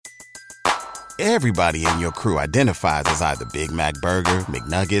Everybody in your crew identifies as either Big Mac Burger,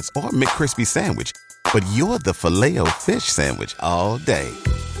 McNuggets, or McCrispy Sandwich. But you're the Filet-O-Fish Sandwich all day.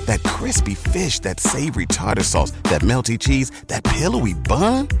 That crispy fish, that savory tartar sauce, that melty cheese, that pillowy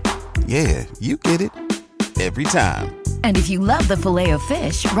bun. Yeah, you get it. Every time. And if you love the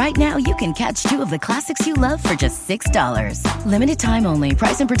Filet-O-Fish, right now you can catch two of the classics you love for just $6. Limited time only.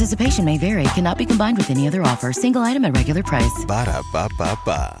 Price and participation may vary. Cannot be combined with any other offer. Single item at regular price.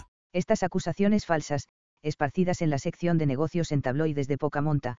 Ba-da-ba-ba-ba. Estas acusaciones falsas, esparcidas en la sección de negocios en tabloides de poca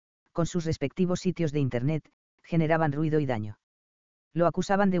monta, con sus respectivos sitios de Internet, generaban ruido y daño. Lo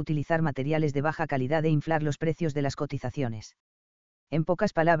acusaban de utilizar materiales de baja calidad e inflar los precios de las cotizaciones. En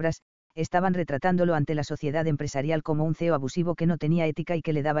pocas palabras, estaban retratándolo ante la sociedad empresarial como un CEO abusivo que no tenía ética y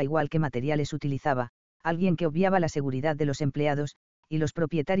que le daba igual qué materiales utilizaba, alguien que obviaba la seguridad de los empleados, y los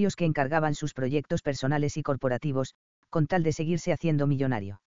propietarios que encargaban sus proyectos personales y corporativos, con tal de seguirse haciendo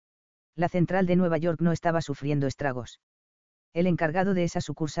millonario. La central de Nueva York no estaba sufriendo estragos. El encargado de esa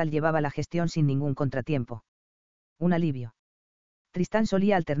sucursal llevaba la gestión sin ningún contratiempo. Un alivio. Tristán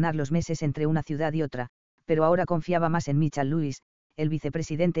solía alternar los meses entre una ciudad y otra, pero ahora confiaba más en Mitchell Lewis, el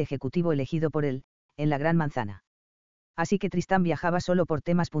vicepresidente ejecutivo elegido por él, en la Gran Manzana. Así que Tristán viajaba solo por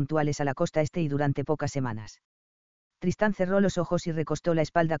temas puntuales a la costa este y durante pocas semanas. Tristán cerró los ojos y recostó la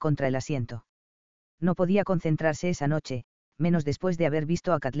espalda contra el asiento. No podía concentrarse esa noche, menos después de haber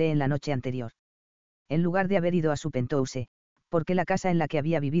visto a Kathleen la noche anterior. En lugar de haber ido a su penthouse, porque la casa en la que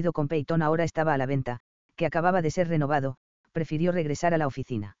había vivido con Peyton ahora estaba a la venta, que acababa de ser renovado, prefirió regresar a la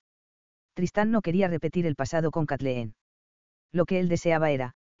oficina. Tristán no quería repetir el pasado con Kathleen. Lo que él deseaba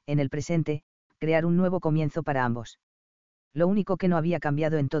era, en el presente, crear un nuevo comienzo para ambos. Lo único que no había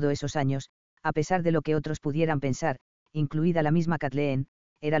cambiado en todos esos años, a pesar de lo que otros pudieran pensar, incluida la misma Kathleen,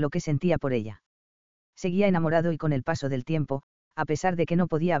 era lo que sentía por ella. Seguía enamorado y con el paso del tiempo, a pesar de que no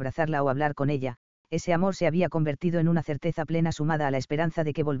podía abrazarla o hablar con ella, ese amor se había convertido en una certeza plena sumada a la esperanza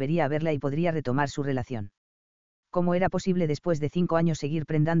de que volvería a verla y podría retomar su relación. ¿Cómo era posible después de 5 años seguir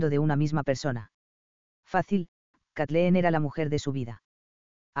prendando de una misma persona? Fácil, Kathleen era la mujer de su vida.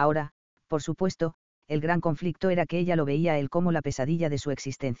 Ahora, por supuesto, el gran conflicto era que ella lo veía a él como la pesadilla de su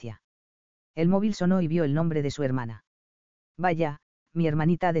existencia. El móvil sonó y vio el nombre de su hermana. Vaya, mi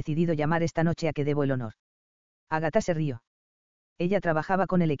hermanita ha decidido llamar esta noche a que debo el honor. Agatha se rió. Ella trabajaba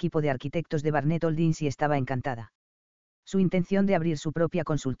con el equipo de arquitectos de Barnett Holdings y estaba encantada. Su intención de abrir su propia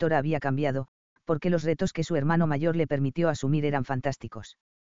consultora había cambiado, porque los retos que su hermano mayor le permitió asumir eran fantásticos.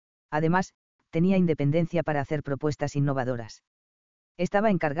 Además, tenía independencia para hacer propuestas innovadoras. Estaba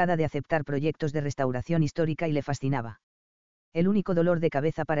encargada de aceptar proyectos de restauración histórica y le fascinaba. El único dolor de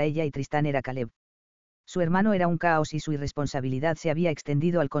cabeza para ella y Tristán era Caleb. Su hermano era un caos y su irresponsabilidad se había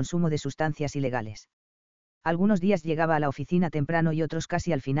extendido al consumo de sustancias ilegales. Algunos días llegaba a la oficina temprano y otros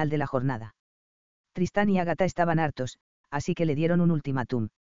casi al final de la jornada. Tristán y Agatha estaban hartos, así que le dieron un ultimátum.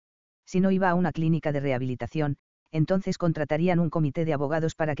 Si no iba a una clínica de rehabilitación, entonces contratarían un comité de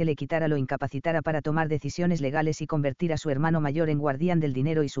abogados para que le quitara lo incapacitara para tomar decisiones legales y convertir a su hermano mayor en guardián del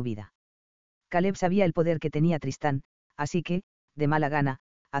dinero y su vida. Caleb sabía el poder que tenía Tristán, así que, de mala gana,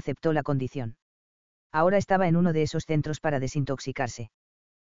 aceptó la condición. Ahora estaba en uno de esos centros para desintoxicarse.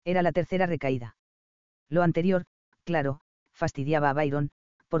 Era la tercera recaída. Lo anterior, claro, fastidiaba a Byron,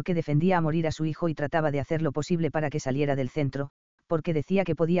 porque defendía a morir a su hijo y trataba de hacer lo posible para que saliera del centro, porque decía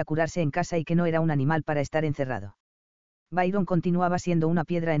que podía curarse en casa y que no era un animal para estar encerrado. Byron continuaba siendo una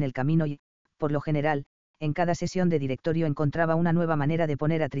piedra en el camino y, por lo general, en cada sesión de directorio encontraba una nueva manera de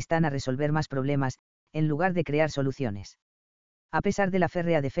poner a Tristán a resolver más problemas, en lugar de crear soluciones. A pesar de la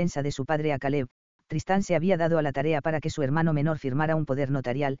férrea defensa de su padre a Caleb, Tristán se había dado a la tarea para que su hermano menor firmara un poder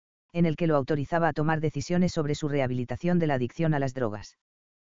notarial, en el que lo autorizaba a tomar decisiones sobre su rehabilitación de la adicción a las drogas.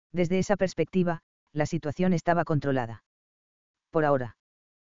 Desde esa perspectiva, la situación estaba controlada. Por ahora.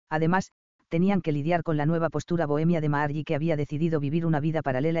 Además, tenían que lidiar con la nueva postura bohemia de Margie que había decidido vivir una vida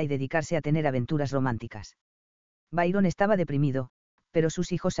paralela y dedicarse a tener aventuras románticas. Byron estaba deprimido, pero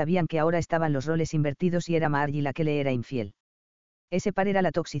sus hijos sabían que ahora estaban los roles invertidos y era Margie la que le era infiel. Ese par era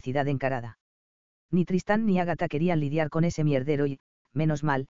la toxicidad encarada. Ni Tristán ni Agatha querían lidiar con ese mierdero y, menos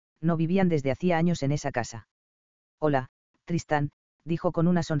mal, no vivían desde hacía años en esa casa. Hola, Tristán, dijo con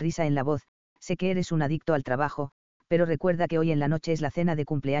una sonrisa en la voz, sé que eres un adicto al trabajo, pero recuerda que hoy en la noche es la cena de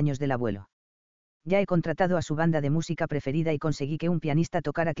cumpleaños del abuelo. Ya he contratado a su banda de música preferida y conseguí que un pianista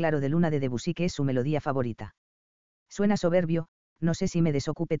tocara Claro de Luna de Debussy, que es su melodía favorita. Suena soberbio, no sé si me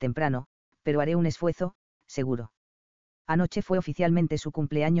desocupe temprano, pero haré un esfuerzo, seguro. Anoche fue oficialmente su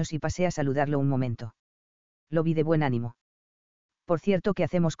cumpleaños y pasé a saludarlo un momento. Lo vi de buen ánimo. Por cierto, ¿qué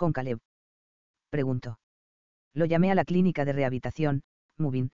hacemos con Caleb?, preguntó. Lo llamé a la clínica de rehabilitación,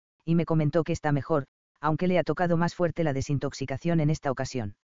 Mubin, y me comentó que está mejor, aunque le ha tocado más fuerte la desintoxicación en esta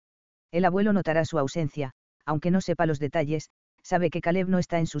ocasión. El abuelo notará su ausencia, aunque no sepa los detalles, sabe que Caleb no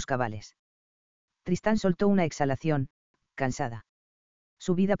está en sus cabales. Tristán soltó una exhalación, cansada.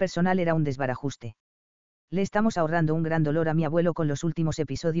 Su vida personal era un desbarajuste. Le estamos ahorrando un gran dolor a mi abuelo con los últimos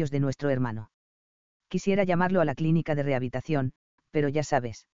episodios de nuestro hermano. Quisiera llamarlo a la clínica de rehabilitación, pero ya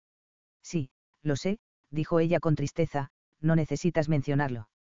sabes. Sí, lo sé, dijo ella con tristeza, no necesitas mencionarlo.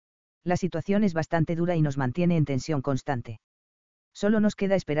 La situación es bastante dura y nos mantiene en tensión constante. Solo nos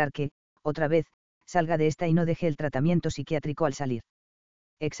queda esperar que, otra vez, salga de esta y no deje el tratamiento psiquiátrico al salir.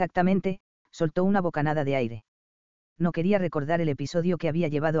 Exactamente, soltó una bocanada de aire. No quería recordar el episodio que había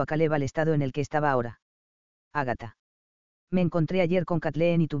llevado a Caleb al estado en el que estaba ahora. Agatha. Me encontré ayer con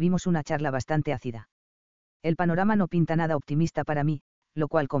Kathleen y tuvimos una charla bastante ácida. El panorama no pinta nada optimista para mí, lo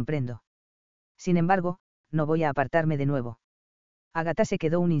cual comprendo. Sin embargo, no voy a apartarme de nuevo. Agatha se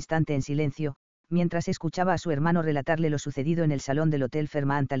quedó un instante en silencio, mientras escuchaba a su hermano relatarle lo sucedido en el salón del Hotel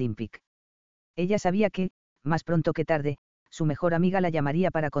Fairmont Olympic. Ella sabía que, más pronto que tarde, su mejor amiga la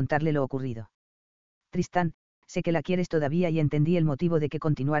llamaría para contarle lo ocurrido. Tristán, sé que la quieres todavía y entendí el motivo de que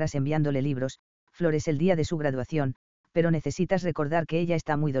continuaras enviándole libros, flores el día de su graduación, pero necesitas recordar que ella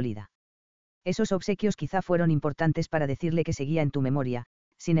está muy dolida. Esos obsequios quizá fueron importantes para decirle que seguía en tu memoria,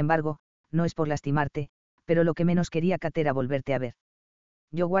 sin embargo, no es por lastimarte, pero lo que menos quería Kat era volverte a ver.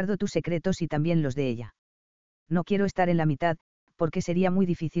 Yo guardo tus secretos y también los de ella. No quiero estar en la mitad, porque sería muy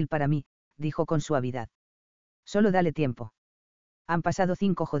difícil para mí, dijo con suavidad. Solo dale tiempo. Han pasado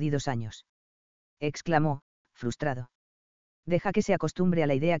 5 jodidos años. Exclamó, frustrado. Deja que se acostumbre a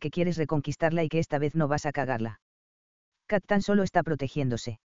la idea que quieres reconquistarla y que esta vez no vas a cagarla. Kat tan solo está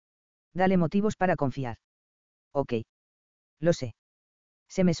protegiéndose. Dale motivos para confiar. Ok. Lo sé.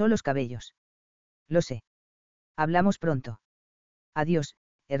 Se mesó los cabellos. Lo sé. Hablamos pronto. Adiós,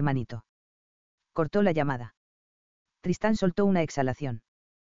 hermanito. Cortó la llamada. Tristán soltó una exhalación.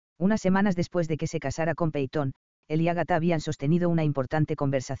 Unas semanas después de que se casara con Peyton, él y Agatha habían sostenido una importante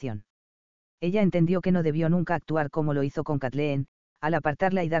conversación. Ella entendió que no debió nunca actuar como lo hizo con Kathleen, al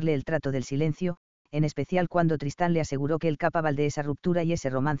apartarla y darle el trato del silencio, en especial cuando Tristán le aseguró que él capaz de esa ruptura y ese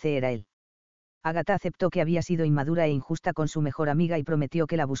romance era él. Agatha aceptó que había sido inmadura e injusta con su mejor amiga y prometió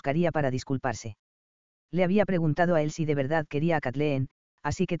que la buscaría para disculparse. Le había preguntado a él si de verdad quería a Kathleen,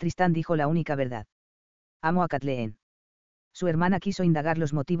 así que Tristán dijo la única verdad. Amo a Kathleen. Su hermana quiso indagar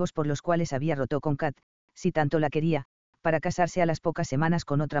los motivos por los cuales había roto con Kat, si tanto la quería, para casarse a las pocas semanas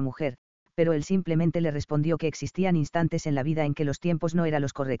con otra mujer, pero él simplemente le respondió que existían instantes en la vida en que los tiempos no eran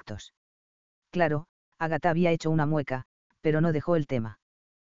los correctos. Claro, Agatha había hecho una mueca, pero no dejó el tema.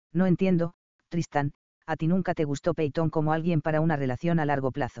 No entiendo, Tristán, a ti nunca te gustó Peyton como alguien para una relación a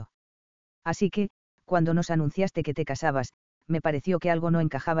largo plazo. Así que, cuando nos anunciaste que te casabas, me pareció que algo no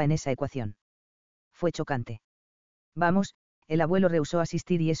encajaba en esa ecuación. Fue chocante. Vamos, el abuelo rehusó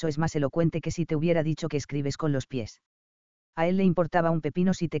asistir y eso es más elocuente que si te hubiera dicho que escribes con los pies. A él le importaba un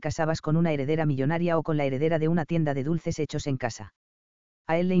pepino si te casabas con una heredera millonaria o con la heredera de una tienda de dulces hechos en casa.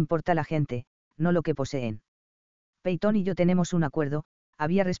 A él le importa la gente, no lo que poseen. Peyton y yo tenemos un acuerdo,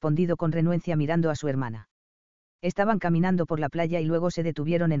 había respondido con renuencia mirando a su hermana. Estaban caminando por la playa y luego se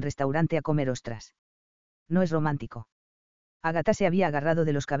detuvieron en restaurante a comer ostras. No es romántico. Agatha se había agarrado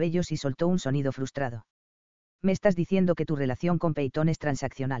de los cabellos y soltó un sonido frustrado. ¿Me estás diciendo que tu relación con Peyton es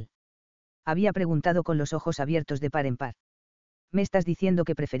transaccional? Había preguntado con los ojos abiertos de par en par. Me estás diciendo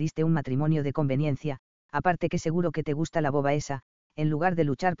que preferiste un matrimonio de conveniencia, aparte que seguro que te gusta la boba esa, en lugar de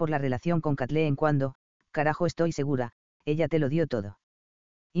luchar por la relación con Kathleen cuando, carajo estoy segura, ella te lo dio todo.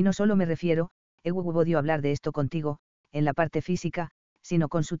 Y no solo me refiero, odio hablar de esto contigo, en la parte física, sino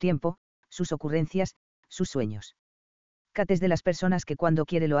con su tiempo, sus ocurrencias, sus sueños. Kat es de las personas que cuando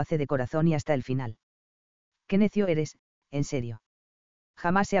quiere lo hace de corazón y hasta el final. Qué necio eres, en serio.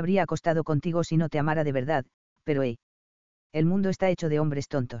 Jamás se habría acostado contigo si no te amara de verdad, pero el mundo está hecho de hombres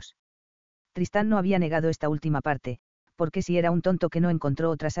tontos. Tristán no había negado esta última parte, porque si era un tonto que no encontró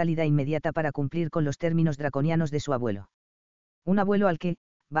otra salida inmediata para cumplir con los términos draconianos de su abuelo. Un abuelo al que,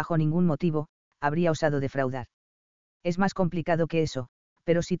 bajo ningún motivo, habría osado defraudar. Es más complicado que eso,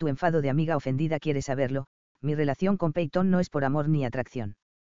 pero si tu enfado de amiga ofendida quiere saberlo, mi relación con Peyton no es por amor ni atracción.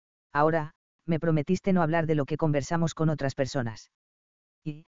 Ahora, me prometiste no hablar de lo que conversamos con otras personas.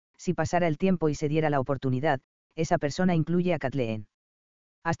 Y, si pasara el tiempo y se diera la oportunidad, esa persona incluye a Kathleen.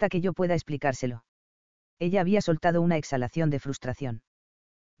 Hasta que yo pueda explicárselo. Ella había soltado una exhalación de frustración.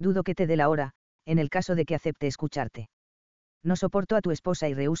 Dudo que te dé la hora, en el caso de que acepte escucharte. No soporto a tu esposa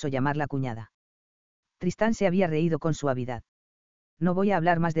y rehúso llamarla cuñada. Tristán se había reído con suavidad. No voy a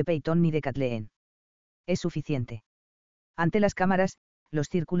hablar más de Peyton ni de Kathleen. Es suficiente. Ante las cámaras, los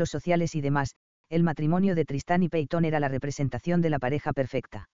círculos sociales y demás, el matrimonio de Tristán y Peyton era la representación de la pareja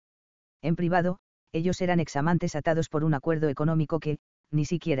perfecta. En privado, ellos eran examantes atados por un acuerdo económico que, ni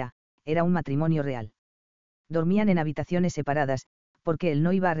siquiera, era un matrimonio real. Dormían en habitaciones separadas, porque él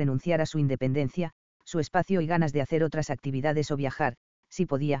no iba a renunciar a su independencia, su espacio y ganas de hacer otras actividades o viajar, si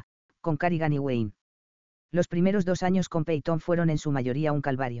podía, con Carrigan y Wayne. Los primeros 2 años con Peyton fueron en su mayoría un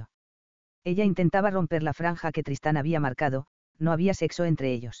calvario. Ella intentaba romper la franja que Tristán había marcado, no había sexo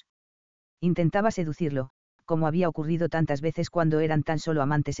entre ellos. Intentaba seducirlo, como había ocurrido tantas veces cuando eran tan solo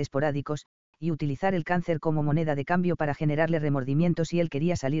amantes esporádicos, y utilizar el cáncer como moneda de cambio para generarle remordimientos si él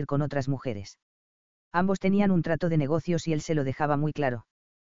quería salir con otras mujeres. Ambos tenían un trato de negocios y él se lo dejaba muy claro.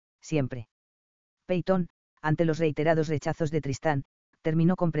 Siempre. Peyton, ante los reiterados rechazos de Tristán,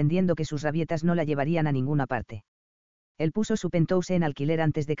 terminó comprendiendo que sus rabietas no la llevarían a ninguna parte. Él puso su penthouse en alquiler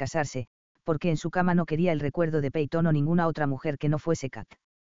antes de casarse, porque en su cama no quería el recuerdo de Peyton o ninguna otra mujer que no fuese Kat.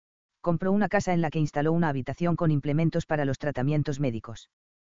 Compró una casa en la que instaló una habitación con implementos para los tratamientos médicos.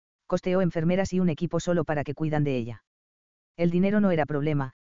 Costeó enfermeras y un equipo solo para que cuidan de ella. El dinero no era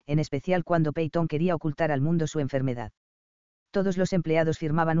problema, en especial cuando Peyton quería ocultar al mundo su enfermedad. Todos los empleados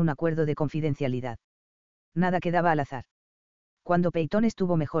firmaban un acuerdo de confidencialidad. Nada quedaba al azar. Cuando Peyton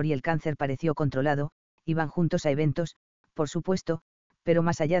estuvo mejor y el cáncer pareció controlado, iban juntos a eventos, por supuesto, pero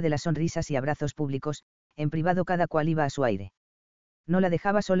más allá de las sonrisas y abrazos públicos, en privado cada cual iba a su aire. No la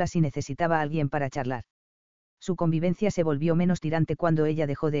dejaba sola si necesitaba a alguien para charlar. Su convivencia se volvió menos tirante cuando ella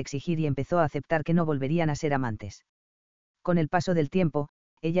dejó de exigir y empezó a aceptar que no volverían a ser amantes. Con el paso del tiempo,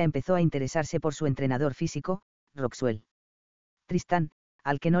 ella empezó a interesarse por su entrenador físico, Roxwell. Tristán,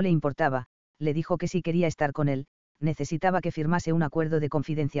 al que no le importaba, le dijo que si quería estar con él, necesitaba que firmase un acuerdo de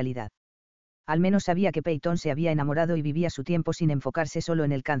confidencialidad. Al menos sabía que Peyton se había enamorado y vivía su tiempo sin enfocarse solo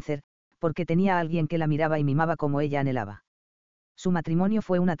en el cáncer, porque tenía a alguien que la miraba y mimaba como ella anhelaba. Su matrimonio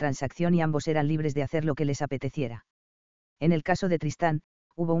fue una transacción y ambos eran libres de hacer lo que les apeteciera. En el caso de Tristán,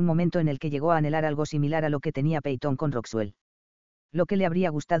 hubo un momento en el que llegó a anhelar algo similar a lo que tenía Peyton con Roxwell. Lo que le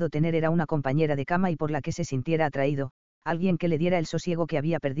habría gustado tener era una compañera de cama y por la que se sintiera atraído, alguien que le diera el sosiego que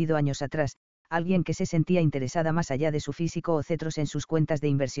había perdido años atrás, alguien que se sentía interesada más allá de su físico o cetros en sus cuentas de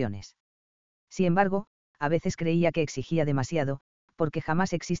inversiones. Sin embargo, a veces creía que exigía demasiado, porque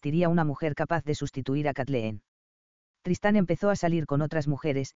jamás existiría una mujer capaz de sustituir a Kathleen. Tristán empezó a salir con otras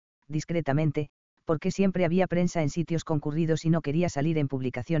mujeres, discretamente, porque siempre había prensa en sitios concurridos y no quería salir en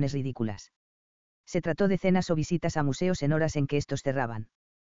publicaciones ridículas. Se trató de cenas o visitas a museos en horas en que estos cerraban.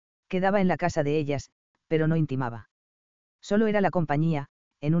 Quedaba en la casa de ellas, pero no intimaba. Solo era la compañía,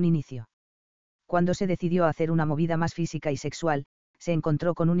 en un inicio. Cuando se decidió a hacer una movida más física y sexual, se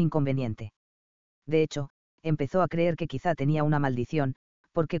encontró con un inconveniente. De hecho, empezó a creer que quizá tenía una maldición,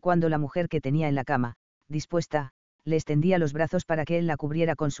 porque cuando la mujer que tenía en la cama, dispuesta, le extendía los brazos para que él la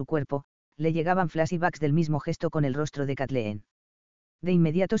cubriera con su cuerpo, le llegaban flashbacks del mismo gesto con el rostro de Kathleen. De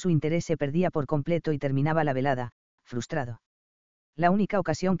inmediato su interés se perdía por completo y terminaba la velada, frustrado. La única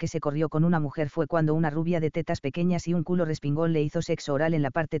ocasión que se corrió con una mujer fue cuando una rubia de tetas pequeñas y un culo respingón le hizo sexo oral en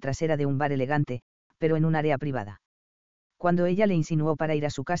la parte trasera de un bar elegante, pero en un área privada. Cuando ella le insinuó para ir a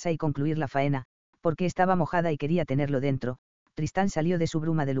su casa y concluir la faena, porque estaba mojada y quería tenerlo dentro, Tristán salió de su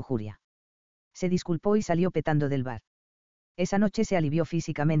bruma de lujuria. Se disculpó y salió petando del bar. Esa noche se alivió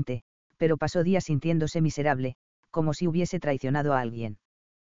físicamente, pero pasó días sintiéndose miserable, como si hubiese traicionado a alguien.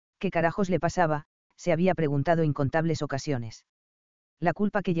 ¿Qué carajos le pasaba?, se había preguntado incontables ocasiones. La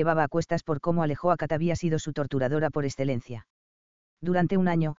culpa que llevaba a cuestas por cómo alejó a Kat había sido su torturadora por excelencia. Durante un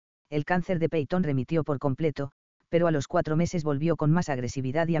año, el cáncer de Peyton remitió por completo, pero a los 4 meses volvió con más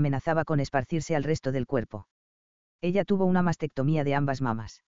agresividad y amenazaba con esparcirse al resto del cuerpo. Ella tuvo una mastectomía de ambas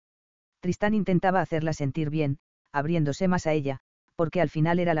mamas. Tristán intentaba hacerla sentir bien, abriéndose más a ella, porque al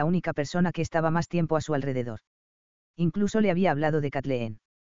final era la única persona que estaba más tiempo a su alrededor. Incluso le había hablado de Kathleen.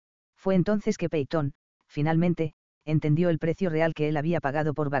 Fue entonces que Peyton, finalmente, entendió el precio real que él había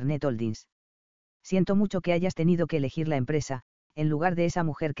pagado por Barnett Holdings. Siento mucho que hayas tenido que elegir la empresa, en lugar de esa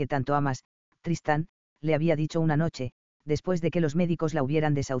mujer que tanto amas, Tristán, le había dicho una noche, después de que los médicos la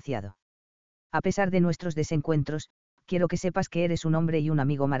hubieran desahuciado. A pesar de nuestros desencuentros, quiero que sepas que eres un hombre y un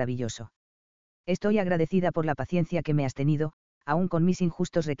amigo maravilloso. Estoy agradecida por la paciencia que me has tenido, aun con mis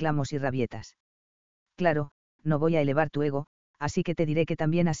injustos reclamos y rabietas. Claro, no voy a elevar tu ego, así que te diré que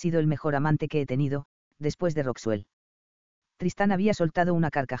también has sido el mejor amante que he tenido, después de Roxwell. Tristán había soltado una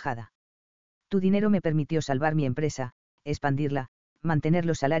carcajada. Tu dinero me permitió salvar mi empresa, expandirla, mantener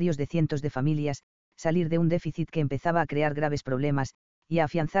los salarios de cientos de familias, salir de un déficit que empezaba a crear graves problemas, y a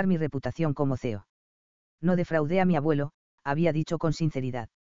afianzar mi reputación como CEO. No defraudé a mi abuelo, había dicho con sinceridad.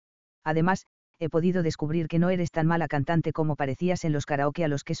 Además, he podido descubrir que no eres tan mala cantante como parecías en los karaoke a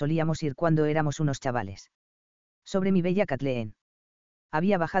los que solíamos ir cuando éramos unos chavales. Sobre mi bella Kathleen.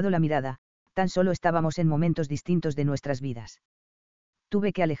 Había bajado la mirada, tan solo estábamos en momentos distintos de nuestras vidas.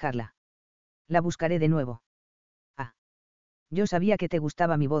 Tuve que alejarla. La buscaré de nuevo. Ah. Yo sabía que te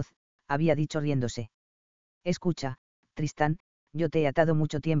gustaba mi voz, había dicho riéndose. Escucha, Tristán, yo te he atado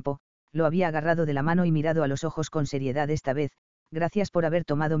mucho tiempo, lo había agarrado de la mano y mirado a los ojos con seriedad esta vez, gracias por haber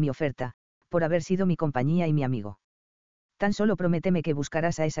tomado mi oferta, por haber sido mi compañía y mi amigo. Tan solo prométeme que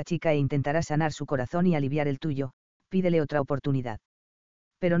buscarás a esa chica e intentarás sanar su corazón y aliviar el tuyo, pídele otra oportunidad.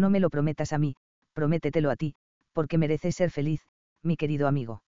 Pero no me lo prometas a mí, prométetelo a ti, porque mereces ser feliz, mi querido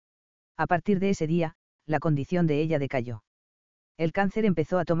amigo. A partir de ese día, la condición de ella decayó. El cáncer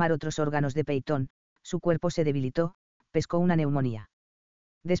empezó a tomar otros órganos de Peyton, su cuerpo se debilitó, pescó una neumonía.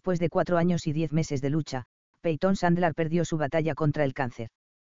 Después de 4 años y 10 meses de lucha, Peyton Sandler perdió su batalla contra el cáncer.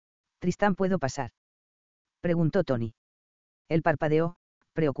 «Tristán, ¿puedo pasar?», preguntó Tony. Él parpadeó,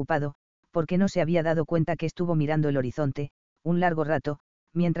 preocupado, porque no se había dado cuenta que estuvo mirando el horizonte, un largo rato,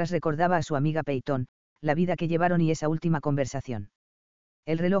 mientras recordaba a su amiga Peyton, la vida que llevaron y esa última conversación.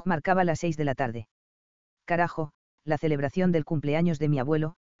 El reloj marcaba las 6 de la tarde. Carajo, la celebración del cumpleaños de mi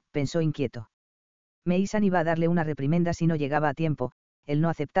abuelo, pensó inquieto. Mason iba a darle una reprimenda si no llegaba a tiempo, él no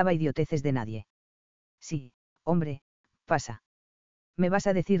aceptaba idioteces de nadie. Sí, hombre, pasa. ¿Me vas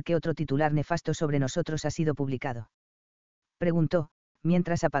a decir que otro titular nefasto sobre nosotros ha sido publicado?, preguntó,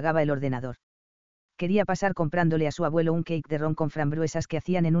 mientras apagaba el ordenador. Quería pasar comprándole a su abuelo un cake de ron con frambuesas que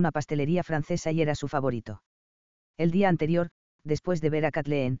hacían en una pastelería francesa y era su favorito. El día anterior, después de ver a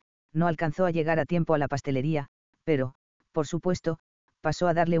Kathleen, no alcanzó a llegar a tiempo a la pastelería, pero, por supuesto, pasó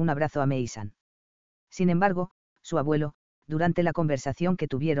a darle un abrazo a Mason. Sin embargo, su abuelo, durante la conversación que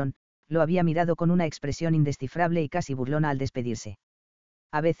tuvieron, lo había mirado con una expresión indescifrable y casi burlona al despedirse.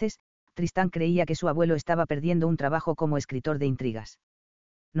 A veces, Tristán creía que su abuelo estaba perdiendo un trabajo como escritor de intrigas.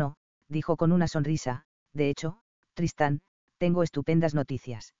 No, dijo con una sonrisa, de hecho, Tristán, tengo estupendas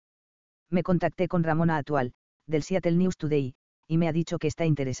noticias. Me contacté con Ramona Atual, del Seattle News Today, y me ha dicho que está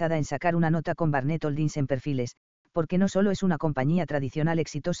interesada en sacar una nota con Barnett Holdings en Perfiles, porque no solo es una compañía tradicional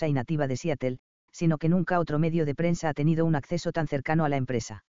exitosa y nativa de Seattle, sino que nunca otro medio de prensa ha tenido un acceso tan cercano a la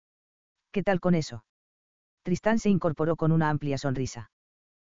empresa. ¿Qué tal con eso?, Tristán se incorporó con una amplia sonrisa.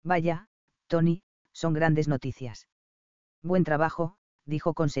 Vaya, Tony, son grandes noticias. Buen trabajo,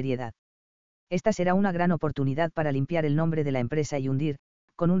 dijo con seriedad. Esta será una gran oportunidad para limpiar el nombre de la empresa y hundir,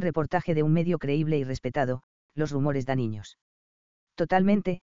 con un reportaje de un medio creíble y respetado, los rumores dañinos.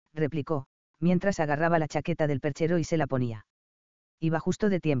 Totalmente, replicó, mientras agarraba la chaqueta del perchero y se la ponía. Iba justo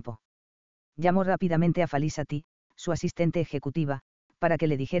de tiempo. Llamó rápidamente a Felicity, su asistente ejecutiva, para que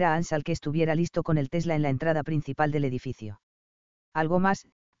le dijera a Ansel que estuviera listo con el Tesla en la entrada principal del edificio. ¿Algo más,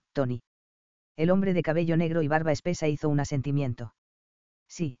 Tony? El hombre de cabello negro y barba espesa hizo un asentimiento.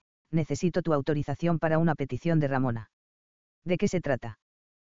 Sí, necesito tu autorización para una petición de Ramona. ¿De qué se trata?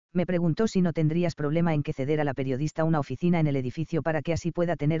 Me preguntó si no tendrías problema en que ceder a la periodista una oficina en el edificio para que así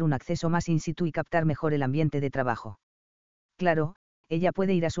pueda tener un acceso más in situ y captar mejor el ambiente de trabajo. Claro, ella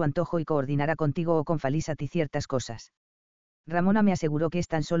puede ir a su antojo y coordinará contigo o con Felicity ciertas cosas. Ramona me aseguró que es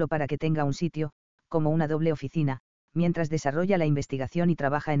tan solo para que tenga un sitio, como una doble oficina, mientras desarrolla la investigación y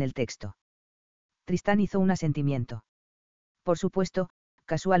trabaja en el texto. Tristán hizo un asentimiento. Por supuesto,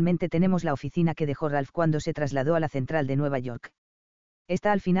 casualmente tenemos la oficina que dejó Ralph cuando se trasladó a la central de Nueva York.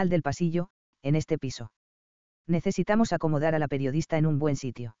 Está al final del pasillo, en este piso. Necesitamos acomodar a la periodista en un buen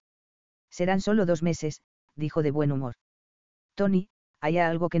sitio. Serán solo 2 meses, dijo de buen humor. Tony, hay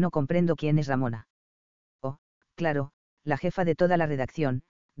algo que no comprendo. ¿Quién es Ramona? Oh, claro, la jefa de toda la redacción,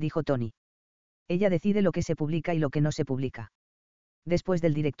 dijo Tony. Ella decide lo que se publica y lo que no se publica. Después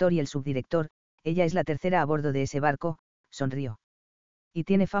del director y el subdirector, ella es la tercera a bordo de ese barco, sonrió. Y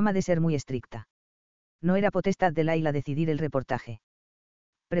tiene fama de ser muy estricta. ¿No era potestad de Layla decidir el reportaje?,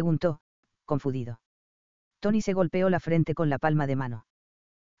 preguntó, confundido. Tony se golpeó la frente con la palma de mano.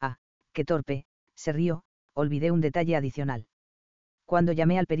 Ah, qué torpe, se rió, olvidé un detalle adicional. Cuando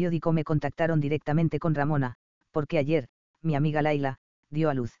llamé al periódico me contactaron directamente con Ramona, porque ayer, mi amiga Layla, dio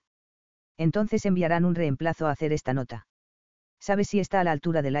a luz. Entonces enviarán un reemplazo a hacer esta nota. ¿Sabes si está a la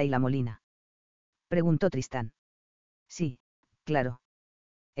altura de Layla Molina?, preguntó Tristán. Sí, claro.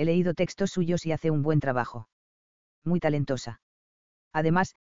 He leído textos suyos y hace un buen trabajo. Muy talentosa.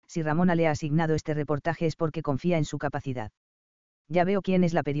 Además, si Ramona le ha asignado este reportaje es porque confía en su capacidad. Ya veo quién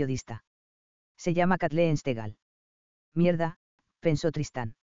es la periodista. Se llama Kathleen Stegall. Mierda, pensó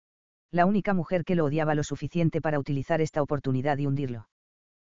Tristán. La única mujer que lo odiaba lo suficiente para utilizar esta oportunidad y hundirlo.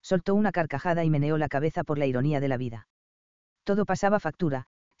 Soltó una carcajada y meneó la cabeza por la ironía de la vida. Todo pasaba factura,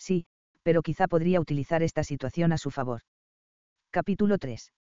 sí, pero quizá podría utilizar esta situación a su favor. Capítulo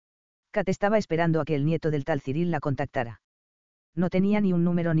 3. Kat estaba esperando a que el nieto del tal Cyril la contactara. No tenía ni un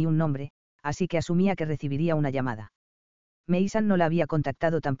número ni un nombre, así que asumía que recibiría una llamada. Meisan no la había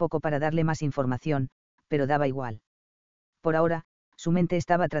contactado tampoco para darle más información, pero daba igual. Por ahora, su mente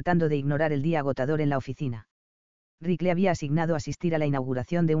estaba tratando de ignorar el día agotador en la oficina. Rick le había asignado asistir a la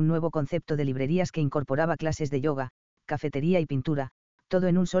inauguración de un nuevo concepto de librerías que incorporaba clases de yoga, cafetería y pintura, todo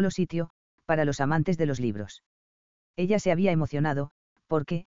en un solo sitio, para los amantes de los libros. Ella se había emocionado,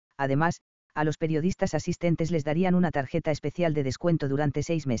 porque, además, a los periodistas asistentes les darían una tarjeta especial de descuento durante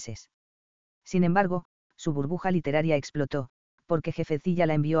 6 meses. Sin embargo, su burbuja literaria explotó, porque Jefecilla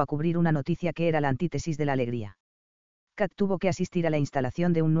la envió a cubrir una noticia que era la antítesis de la alegría. Kat tuvo que asistir a la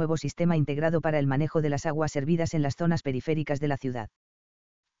instalación de un nuevo sistema integrado para el manejo de las aguas servidas en las zonas periféricas de la ciudad.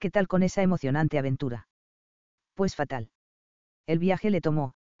 ¿Qué tal con esa emocionante aventura? Pues fatal. El viaje le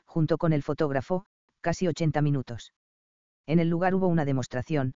tomó, junto con el fotógrafo, casi 80 minutos. En el lugar hubo una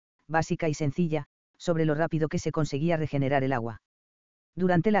demostración, básica y sencilla, sobre lo rápido que se conseguía regenerar el agua.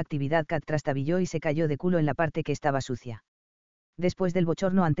 Durante la actividad Kat trastabilló y se cayó de culo en la parte que estaba sucia. Después del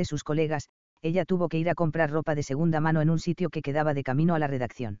bochorno ante sus colegas, ella tuvo que ir a comprar ropa de segunda mano en un sitio que quedaba de camino a la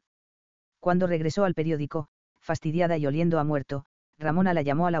redacción. Cuando regresó al periódico, fastidiada y oliendo a muerto, Ramona la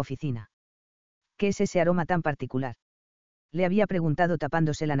llamó a la oficina. ¿Qué es ese aroma tan particular?, le había preguntado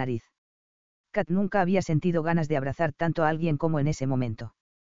tapándose la nariz. Kat nunca había sentido ganas de abrazar tanto a alguien como en ese momento.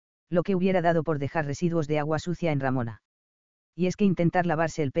 Lo que hubiera dado por dejar residuos de agua sucia en Ramona. Y es que intentar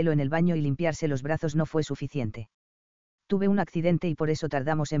lavarse el pelo en el baño y limpiarse los brazos no fue suficiente. Tuve un accidente y por eso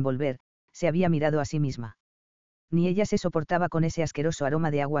tardamos en volver, se había mirado a sí misma. Ni ella se soportaba con ese asqueroso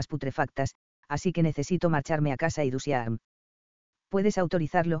aroma de aguas putrefactas, así que necesito marcharme a casa y ducharme. ¿Puedes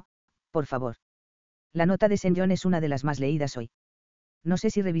autorizarlo, por favor? La nota de St. John es una de las más leídas hoy. No sé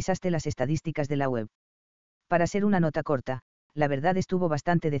si revisaste las estadísticas de la web. Para ser una nota corta, la verdad estuvo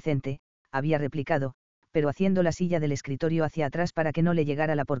bastante decente, había replicado, pero haciendo la silla del escritorio hacia atrás para que no le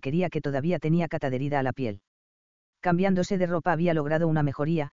llegara la porquería que todavía tenía Kat adherida a la piel. Cambiándose de ropa había logrado una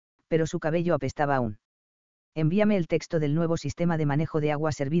mejoría, pero su cabello apestaba aún. Envíame el texto del nuevo sistema de manejo de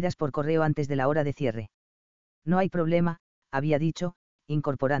aguas servidas por correo antes de la hora de cierre. No hay problema, había dicho,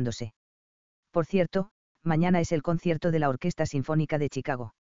 incorporándose. Por cierto, mañana es el concierto de la Orquesta Sinfónica de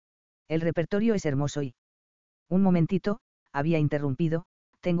Chicago. El repertorio es hermoso y... Un momentito, había interrumpido,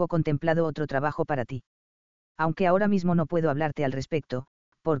 tengo contemplado otro trabajo para ti. Aunque ahora mismo no puedo hablarte al respecto,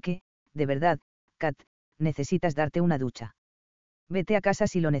 porque, de verdad, Kat, necesitas darte una ducha. Vete a casa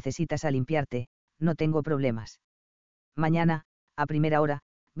si lo necesitas a limpiarte, no tengo problemas. Mañana, a primera hora,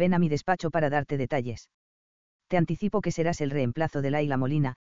 ven a mi despacho para darte detalles. Te anticipo que serás el reemplazo de Laila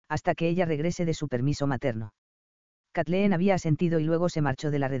Molina, hasta que ella regrese de su permiso materno. Kathleen había asentido y luego se marchó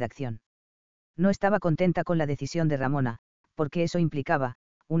de la redacción. No estaba contenta con la decisión de Ramona, porque eso implicaba,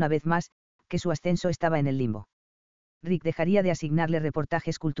 una vez más, que su ascenso estaba en el limbo. Rick dejaría de asignarle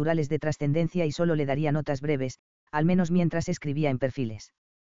reportajes culturales de trascendencia y solo le daría notas breves, al menos mientras escribía en perfiles.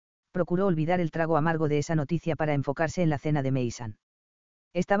 Procuró olvidar el trago amargo de esa noticia para enfocarse en la cena de Meisan.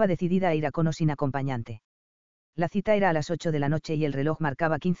 Estaba decidida a ir a Cono sin acompañante. La cita era a las 8 de la noche y el reloj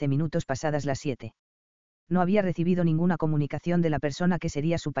marcaba 15 minutos pasadas las 7. No había recibido ninguna comunicación de la persona que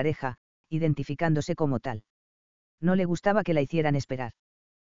sería su pareja, identificándose como tal. No le gustaba que la hicieran esperar.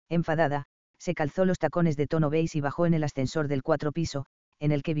 Enfadada, se calzó los tacones de tono beige y bajó en el ascensor del 4 piso,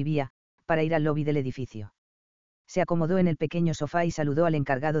 en el que vivía, para ir al lobby del edificio. Se acomodó en el pequeño sofá y saludó al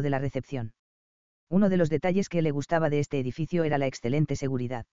encargado de la recepción. Uno de los detalles que le gustaba de este edificio era la excelente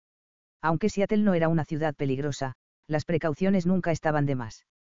seguridad. Aunque Seattle no era una ciudad peligrosa, las precauciones nunca estaban de más.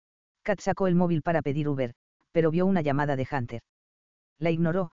 Kat sacó el móvil para pedir Uber, pero vio una llamada de Hunter. La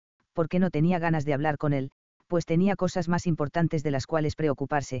ignoró, porque no tenía ganas de hablar con él, pues tenía cosas más importantes de las cuales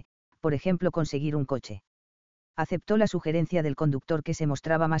preocuparse, por ejemplo conseguir un coche. Aceptó la sugerencia del conductor que se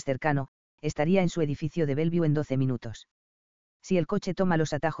mostraba más cercano, estaría en su edificio de Bellevue en 12 minutos. Si el coche toma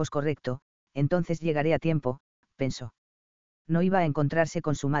los atajos correcto, entonces llegaré a tiempo, pensó. No iba a encontrarse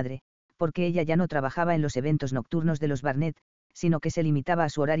con su madre, porque ella ya no trabajaba en los eventos nocturnos de los Barnett, sino que se limitaba a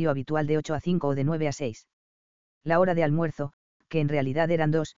su horario habitual de 8 a 5 o de 9 a 6. La hora de almuerzo, que en realidad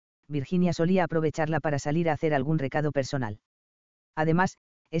eran 2, Virginia solía aprovecharla para salir a hacer algún recado personal. Además,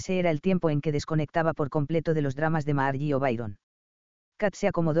 ese era el tiempo en que desconectaba por completo de los dramas de Margie o Byron. Kat se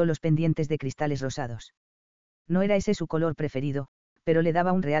acomodó los pendientes de cristales rosados. No era ese su color preferido, pero le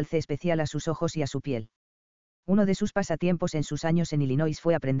daba un realce especial a sus ojos y a su piel. Uno de sus pasatiempos en sus años en Illinois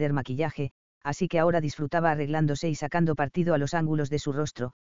fue aprender maquillaje, así que ahora disfrutaba arreglándose y sacando partido a los ángulos de su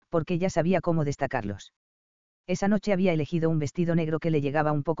rostro, porque ya sabía cómo destacarlos. Esa noche había elegido un vestido negro que le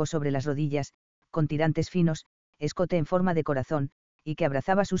llegaba un poco sobre las rodillas, con tirantes finos, escote en forma de corazón, y que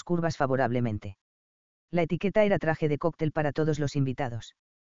abrazaba sus curvas favorablemente. La etiqueta era traje de cóctel para todos los invitados.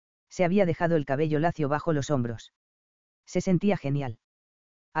 Se había dejado el cabello lacio bajo los hombros. Se sentía genial.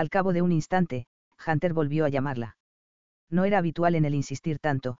 Al cabo de un instante, Hunter volvió a llamarla. No era habitual en él insistir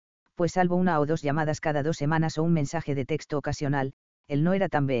tanto, pues salvo una o dos llamadas cada 2 semanas o un mensaje de texto ocasional, él no era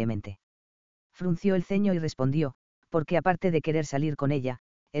tan vehemente. Frunció el ceño y respondió, porque aparte de querer salir con ella,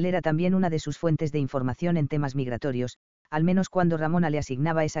 él era también una de sus fuentes de información en temas migratorios, al menos cuando Ramona le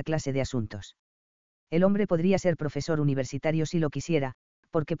asignaba esa clase de asuntos. El hombre podría ser profesor universitario si lo quisiera,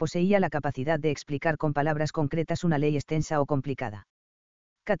 porque poseía la capacidad de explicar con palabras concretas una ley extensa o complicada.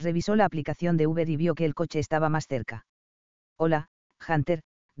 Kat revisó la aplicación de Uber y vio que el coche estaba más cerca. Hola, Hunter,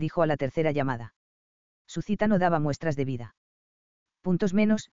 dijo a la tercera llamada. Su cita no daba muestras de vida. Puntos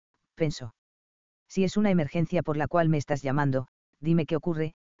menos, pensó. Si es una emergencia por la cual me estás llamando, dime qué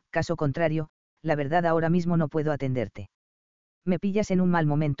ocurre, caso contrario, la verdad ahora mismo no puedo atenderte. Me pillas en un mal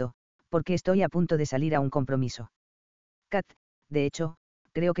momento, porque estoy a punto de salir a un compromiso. Kat, de hecho,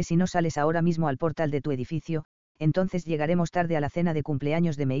 creo que si no sales ahora mismo al portal de tu edificio, entonces llegaremos tarde a la cena de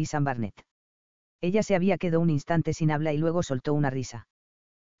cumpleaños de Mason Barnett. Ella se había quedado un instante sin habla y luego soltó una risa.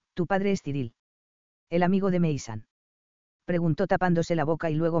 ¿Tu padre es Cyril? ¿El amigo de Mason? Preguntó tapándose la boca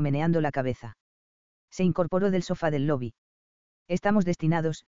y luego meneando la cabeza. Se incorporó del sofá del lobby. Estamos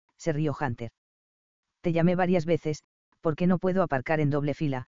destinados, se rió Hunter. Te llamé varias veces, porque no puedo aparcar en doble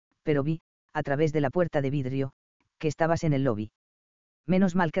fila, pero vi, a través de la puerta de vidrio, que estabas en el lobby.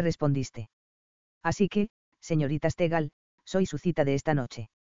 Menos mal que respondiste. Así que, señorita Stegall, soy su cita de esta noche.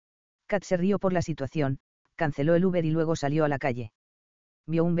 Kat se rió por la situación, canceló el Uber y luego salió a la calle.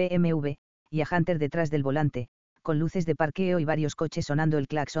 Vio un BMW, y a Hunter detrás del volante, con luces de parqueo y varios coches sonando el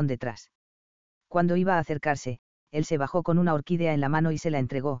claxon detrás. Cuando iba a acercarse, él se bajó con una orquídea en la mano y se la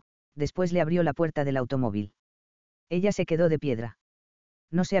entregó, después le abrió la puerta del automóvil. Ella se quedó de piedra.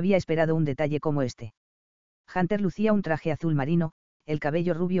 No se había esperado un detalle como este. Hunter lucía un traje azul marino, el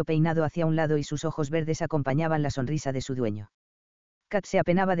cabello rubio peinado hacia un lado y sus ojos verdes acompañaban la sonrisa de su dueño. Kat se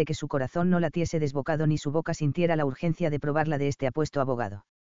apenaba de que su corazón no latiese desbocado ni su boca sintiera la urgencia de probarla de este apuesto abogado.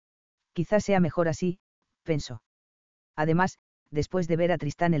 Quizás sea mejor así, pensó. Además, después de ver a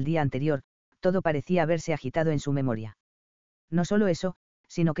Tristán el día anterior, todo parecía haberse agitado en su memoria. No solo eso,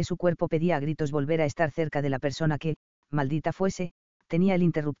 sino que su cuerpo pedía a gritos volver a estar cerca de la persona que, maldita fuese, tenía el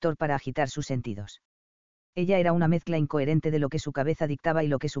interruptor para agitar sus sentidos. Ella era una mezcla incoherente de lo que su cabeza dictaba y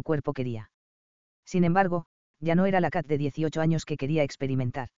lo que su cuerpo quería. Sin embargo, ya no era la Kat de 18 años que quería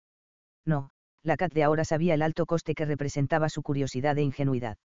experimentar. No, la Kat de ahora sabía el alto coste que representaba su curiosidad e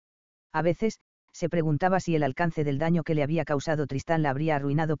ingenuidad. A veces, se preguntaba si el alcance del daño que le había causado Tristán la habría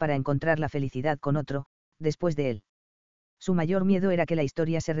arruinado para encontrar la felicidad con otro, después de él. Su mayor miedo era que la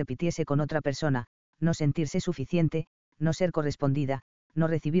historia se repitiese con otra persona, no sentirse suficiente, no ser correspondida, no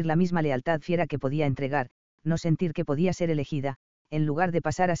recibir la misma lealtad fiera que podía entregar, no sentir que podía ser elegida, en lugar de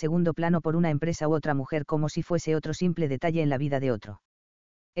pasar a segundo plano por una empresa u otra mujer como si fuese otro simple detalle en la vida de otro.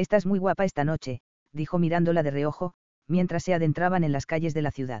 Estás muy guapa esta noche, dijo mirándola de reojo, mientras se adentraban en las calles de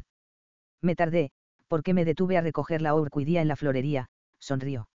la ciudad. Me tardé, porque me detuve a recoger la orquídea en la florería,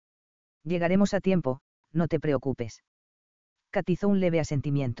 sonrió. Llegaremos a tiempo, no te preocupes. Kat hizo un leve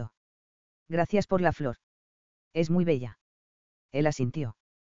asentimiento. Gracias por la flor. Es muy bella. Él asintió.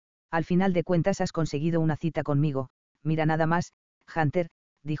 Al final de cuentas has conseguido una cita conmigo, mira nada más, Hunter,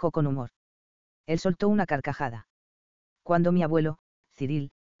 dijo con humor. Él soltó una carcajada. Cuando mi abuelo,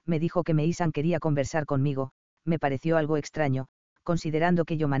 Cyril, me dijo que Mason quería conversar conmigo, me pareció algo extraño, considerando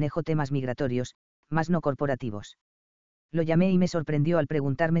que yo manejo temas migratorios, más no corporativos. Lo llamé y me sorprendió al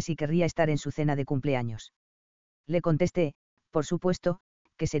preguntarme si querría estar en su cena de cumpleaños. Le contesté, por supuesto,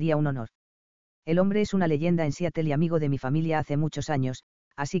 que sería un honor. El hombre es una leyenda en Seattle y amigo de mi familia hace muchos años,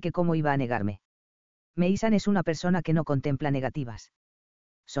 así que ¿cómo iba a negarme? Mason es una persona que no contempla negativas.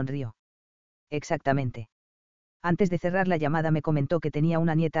 Sonrió. Exactamente. Antes de cerrar la llamada me comentó que tenía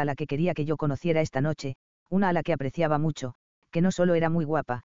una nieta a la que quería que yo conociera esta noche, una a la que apreciaba mucho, que no solo era muy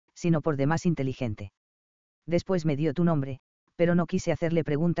guapa, sino por demás inteligente. Después me dio tu nombre, pero no quise hacerle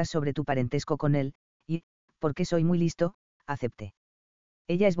preguntas sobre tu parentesco con él, y, porque soy muy listo, acepté.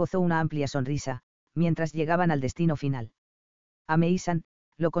 Ella esbozó una amplia sonrisa, mientras llegaban al destino final. A Mason,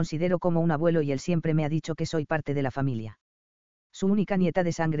 lo considero como un abuelo y él siempre me ha dicho que soy parte de la familia. Su única nieta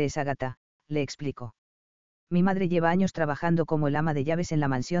de sangre es Agatha, le explicó. Mi madre lleva años trabajando como el ama de llaves en la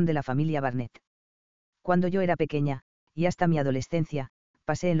mansión de la familia Barnett. Cuando yo era pequeña, y hasta mi adolescencia,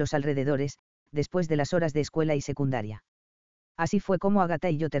 pasé en los alrededores, después de las horas de escuela y secundaria. Así fue como Agatha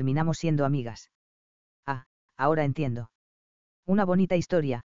y yo terminamos siendo amigas. ahora entiendo. Una bonita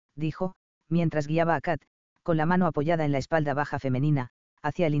historia, dijo, mientras guiaba a Kat, con la mano apoyada en la espalda baja femenina,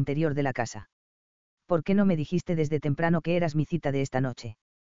 hacia el interior de la casa. ¿Por qué no me dijiste desde temprano que eras mi cita de esta noche?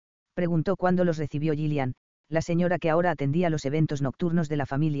 Preguntó cuando los recibió Gillian, la señora que ahora atendía los eventos nocturnos de la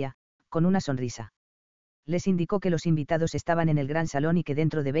familia, con una sonrisa. Les indicó que los invitados estaban en el gran salón y que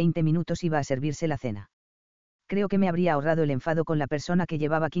dentro de 20 minutos iba a servirse la cena. Creo que me habría ahorrado el enfado con la persona que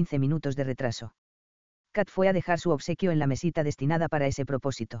llevaba 15 minutos de retraso. Kat fue a dejar su obsequio en la mesita destinada para ese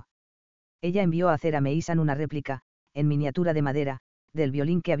propósito. Ella envió a hacer a Meisan una réplica, en miniatura de madera, del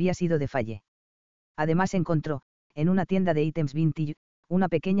violín que había sido de Falle. Además encontró, en una tienda de ítems vintage, una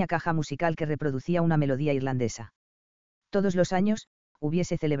pequeña caja musical que reproducía una melodía irlandesa. Todos los años,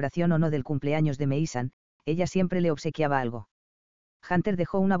 hubiese celebración o no del cumpleaños de Meisan, ella siempre le obsequiaba algo. Hunter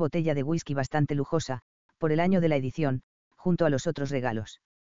dejó una botella de whisky bastante lujosa, por el año de la edición, junto a los otros regalos.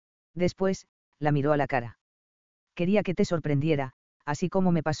 Después, la miró a la cara. Quería que te sorprendiera, así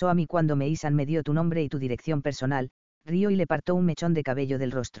como me pasó a mí cuando Meisan me dio tu nombre y tu dirección personal, rió y le partó un mechón de cabello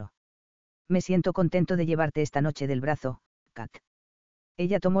del rostro. Me siento contento de llevarte esta noche del brazo, Kat.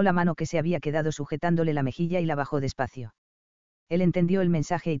 Ella tomó la mano que se había quedado sujetándole la mejilla y la bajó despacio. Él entendió el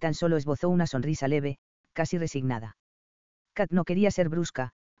mensaje y tan solo esbozó una sonrisa leve, casi resignada. Kat no quería ser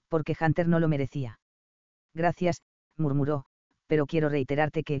brusca, porque Hunter no lo merecía. Gracias, murmuró, pero quiero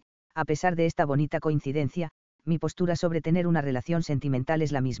reiterarte que, a pesar de esta bonita coincidencia, mi postura sobre tener una relación sentimental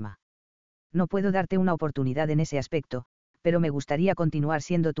es la misma. No puedo darte una oportunidad en ese aspecto, pero me gustaría continuar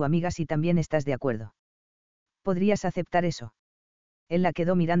siendo tu amiga si también estás de acuerdo. ¿Podrías aceptar eso? Él la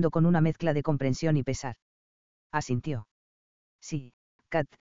quedó mirando con una mezcla de comprensión y pesar. Asintió. Sí, Kat,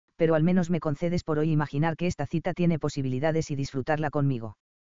 pero al menos me concedes por hoy imaginar que esta cita tiene posibilidades y disfrutarla conmigo.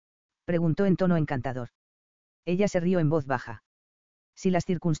 Preguntó en tono encantador. Ella se rió en voz baja. Si las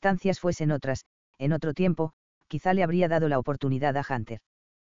circunstancias fuesen otras, en otro tiempo, quizá le habría dado la oportunidad a Hunter.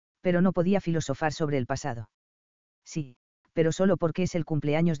 Pero no podía filosofar sobre el pasado. Sí, pero solo porque es el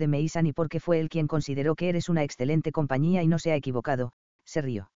cumpleaños de Meisan y porque fue él quien consideró que eres una excelente compañía y no se ha equivocado, se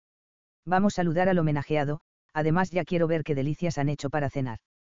rió. Vamos a saludar al homenajeado, además ya quiero ver qué delicias han hecho para cenar.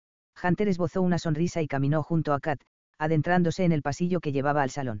 Hunter esbozó una sonrisa y caminó junto a Kat, adentrándose en el pasillo que llevaba al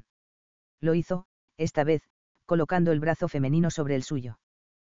salón. Lo hizo, esta vez, colocando el brazo femenino sobre el suyo.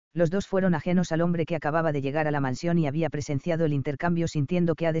 Los dos fueron ajenos al hombre que acababa de llegar a la mansión y había presenciado el intercambio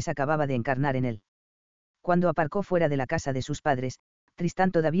sintiendo que Hades acababa de encarnar en él. Cuando aparcó fuera de la casa de sus padres,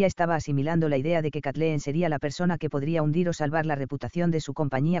 Tristán todavía estaba asimilando la idea de que Kathleen sería la persona que podría hundir o salvar la reputación de su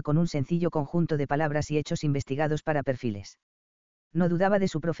compañía con un sencillo conjunto de palabras y hechos investigados para perfiles. No dudaba de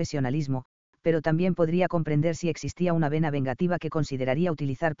su profesionalismo, pero también podría comprender si existía una vena vengativa que consideraría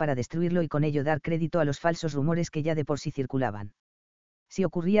utilizar para destruirlo y con ello dar crédito a los falsos rumores que ya de por sí circulaban. Si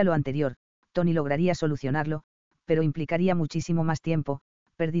ocurría lo anterior, Tony lograría solucionarlo, pero implicaría muchísimo más tiempo,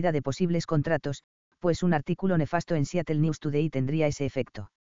 pérdida de posibles contratos, pues un artículo nefasto en Seattle News Today tendría ese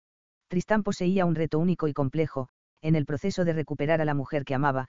efecto. Tristán poseía un reto único y complejo, en el proceso de recuperar a la mujer que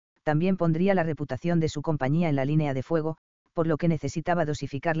amaba, también pondría la reputación de su compañía en la línea de fuego, por lo que necesitaba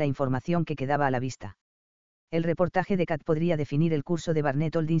dosificar la información que quedaba a la vista. El reportaje de Kat podría definir el curso de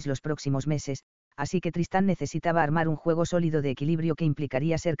Barnett Holdings los próximos meses, así que Tristán necesitaba armar un juego sólido de equilibrio que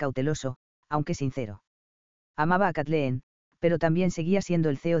implicaría ser cauteloso, aunque sincero. Amaba a Kathleen, pero también seguía siendo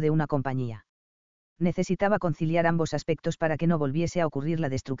el CEO de una compañía. Necesitaba conciliar ambos aspectos para que no volviese a ocurrir la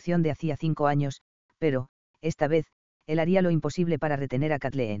destrucción de hacía 5 años, pero, esta vez, él haría lo imposible para retener a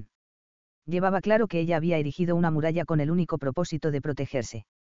Kathleen. Llevaba claro que ella había erigido una muralla con el único propósito de protegerse.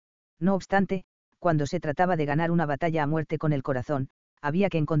 No obstante, cuando se trataba de ganar una batalla a muerte con el corazón, había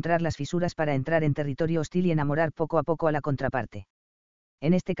que encontrar las fisuras para entrar en territorio hostil y enamorar poco a poco a la contraparte.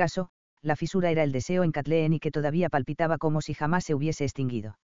 En este caso, la fisura era el deseo en Kathleen y que todavía palpitaba como si jamás se hubiese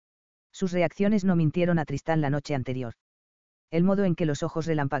extinguido. Sus reacciones no mintieron a Tristán la noche anterior. El modo en que los ojos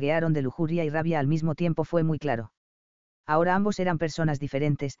relampaguearon de lujuria y rabia al mismo tiempo fue muy claro. Ahora ambos eran personas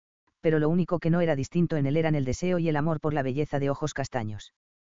diferentes, pero lo único que no era distinto en él eran el deseo y el amor por la belleza de ojos castaños.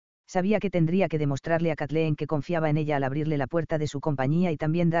 Sabía que tendría que demostrarle a Kathleen que confiaba en ella al abrirle la puerta de su compañía y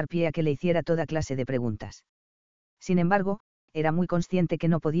también dar pie a que le hiciera toda clase de preguntas. Sin embargo, era muy consciente que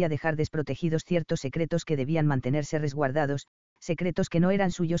no podía dejar desprotegidos ciertos secretos que debían mantenerse resguardados, secretos que no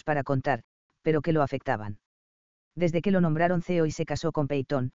eran suyos para contar, pero que lo afectaban. Desde que lo nombraron CEO y se casó con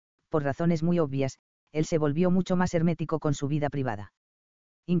Peyton, por razones muy obvias, él se volvió mucho más hermético con su vida privada.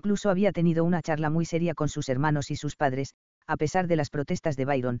 Incluso había tenido una charla muy seria con sus hermanos y sus padres, a pesar de las protestas de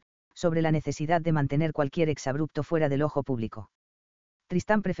Byron, sobre la necesidad de mantener cualquier exabrupto fuera del ojo público.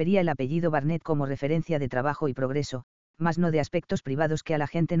 Tristán prefería el apellido Barnett como referencia de trabajo y progreso, mas no de aspectos privados que a la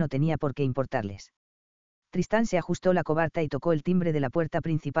gente no tenía por qué importarles. Tristán se ajustó la corbata y tocó el timbre de la puerta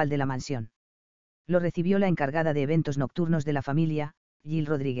principal de la mansión. Lo recibió la encargada de eventos nocturnos de la familia, Jill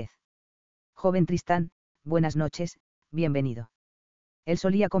Rodríguez. Joven Tristán, buenas noches, bienvenido. Él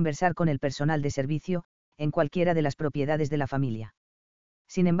solía conversar con el personal de servicio, en cualquiera de las propiedades de la familia.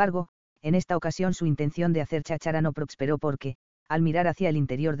 Sin embargo, en esta ocasión su intención de hacer cháchara no prosperó porque, al mirar hacia el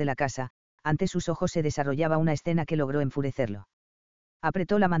interior de la casa, ante sus ojos se desarrollaba una escena que logró enfurecerlo.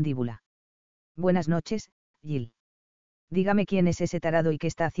 Apretó la mandíbula. Buenas noches, Jill. Dígame quién es ese tarado y qué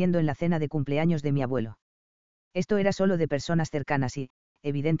está haciendo en la cena de cumpleaños de mi abuelo. Esto era solo de personas cercanas y,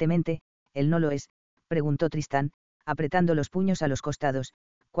 evidentemente, él no lo es, preguntó Tristán, apretando los puños a los costados,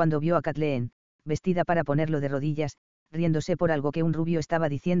 cuando vio a Kathleen, vestida para ponerlo de rodillas, riéndose por algo que un rubio estaba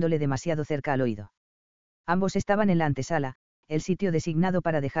diciéndole demasiado cerca al oído. Ambos estaban en la antesala, el sitio designado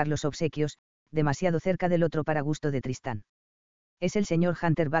para dejar los obsequios, demasiado cerca del otro para gusto de Tristán. Es el señor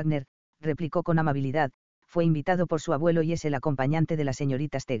Hunter Wagner, replicó con amabilidad, fue invitado por su abuelo y es el acompañante de la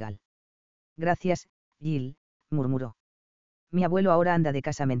señorita Stegall. Gracias, Jill, murmuró. Mi abuelo ahora anda de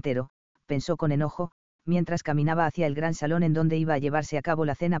casamentero, pensó con enojo, mientras caminaba hacia el gran salón en donde iba a llevarse a cabo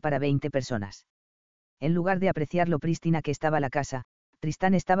la cena para 20 personas. En lugar de apreciar lo prístina que estaba la casa,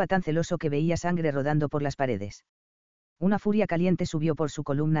 Tristán estaba tan celoso que veía sangre rodando por las paredes. Una furia caliente subió por su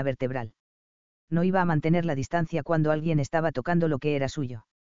columna vertebral. No iba a mantener la distancia cuando alguien estaba tocando lo que era suyo.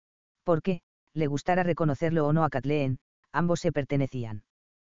 Porque, le gustara reconocerlo o no a Kathleen, ambos se pertenecían.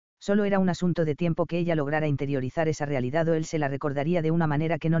 Solo era un asunto de tiempo que ella lograra interiorizar esa realidad o él se la recordaría de una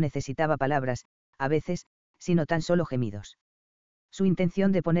manera que no necesitaba palabras, a veces, sino tan solo gemidos. Su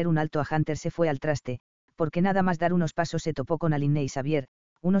intención de poner un alto a Hunter se fue al traste, porque nada más dar unos pasos se topó con Aline y Xavier,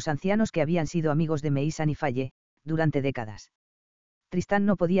 unos ancianos que habían sido amigos de Meisan y Falle, durante décadas. Tristán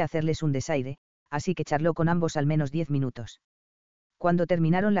no podía hacerles un desaire, así que charló con ambos al menos 10 minutos. Cuando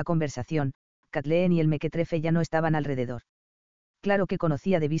terminaron la conversación, Kathleen y el mequetrefe ya no estaban alrededor. Claro que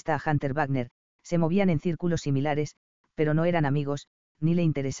conocía de vista a Hunter Wagner, se movían en círculos similares, pero no eran amigos, ni le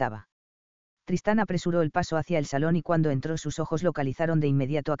interesaba. Tristán apresuró el paso hacia el salón y cuando entró sus ojos localizaron de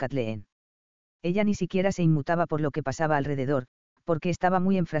inmediato a Kathleen. Ella ni siquiera se inmutaba por lo que pasaba alrededor, porque estaba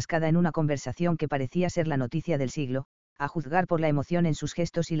muy enfrascada en una conversación que parecía ser la noticia del siglo, a juzgar por la emoción en sus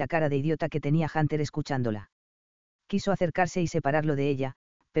gestos y la cara de idiota que tenía Hunter escuchándola. Quiso acercarse y separarlo de ella,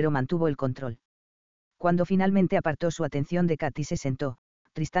 pero mantuvo el control. Cuando finalmente apartó su atención de Kat y se sentó,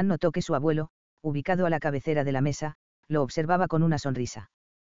 Tristán notó que su abuelo, ubicado a la cabecera de la mesa, lo observaba con una sonrisa.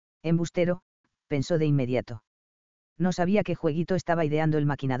 Embustero, pensó de inmediato. No sabía qué jueguito estaba ideando el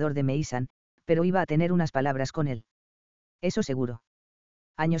maquinador de Meisan, pero iba a tener unas palabras con él. Eso seguro.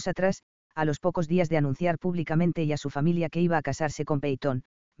 Años atrás, a los pocos días de anunciar públicamente y a su familia que iba a casarse con Peyton,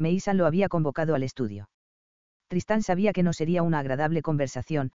 Meisan lo había convocado al estudio. Tristán sabía que no sería una agradable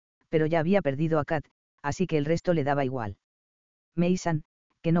conversación, pero ya había perdido a Kat, así que el resto le daba igual. Meisan,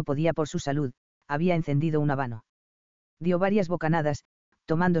 que no podía por su salud, había encendido un habano. Dio varias bocanadas,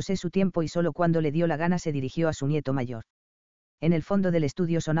 tomándose su tiempo y solo cuando le dio la gana se dirigió a su nieto mayor. En el fondo del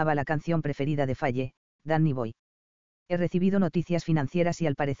estudio sonaba la canción preferida de Falle, Danny Boy. He recibido noticias financieras y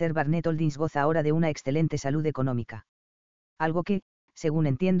al parecer Barnett Holdings goza ahora de una excelente salud económica. Algo que, según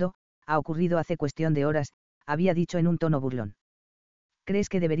entiendo, ha ocurrido hace cuestión de horas, había dicho en un tono burlón. ¿Crees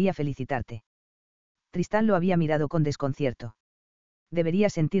que debería felicitarte? Tristán lo había mirado con desconcierto.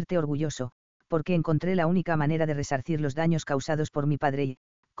 Deberías sentirte orgulloso, porque encontré la única manera de resarcir los daños causados por mi padre y,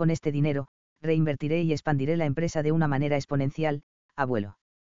 con este dinero, reinvertiré y expandiré la empresa de una manera exponencial, abuelo.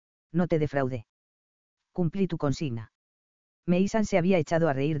 No te defraudé. Cumplí tu consigna. Meisan se había echado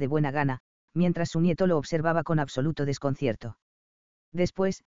a reír de buena gana, mientras su nieto lo observaba con absoluto desconcierto.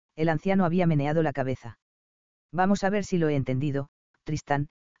 Después, el anciano había meneado la cabeza. Vamos a ver si lo he entendido, Tristán,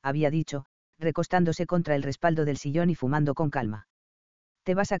 había dicho, recostándose contra el respaldo del sillón y fumando con calma.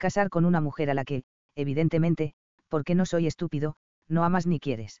 Te vas a casar con una mujer a la que, evidentemente, porque no soy estúpido, no amas ni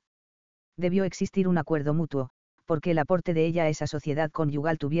quieres. Debió existir un acuerdo mutuo, porque el aporte de ella a esa sociedad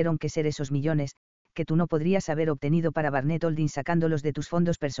conyugal tuvieron que ser esos millones, que tú no podrías haber obtenido para Barnett Holdings sacándolos de tus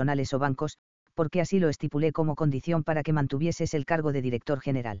fondos personales o bancos, porque así lo estipulé como condición para que mantuvieses el cargo de director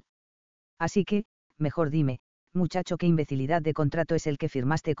general. Así que, mejor dime, muchacho, qué imbecilidad de contrato es el que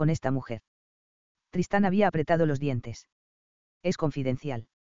firmaste con esta mujer. Tristán había apretado los dientes. Es confidencial.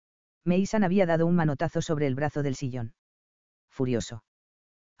 Meisan había dado un manotazo sobre el brazo del sillón. Furioso.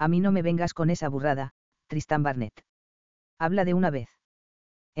 A mí no me vengas con esa burrada, Tristán Barnett. Habla de una vez.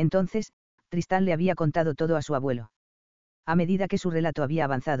 Entonces, Tristán le había contado todo a su abuelo. A medida que su relato había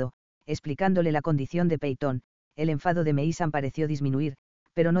avanzado, explicándole la condición de Peyton, el enfado de Meisan pareció disminuir,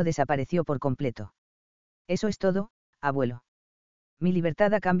 pero no desapareció por completo. Eso es todo, abuelo. Mi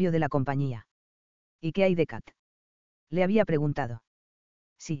libertad a cambio de la compañía. ¿Y qué hay de Kat? Le había preguntado.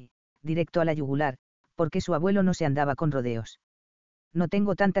 Sí, directo a la yugular, porque su abuelo no se andaba con rodeos. No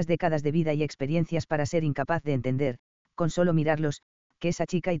tengo tantas décadas de vida y experiencias para ser incapaz de entender, con solo mirarlos, que esa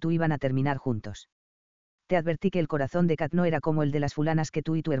chica y tú iban a terminar juntos. Te advertí que el corazón de Kat no era como el de las fulanas que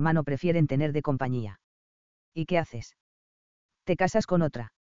tú y tu hermano prefieren tener de compañía. ¿Y qué haces? Te casas con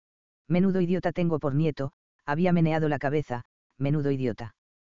otra. Menudo idiota tengo por nieto, había meneado la cabeza, menudo idiota.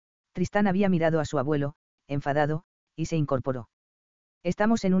 Tristán había mirado a su abuelo, enfadado, y se incorporó.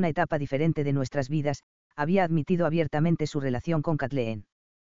 Estamos en una etapa diferente de nuestras vidas, había admitido abiertamente su relación con Kathleen.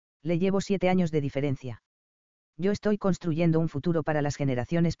 Le llevo 7 años de diferencia. Yo estoy construyendo un futuro para las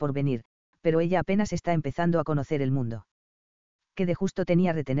generaciones por venir, pero ella apenas está empezando a conocer el mundo. ¿Qué de justo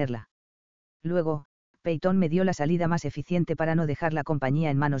tenía retenerla? Luego, Peyton me dio la salida más eficiente para no dejar la compañía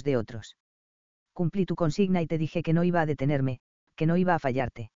en manos de otros. Cumplí tu consigna y te dije que no iba a detenerme, que no iba a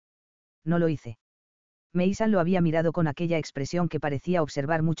fallarte. No lo hice. Meisan lo había mirado con aquella expresión que parecía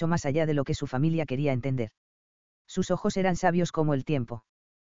observar mucho más allá de lo que su familia quería entender. Sus ojos eran sabios como el tiempo.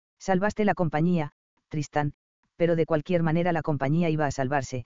 Salvaste la compañía, Tristán, pero de cualquier manera la compañía iba a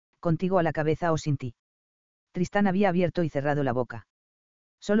salvarse, contigo a la cabeza o sin ti. Tristán había abierto y cerrado la boca.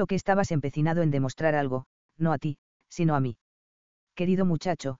 Solo que estabas empecinado en demostrar algo, no a ti, sino a mí. Querido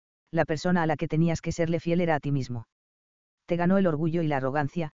muchacho, la persona a la que tenías que serle fiel era a ti mismo. Te ganó el orgullo y la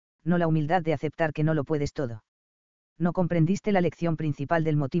arrogancia, no la humildad de aceptar que no lo puedes todo. No comprendiste la lección principal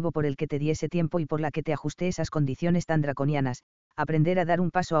del motivo por el que te di ese tiempo y por la que te ajusté esas condiciones tan draconianas, aprender a dar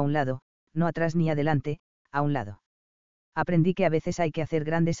un paso a un lado, no atrás ni adelante, a un lado. Aprendí que a veces hay que hacer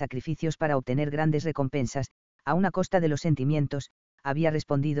grandes sacrificios para obtener grandes recompensas, a una costa de los sentimientos, había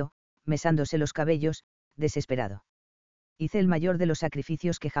respondido, mesándose los cabellos, desesperado. Hice el mayor de los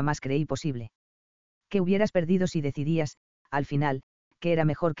sacrificios que jamás creí posible. ¿Qué hubieras perdido si decidías, al final, que era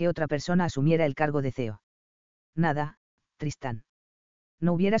mejor que otra persona asumiera el cargo de CEO? Nada, Tristán.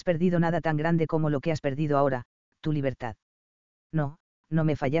 No hubieras perdido nada tan grande como lo que has perdido ahora, tu libertad. No, no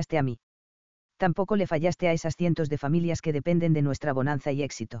me fallaste a mí. Tampoco le fallaste a esas cientos de familias que dependen de nuestra bonanza y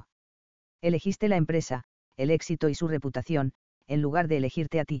éxito. Elegiste la empresa, el éxito y su reputación, en lugar de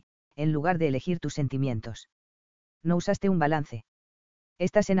elegirte a ti, en lugar de elegir tus sentimientos. No usaste un balance.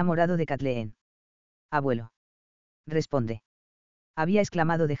 Estás enamorado de Kathleen. Abuelo. Responde. Había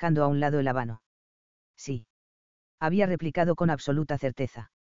exclamado dejando a un lado el habano. Sí. Había replicado con absoluta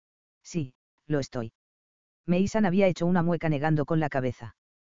certeza. Sí, lo estoy. Meisan había hecho una mueca negando con la cabeza.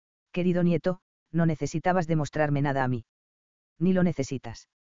 Querido nieto, no necesitabas demostrarme nada a mí. Ni lo necesitas.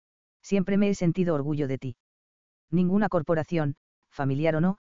 Siempre me he sentido orgullo de ti. Ninguna corporación, familiar o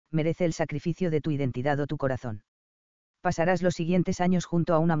no, merece el sacrificio de tu identidad o tu corazón. Pasarás los siguientes años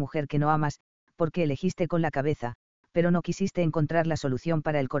junto a una mujer que no amas, porque elegiste con la cabeza, pero no quisiste encontrar la solución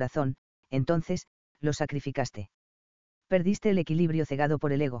para el corazón, entonces, lo sacrificaste. Perdiste el equilibrio cegado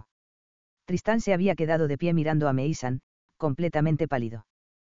por el ego. Tristán se había quedado de pie mirando a Meisan, completamente pálido.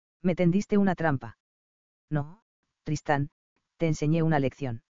 Me tendiste una trampa. No, Tristán, te enseñé una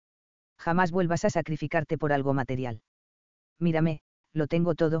lección. Jamás vuelvas a sacrificarte por algo material. Mírame, lo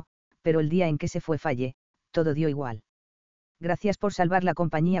tengo todo, pero el día en que se fue Falle, todo dio igual. Gracias por salvar la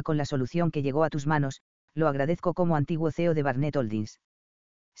compañía con la solución que llegó a tus manos, lo agradezco como antiguo CEO de Barnett Holdings.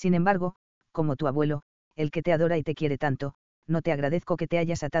 Sin embargo, como tu abuelo, el que te adora y te quiere tanto, no te agradezco que te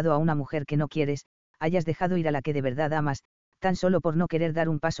hayas atado a una mujer que no quieres, hayas dejado ir a la que de verdad amas, tan solo por no querer dar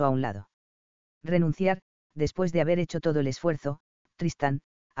un paso a un lado. Renunciar, después de haber hecho todo el esfuerzo, Tristán,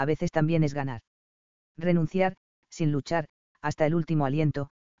 a veces también es ganar. Renunciar, sin luchar, hasta el último aliento,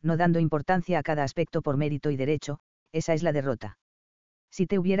 no dando importancia a cada aspecto por mérito y derecho, esa es la derrota. Si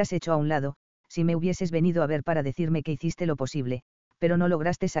te hubieras hecho a un lado, si me hubieses venido a ver para decirme que hiciste lo posible, pero no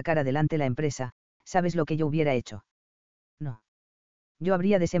lograste sacar adelante la empresa, ¿sabes lo que yo hubiera hecho? No. Yo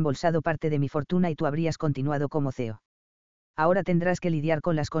habría desembolsado parte de mi fortuna y tú habrías continuado como CEO. Ahora tendrás que lidiar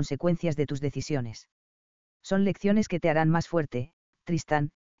con las consecuencias de tus decisiones. Son lecciones que te harán más fuerte,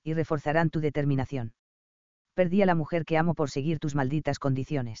 Tristán, y reforzarán tu determinación. Perdí a la mujer que amo por seguir tus malditas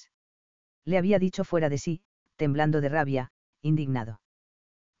condiciones. Le había dicho fuera de sí, temblando de rabia, indignado.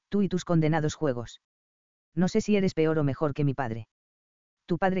 Tú y tus condenados juegos. No sé si eres peor o mejor que mi padre.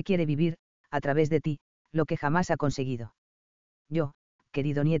 Tu padre quiere vivir, a través de ti, lo que jamás ha conseguido. Yo,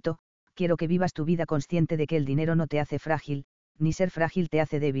 querido nieto, quiero que vivas tu vida consciente de que el dinero no te hace frágil, ni ser frágil te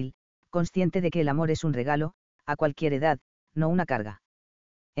hace débil, consciente de que el amor es un regalo, a cualquier edad, no una carga.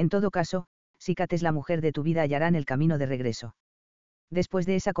 En todo caso, si Kat es la mujer de tu vida hallarán el camino de regreso. Después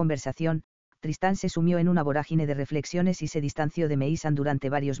de esa conversación, Tristán se sumió en una vorágine de reflexiones y se distanció de Meisan durante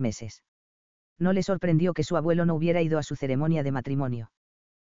varios meses. No le sorprendió que su abuelo no hubiera ido a su ceremonia de matrimonio.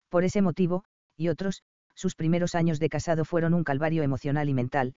 Por ese motivo, y otros, sus primeros años de casado fueron un calvario emocional y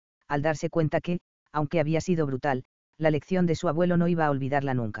mental, al darse cuenta que, aunque había sido brutal, la lección de su abuelo no iba a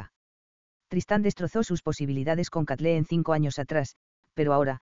olvidarla nunca. Tristán destrozó sus posibilidades con Kathleen 5 años atrás, pero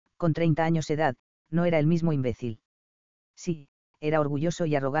ahora, con 30 años de edad, no era el mismo imbécil. Sí, era orgulloso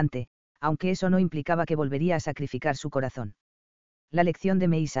y arrogante, aunque eso no implicaba que volvería a sacrificar su corazón. La lección de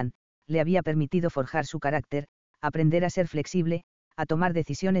Meisan le había permitido forjar su carácter, aprender a ser flexible, a tomar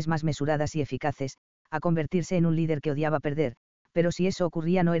decisiones más mesuradas y eficaces, a convertirse en un líder que odiaba perder, pero si eso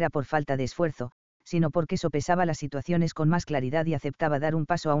ocurría no era por falta de esfuerzo, sino porque sopesaba las situaciones con más claridad y aceptaba dar un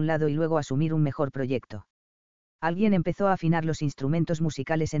paso a un lado y luego asumir un mejor proyecto. Alguien empezó a afinar los instrumentos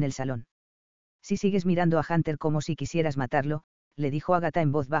musicales en el salón. Si sigues mirando a Hunter como si quisieras matarlo, le dijo Agatha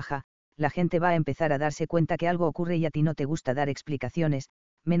en voz baja, la gente va a empezar a darse cuenta que algo ocurre y a ti no te gusta dar explicaciones,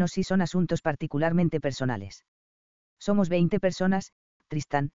 menos si son asuntos particularmente personales. Somos 20 personas,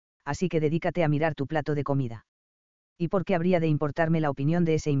 Tristán, así que dedícate a mirar tu plato de comida. ¿Y por qué habría de importarme la opinión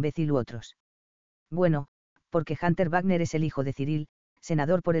de ese imbécil u otros? Bueno, porque Hunter Wagner es el hijo de Cyril,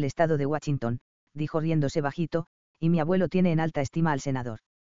 senador por el estado de Washington, dijo riéndose bajito, y mi abuelo tiene en alta estima al senador.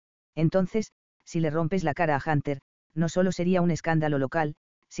 Entonces, si le rompes la cara a Hunter, no solo sería un escándalo local,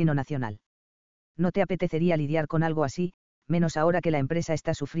 sino nacional. No te apetecería lidiar con algo así, menos ahora que la empresa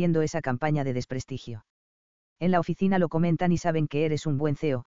está sufriendo esa campaña de desprestigio. En la oficina lo comentan y saben que eres un buen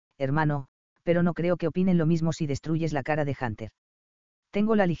CEO, hermano, pero no creo que opinen lo mismo si destruyes la cara de Hunter.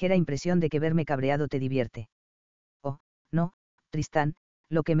 Tengo la ligera impresión de que verme cabreado te divierte. Oh, no, Tristán,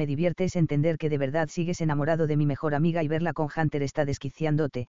 lo que me divierte es entender que de verdad sigues enamorado de mi mejor amiga y verla con Hunter está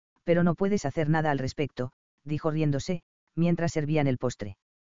desquiciándote, pero no puedes hacer nada al respecto, dijo riéndose, mientras servían el postre.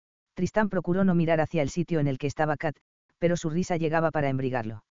 Tristán procuró no mirar hacia el sitio en el que estaba Kat, pero su risa llegaba para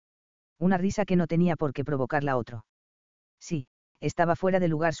embriagarlo. Una risa que no tenía por qué provocarla otro. Sí, estaba fuera de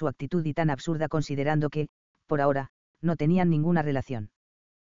lugar su actitud y tan absurda considerando que, por ahora, no tenían ninguna relación.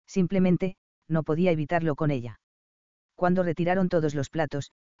 Simplemente, no podía evitarlo con ella. Cuando retiraron todos los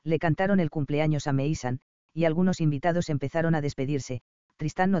platos, le cantaron el cumpleaños a Meisan, y algunos invitados empezaron a despedirse.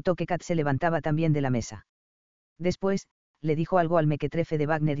 Tristán notó que Kat se levantaba también de la mesa. Después, le dijo algo al mequetrefe de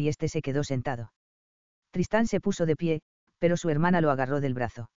Wagner y este se quedó sentado. Tristán se puso de pie, pero su hermana lo agarró del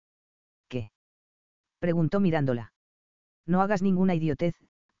brazo. ¿Qué? Preguntó mirándola. No hagas ninguna idiotez,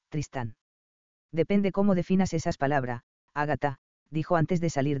 Tristán. Depende cómo definas esas palabras, Agatha, dijo antes de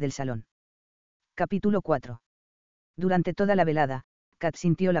salir del salón. Capítulo 4. Durante toda la velada, Kat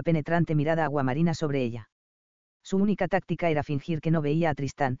sintió la penetrante mirada aguamarina sobre ella. Su única táctica era fingir que no veía a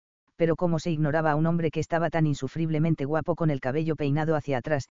Tristán, pero como se ignoraba a un hombre que estaba tan insufriblemente guapo con el cabello peinado hacia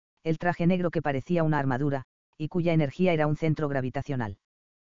atrás, el traje negro que parecía una armadura, y cuya energía era un centro gravitacional.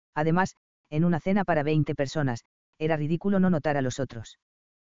 Además, en una cena para 20 personas, era ridículo no notar a los otros.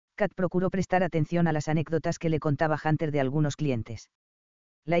 Kat procuró prestar atención a las anécdotas que le contaba Hunter de algunos clientes.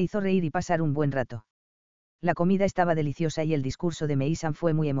 La hizo reír y pasar un buen rato. La comida estaba deliciosa y el discurso de Meisan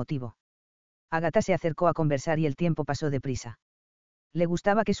fue muy emotivo. Agatha se acercó a conversar y el tiempo pasó deprisa. Le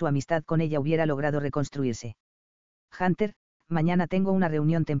gustaba que su amistad con ella hubiera logrado reconstruirse. Hunter, mañana tengo una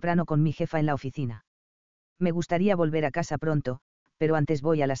reunión temprano con mi jefa en la oficina. Me gustaría volver a casa pronto, pero antes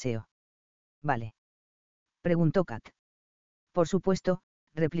voy al aseo. ¿Vale? Preguntó Kat. Por supuesto,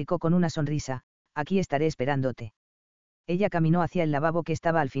 replicó con una sonrisa, aquí estaré esperándote. Ella caminó hacia el lavabo que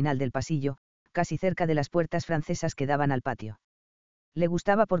estaba al final del pasillo, casi cerca de las puertas francesas que daban al patio. Le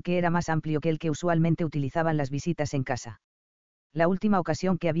gustaba porque era más amplio que el que usualmente utilizaban las visitas en casa. La última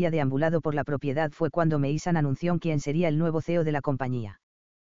ocasión que había deambulado por la propiedad fue cuando Meisan anunció quién sería el nuevo CEO de la compañía.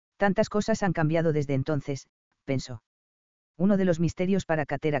 Tantas cosas han cambiado desde entonces, pensó. Uno de los misterios para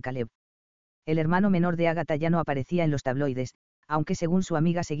Kat era Caleb. El hermano menor de Agatha ya no aparecía en los tabloides, aunque según su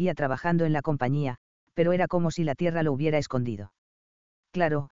amiga seguía trabajando en la compañía, pero era como si la tierra lo hubiera escondido.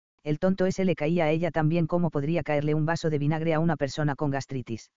 Claro, el tonto ese le caía a ella tan bien como podría caerle un vaso de vinagre a una persona con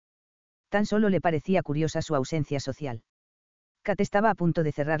gastritis. Tan solo le parecía curiosa su ausencia social. Kat estaba a punto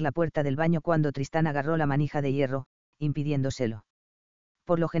de cerrar la puerta del baño cuando Tristán agarró la manija de hierro, impidiéndoselo.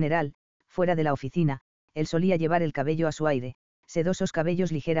 Por lo general, fuera de la oficina, él solía llevar el cabello a su aire, sedosos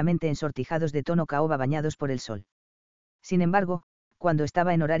cabellos ligeramente ensortijados de tono caoba bañados por el sol. Sin embargo, cuando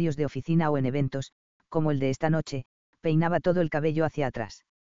estaba en horarios de oficina o en eventos, como el de esta noche, peinaba todo el cabello hacia atrás.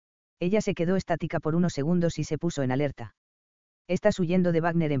 Ella se quedó estática por unos segundos y se puso en alerta. ¿Estás huyendo de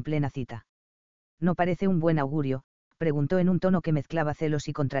Wagner en plena cita? ¿No parece un buen augurio?, preguntó en un tono que mezclaba celos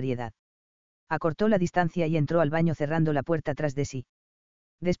y contrariedad. Acortó la distancia y entró al baño cerrando la puerta tras de sí.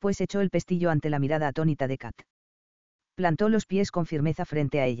 Después echó el pestillo ante la mirada atónita de Kat. Plantó los pies con firmeza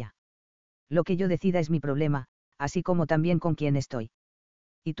frente a ella. Lo que yo decida es mi problema, así como también con quién estoy.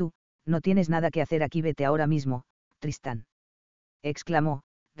 ¿Y tú, No tienes nada que hacer aquí, vete ahora mismo, Tristán. Exclamó,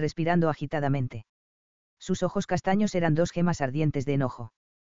 respirando agitadamente. Sus ojos castaños eran dos gemas ardientes de enojo.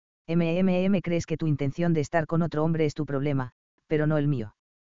 Crees que tu intención de estar con otro hombre es tu problema, pero no el mío.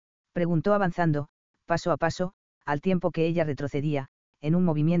 Preguntó avanzando, paso a paso, al tiempo que ella retrocedía, en un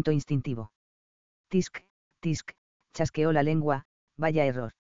movimiento instintivo. Tisk, tisk, chasqueó la lengua, vaya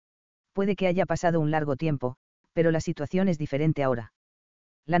error. Puede que haya pasado un largo tiempo, pero la situación es diferente ahora.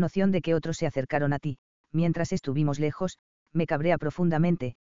 La noción de que otros se acercaron a ti, mientras estuvimos lejos, me cabrea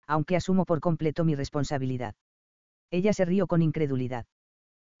profundamente, aunque asumo por completo mi responsabilidad. Ella se rió con incredulidad.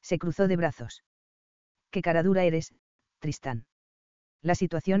 Se cruzó de brazos. Qué cara dura eres, Tristán. La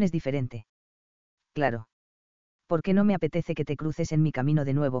situación es diferente. Claro. ¿Por qué no me apetece que te cruces en mi camino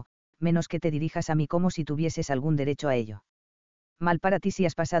de nuevo, menos que te dirijas a mí como si tuvieses algún derecho a ello? Mal para ti si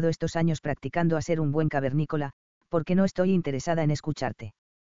has pasado estos años practicando a ser un buen cavernícola, porque no estoy interesada en escucharte.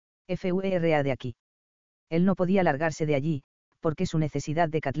 Fuera de aquí. Él no podía largarse de allí, porque su necesidad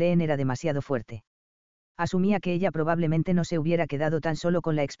de Kathleen era demasiado fuerte. Asumía que ella probablemente no se hubiera quedado tan solo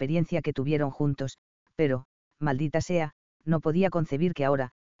con la experiencia que tuvieron juntos, pero, maldita sea, no podía concebir que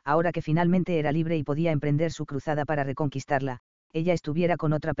ahora que finalmente era libre y podía emprender su cruzada para reconquistarla, ella estuviera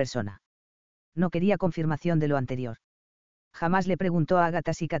con otra persona. No quería confirmación de lo anterior. Jamás le preguntó a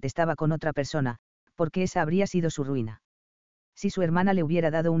Agatha si Kat estaba con otra persona, porque esa habría sido su ruina. Si su hermana le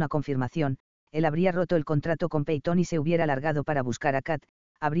hubiera dado una confirmación, él habría roto el contrato con Peyton y se hubiera largado para buscar a Kat,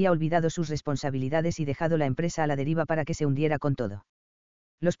 habría olvidado sus responsabilidades y dejado la empresa a la deriva para que se hundiera con todo.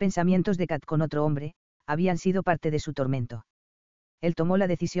 Los pensamientos de Kat con otro hombre, habían sido parte de su tormento. Él tomó la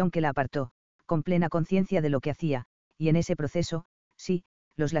decisión que la apartó, con plena conciencia de lo que hacía, y en ese proceso, sí,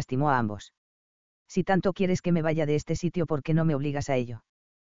 los lastimó a ambos. Si tanto quieres que me vaya de este sitio, ¿por qué no me obligas a ello?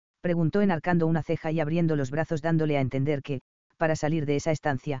 Preguntó enarcando una ceja y abriendo los brazos dándole a entender que, para salir de esa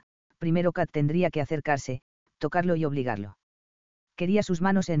estancia, primero Kat tendría que acercarse, tocarlo y obligarlo. Quería sus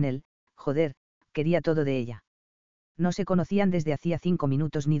manos en él, joder, quería todo de ella. No se conocían desde hacía 5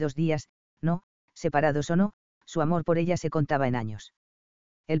 minutos ni 2 días, no, separados o no, su amor por ella se contaba en años.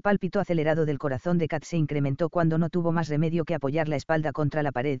 El pálpito acelerado del corazón de Kat se incrementó cuando no tuvo más remedio que apoyar la espalda contra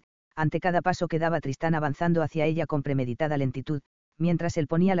la pared, ante cada paso que daba Tristán avanzando hacia ella con premeditada lentitud, mientras él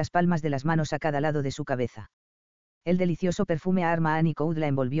ponía las palmas de las manos a cada lado de su cabeza. El delicioso perfume a Arma Annie Cloud la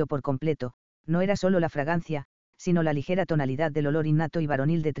envolvió por completo, no era solo la fragancia, sino la ligera tonalidad del olor innato y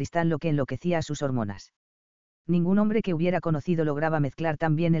varonil de Tristán lo que enloquecía a sus hormonas. Ningún hombre que hubiera conocido lograba mezclar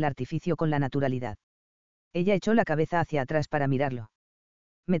tan bien el artificio con la naturalidad. Ella echó la cabeza hacia atrás para mirarlo.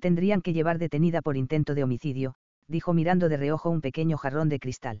 Me tendrían que llevar detenida por intento de homicidio, dijo mirando de reojo un pequeño jarrón de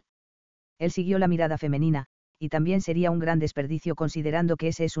cristal. Él siguió la mirada femenina, y también sería un gran desperdicio considerando que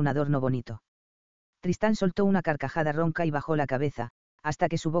ese es un adorno bonito. Tristán soltó una carcajada ronca y bajó la cabeza, hasta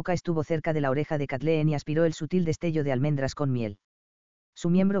que su boca estuvo cerca de la oreja de Kathleen y aspiró el sutil destello de almendras con miel. Su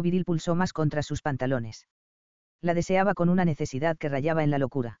miembro viril pulsó más contra sus pantalones. La deseaba con una necesidad que rayaba en la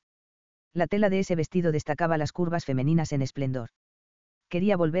locura. La tela de ese vestido destacaba las curvas femeninas en esplendor.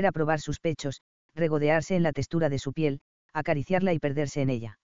 Quería volver a probar sus pechos, regodearse en la textura de su piel, acariciarla y perderse en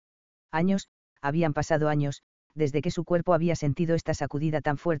ella. Habían pasado años, desde que su cuerpo había sentido esta sacudida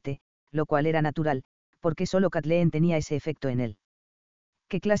tan fuerte, lo cual era natural, porque solo Kathleen tenía ese efecto en él.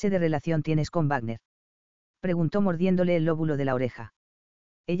 ¿Qué clase de relación tienes con Wagner?, preguntó mordiéndole el lóbulo de la oreja.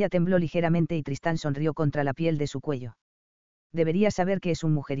 Ella tembló ligeramente y Tristán sonrió contra la piel de su cuello. Deberías saber que es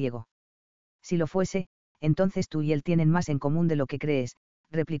un mujeriego. Si lo fuese, entonces tú y él tienen más en común de lo que crees,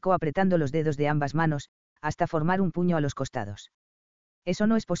 replicó apretando los dedos de ambas manos, hasta formar un puño a los costados. Eso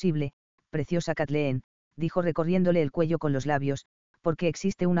no es posible, preciosa Kathleen, dijo recorriéndole el cuello con los labios, porque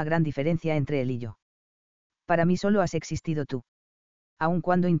existe una gran diferencia entre él y yo. Para mí solo has existido tú. Aun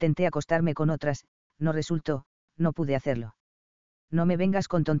cuando intenté acostarme con otras, no resultó, no pude hacerlo. No me vengas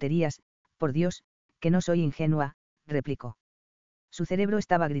con tonterías, por Dios, que no soy ingenua, replicó. Su cerebro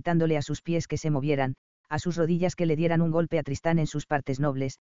estaba gritándole a sus pies que se movieran, a sus rodillas que le dieran un golpe a Tristán en sus partes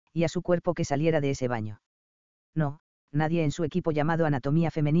nobles, y a su cuerpo que saliera de ese baño. No, nadie en su equipo llamado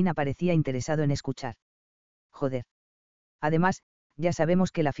Anatomía Femenina parecía interesado en escuchar. Joder. Además, ya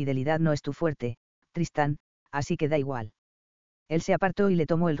sabemos que la fidelidad no es tu fuerte, Tristán, así que da igual. Él se apartó y le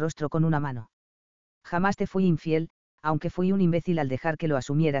tomó el rostro con una mano. Jamás te fui infiel, aunque fui un imbécil al dejar que lo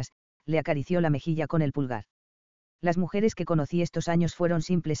asumieras, le acarició la mejilla con el pulgar. Las mujeres que conocí estos años fueron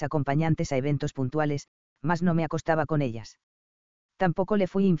simples acompañantes a eventos puntuales, mas no me acostaba con ellas. Tampoco le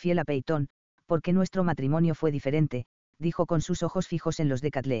fui infiel a Peyton, porque nuestro matrimonio fue diferente, dijo con sus ojos fijos en los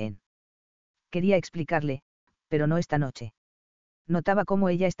de Kathleen. Quería explicarle, pero no esta noche. Notaba cómo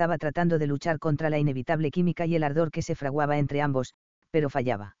ella estaba tratando de luchar contra la inevitable química y el ardor que se fraguaba entre ambos, pero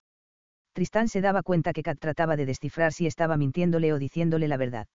fallaba. Tristán se daba cuenta que Kat trataba de descifrar si estaba mintiéndole o diciéndole la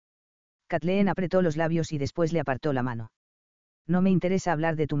verdad. Kathleen apretó los labios y después le apartó la mano. No me interesa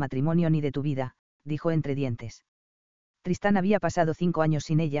hablar de tu matrimonio ni de tu vida, dijo entre dientes. Tristán había pasado 5 años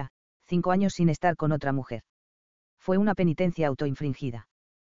sin ella, 5 años sin estar con otra mujer. Fue una penitencia autoinfringida.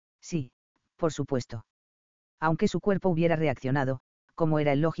 Sí, por supuesto. Aunque su cuerpo hubiera reaccionado, como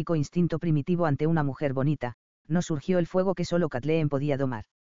era el lógico instinto primitivo ante una mujer bonita, no surgió el fuego que solo Kathleen podía domar.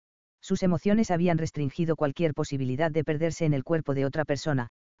 Sus emociones habían restringido cualquier posibilidad de perderse en el cuerpo de otra persona,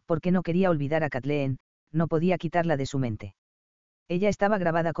 porque no quería olvidar a Kathleen, no podía quitarla de su mente. Ella estaba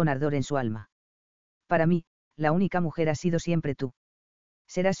grabada con ardor en su alma. Para mí, la única mujer has sido siempre tú.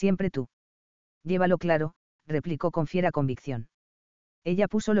 Serás siempre tú. Llévalo claro, replicó con fiera convicción. Ella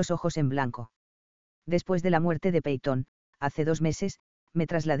puso los ojos en blanco. Después de la muerte de Peyton, hace 2 meses, me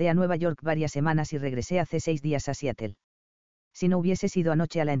trasladé a Nueva York varias semanas y regresé hace 6 días a Seattle. Si no hubieses ido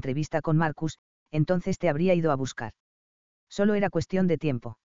anoche a la entrevista con Marcus, entonces te habría ido a buscar. Solo era cuestión de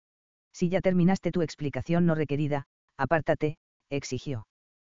tiempo. Si ya terminaste tu explicación no requerida, apártate, exigió.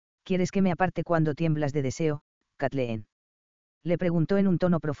 ¿Quieres que me aparte cuando tiemblas de deseo, Kathleen? Le preguntó en un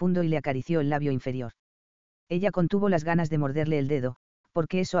tono profundo y le acarició el labio inferior. Ella contuvo las ganas de morderle el dedo,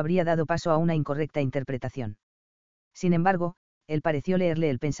 porque eso habría dado paso a una incorrecta interpretación. Sin embargo, él pareció leerle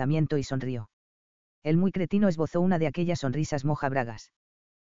el pensamiento y sonrió. El muy cretino esbozó una de aquellas sonrisas mojabragas.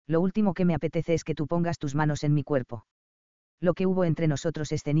 Lo último que me apetece es que tú pongas tus manos en mi cuerpo. Lo que hubo entre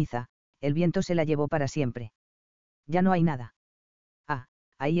nosotros es ceniza, el viento se la llevó para siempre. Ya no hay nada. Ah,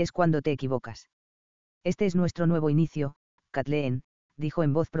 ahí es cuando te equivocas. Este es nuestro nuevo inicio, Kathleen, dijo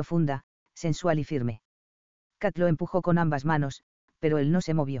en voz profunda, sensual y firme. Kat lo empujó con ambas manos, pero él no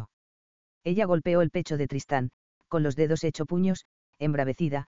se movió. Ella golpeó el pecho de Tristán, con los dedos hecho puños,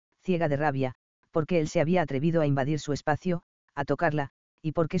 embravecida, ciega de rabia, porque él se había atrevido a invadir su espacio, a tocarla,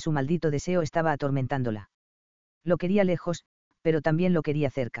 y porque su maldito deseo estaba atormentándola. Lo quería lejos, pero también lo quería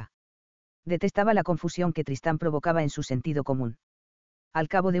cerca. Detestaba la confusión que Tristán provocaba en su sentido común. Al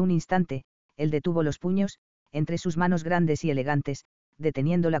cabo de un instante, él detuvo los puños, entre sus manos grandes y elegantes,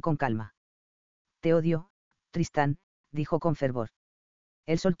 deteniéndola con calma. Te odio, Tristán, dijo con fervor.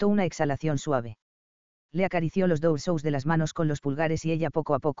 Él soltó una exhalación suave. Le acarició los dorsos de las manos con los pulgares y ella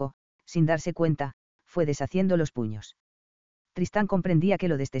poco a poco, sin darse cuenta, fue deshaciendo los puños. Tristán comprendía que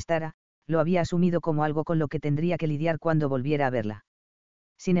lo detestara, lo había asumido como algo con lo que tendría que lidiar cuando volviera a verla.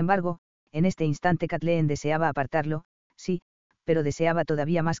 Sin embargo, en este instante Kathleen deseaba apartarlo, sí, pero deseaba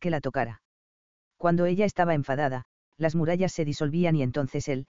todavía más que la tocara. Cuando ella estaba enfadada, las murallas se disolvían y entonces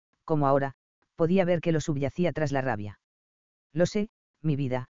él, como ahora, podía ver que lo subyacía tras la rabia. Lo sé, mi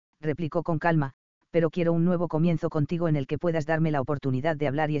vida, replicó con calma, pero quiero un nuevo comienzo contigo en el que puedas darme la oportunidad de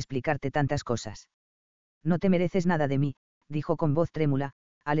hablar y explicarte tantas cosas. No te mereces nada de mí, dijo con voz trémula,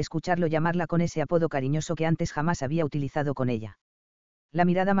 al escucharlo llamarla con ese apodo cariñoso que antes jamás había utilizado con ella. La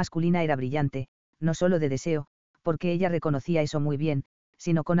mirada masculina era brillante, no solo de deseo, porque ella reconocía eso muy bien,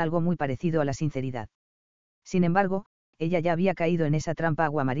 sino con algo muy parecido a la sinceridad. Sin embargo, ella ya había caído en esa trampa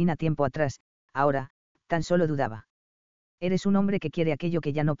aguamarina tiempo atrás, ahora, tan solo dudaba. Eres un hombre que quiere aquello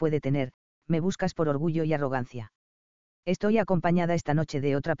que ya no puede tener, me buscas por orgullo y arrogancia. Estoy acompañada esta noche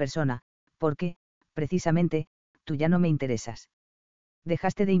de otra persona, porque, precisamente, tú ya no me interesas.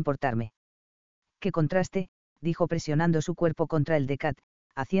 Dejaste de importarme. Qué contraste, dijo presionando su cuerpo contra el de Kat,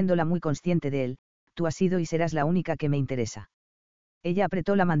 haciéndola muy consciente de él, tú has sido y serás la única que me interesa. Ella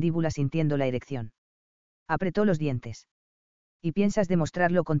apretó la mandíbula sintiendo la erección. Apretó los dientes. Y piensas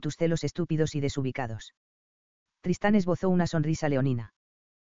demostrarlo con tus celos estúpidos y desubicados. Tristán esbozó una sonrisa leonina.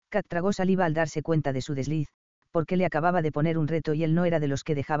 Kat tragó saliva al darse cuenta de su desliz, porque le acababa de poner un reto y él no era de los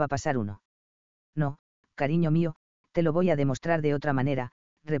que dejaba pasar uno. No, cariño mío, te lo voy a demostrar de otra manera,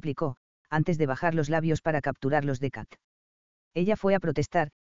 replicó, antes de bajar los labios para capturarlos de Kat. Ella fue a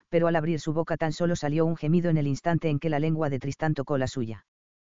protestar, pero al abrir su boca tan solo salió un gemido en el instante en que la lengua de Tristán tocó la suya.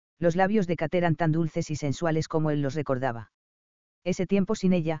 Los labios de Kat eran tan dulces y sensuales como él los recordaba. Ese tiempo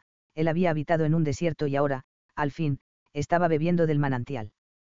sin ella, él había habitado en un desierto y ahora, al fin, estaba bebiendo del manantial.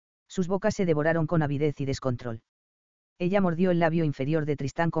 Sus bocas se devoraron con avidez y descontrol. Ella mordió el labio inferior de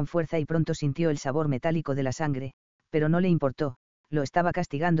Tristán con fuerza y pronto sintió el sabor metálico de la sangre, pero no le importó, lo estaba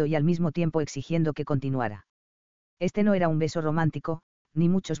castigando y al mismo tiempo exigiendo que continuara. Este no era un beso romántico, ni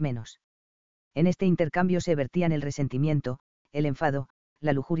muchos menos. En este intercambio se vertían el resentimiento, el enfado,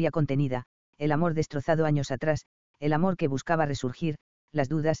 la lujuria contenida, el amor destrozado años atrás, el amor que buscaba resurgir, las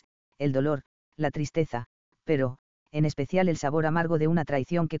dudas, el dolor, la tristeza, pero, en especial el sabor amargo de una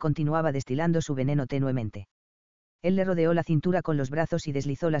traición que continuaba destilando su veneno tenuemente. Él le rodeó la cintura con los brazos y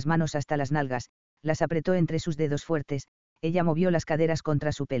deslizó las manos hasta las nalgas, las apretó entre sus dedos fuertes, ella movió las caderas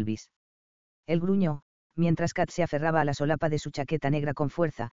contra su pelvis. Él gruñó, mientras Kat se aferraba a la solapa de su chaqueta negra con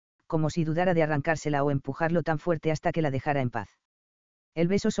fuerza, como si dudara de arrancársela o empujarlo tan fuerte hasta que la dejara en paz. El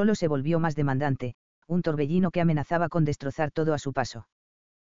beso solo se volvió más demandante, un torbellino que amenazaba con destrozar todo a su paso.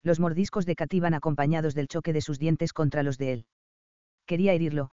 Los mordiscos de Kat iban acompañados del choque de sus dientes contra los de él. Quería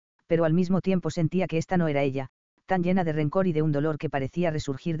herirlo, pero al mismo tiempo sentía que esta no era ella, tan llena de rencor y de un dolor que parecía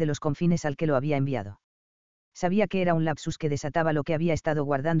resurgir de los confines al que lo había enviado. Sabía que era un lapsus que desataba lo que había estado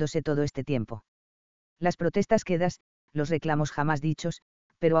guardándose todo este tiempo. Las protestas quedas, los reclamos jamás dichos,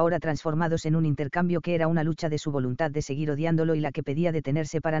 pero ahora transformados en un intercambio que era una lucha de su voluntad de seguir odiándolo y la que pedía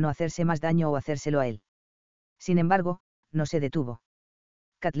detenerse para no hacerse más daño o hacérselo a él. Sin embargo, no se detuvo.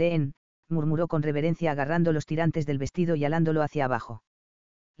 Kathleen, murmuró con reverencia agarrando los tirantes del vestido y alándolo hacia abajo.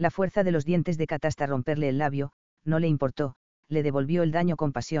 La fuerza de los dientes de Kat hasta romperle el labio, no le importó, le devolvió el daño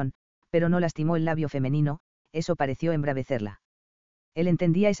con pasión, pero no lastimó el labio femenino, eso pareció embravecerla. Él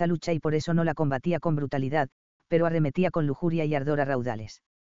entendía esa lucha y por eso no la combatía con brutalidad, pero arremetía con lujuria y ardor a raudales.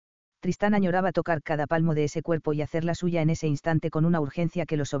 Tristán añoraba tocar cada palmo de ese cuerpo y hacerla suya en ese instante con una urgencia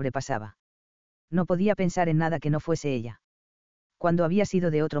que lo sobrepasaba. No podía pensar en nada que no fuese ella. Cuando había sido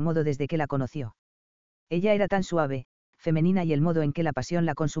de otro modo desde que la conoció. Ella era tan suave, femenina y el modo en que la pasión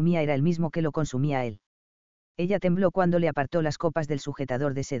la consumía era el mismo que lo consumía a él. Ella tembló cuando le apartó las copas del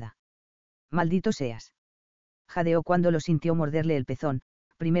sujetador de seda. Maldito seas. Jadeó cuando lo sintió morderle el pezón,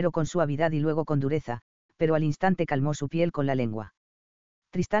 primero con suavidad y luego con dureza, pero al instante calmó su piel con la lengua.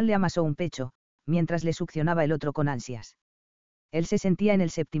 Tristán le amasó un pecho, mientras le succionaba el otro con ansias. Él se sentía en el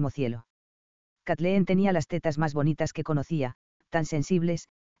séptimo cielo. Kathleen tenía las tetas más bonitas que conocía, tan sensibles,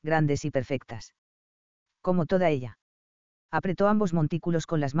 grandes y perfectas. Como toda ella. Apretó ambos montículos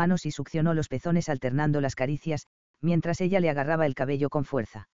con las manos y succionó los pezones alternando las caricias, mientras ella le agarraba el cabello con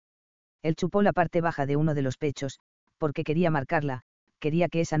fuerza. Él chupó la parte baja de uno de los pechos, porque quería marcarla, quería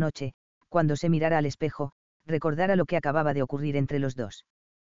que esa noche, cuando se mirara al espejo, recordara lo que acababa de ocurrir entre los dos.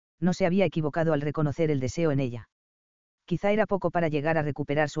 No se había equivocado al reconocer el deseo en ella. Quizá era poco para llegar a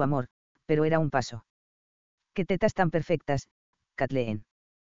recuperar su amor, pero era un paso. «¡Qué tetas tan perfectas, Kathleen!»,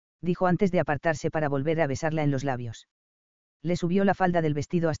 dijo antes de apartarse para volver a besarla en los labios. Le subió la falda del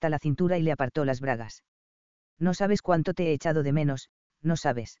vestido hasta la cintura y le apartó las bragas. «No sabes cuánto te he echado de menos, no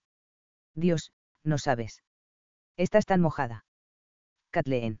sabes. Dios, no sabes. Estás tan mojada.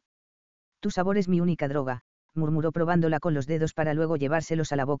 Kathleen. Tu sabor es mi única droga», murmuró probándola con los dedos para luego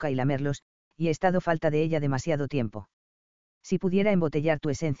llevárselos a la boca y lamerlos, «y he estado falta de ella demasiado tiempo. Si pudiera embotellar tu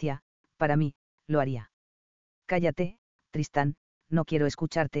esencia, para mí, lo haría». «Cállate, Tristán, no quiero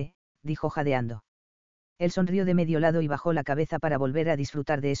escucharte», dijo jadeando. Él sonrió de medio lado y bajó la cabeza para volver a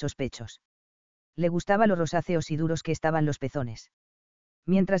disfrutar de esos pechos. Le gustaba lo rosáceos y duros que estaban los pezones.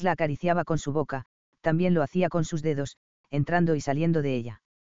 Mientras la acariciaba con su boca, también lo hacía con sus dedos, entrando y saliendo de ella.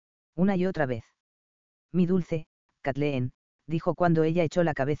 Una y otra vez. «Mi dulce, Kathleen», dijo cuando ella echó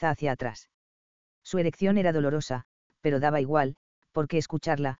la cabeza hacia atrás. Su erección era dolorosa, pero daba igual, porque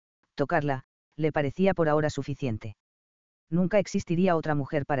escucharla, tocarla, le parecía por ahora suficiente. Nunca existiría otra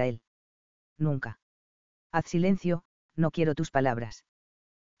mujer para él. Nunca. Haz silencio, no quiero tus palabras.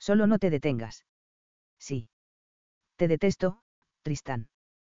 Solo no te detengas. Sí. Te detesto, Tristán.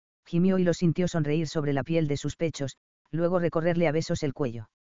 Gimió y lo sintió sonreír sobre la piel de sus pechos, luego recorrerle a besos el cuello.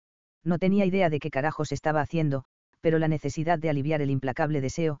 No tenía idea de qué carajos estaba haciendo, pero la necesidad de aliviar el implacable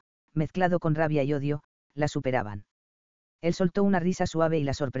deseo, mezclado con rabia y odio, la superaban. Él soltó una risa suave y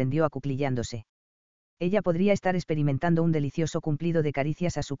la sorprendió acuclillándose. Ella podría estar experimentando un delicioso cumplido de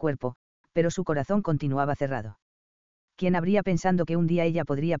caricias a su cuerpo, pero su corazón continuaba cerrado. ¿Quién habría pensado que un día ella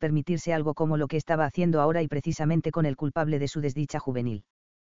podría permitirse algo como lo que estaba haciendo ahora y precisamente con el culpable de su desdicha juvenil?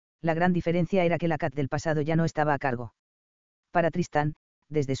 La gran diferencia era que la Kat del pasado ya no estaba a cargo. Para Tristán,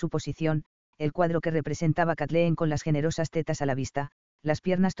 desde su posición, el cuadro que representaba Kathleen con las generosas tetas a la vista, las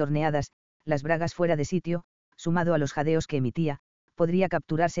piernas torneadas, las bragas fuera de sitio, sumado a los jadeos que emitía, podría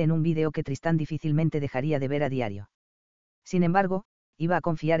capturarse en un vídeo que Tristán difícilmente dejaría de ver a diario. Sin embargo, iba a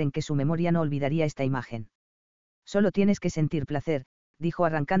confiar en que su memoria no olvidaría esta imagen. «Solo tienes que sentir placer», dijo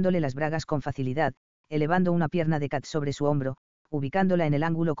arrancándole las bragas con facilidad, elevando una pierna de Kat sobre su hombro, ubicándola en el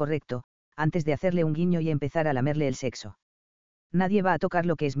ángulo correcto, antes de hacerle un guiño y empezar a lamerle el sexo. «Nadie va a tocar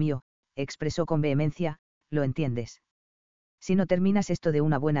lo que es mío», expresó con vehemencia, «¿lo entiendes? Si no terminas esto de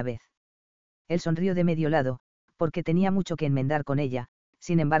una buena vez». Él sonrió de medio lado, porque tenía mucho que enmendar con ella,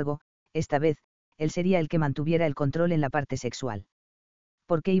 sin embargo, esta vez, él sería el que mantuviera el control en la parte sexual.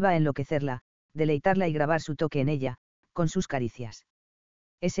 Porque iba a enloquecerla, deleitarla y grabar su toque en ella, con sus caricias.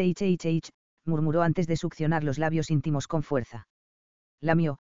 «Ich», murmuró antes de succionar los labios íntimos con fuerza.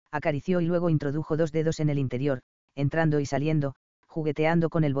 Lamió, acarició y luego introdujo dos dedos en el interior, entrando y saliendo, jugueteando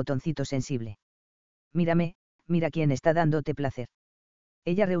con el botoncito sensible. Mírame, mira quién está dándote placer.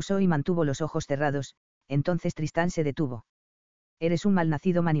 Ella rehusó y mantuvo los ojos cerrados, entonces Tristán se detuvo. Eres un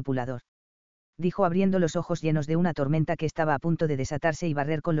malnacido manipulador. Dijo abriendo los ojos llenos de una tormenta que estaba a punto de desatarse y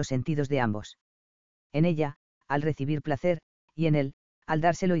barrer con los sentidos de ambos. En ella, al recibir placer, y en él, al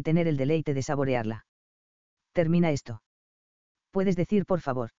dárselo y tener el deleite de saborearla. Termina esto. Puedes decir por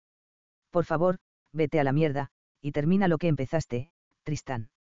favor. Por favor, vete a la mierda, y termina lo que empezaste, Tristán.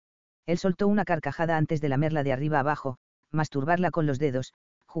 Él soltó una carcajada antes de lamerla de arriba abajo, masturbarla con los dedos,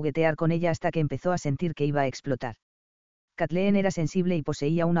 juguetear con ella hasta que empezó a sentir que iba a explotar. Kathleen era sensible y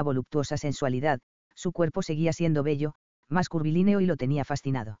poseía una voluptuosa sensualidad, su cuerpo seguía siendo bello, más curvilíneo y lo tenía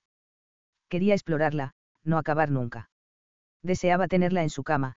fascinado. Quería explorarla, no acabar nunca. Deseaba tenerla en su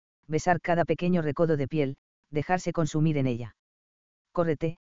cama, besar cada pequeño recodo de piel, dejarse consumir en ella.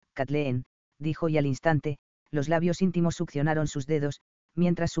 Córrete, Kathleen, dijo y al instante, los labios íntimos succionaron sus dedos,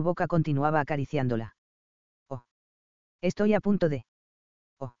 mientras su boca continuaba acariciándola. Oh. Estoy a punto de...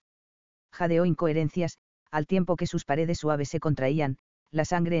 Oh. Jadeó incoherencias, al tiempo que sus paredes suaves se contraían, la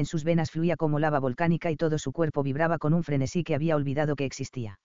sangre en sus venas fluía como lava volcánica y todo su cuerpo vibraba con un frenesí que había olvidado que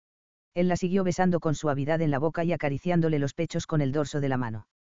existía. Él la siguió besando con suavidad en la boca y acariciándole los pechos con el dorso de la mano.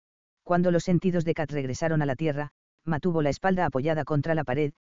 Cuando los sentidos de Kat regresaron a la tierra, mantuvo la espalda apoyada contra la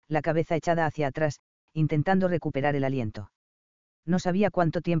pared, la cabeza echada hacia atrás, intentando recuperar el aliento. No sabía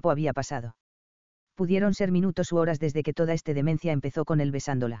cuánto tiempo había pasado. Pudieron ser minutos u horas desde que toda esta demencia empezó con él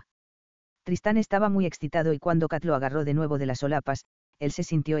besándola. Tristán estaba muy excitado y cuando Kat lo agarró de nuevo de las solapas, él se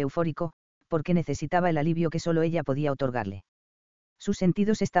sintió eufórico, porque necesitaba el alivio que solo ella podía otorgarle. Sus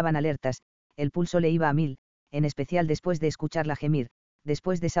sentidos estaban alertas, el pulso le iba a 1000, en especial después de escucharla gemir,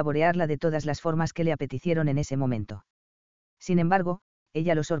 después de saborearla de todas las formas que le apetecieron en ese momento. Sin embargo,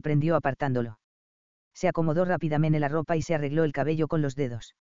 ella lo sorprendió apartándolo. Se acomodó rápidamente la ropa y se arregló el cabello con los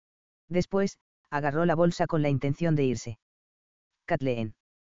dedos. Después, agarró la bolsa con la intención de irse. «Kathleen»,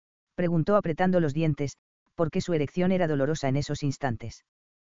 preguntó apretando los dientes, porque su erección era dolorosa en esos instantes.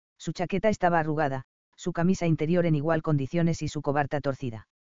 Su chaqueta estaba arrugada, su camisa interior en igual condiciones y su cobarta torcida.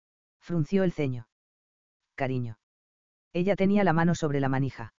 Frunció el ceño. «Cariño». Ella tenía la mano sobre la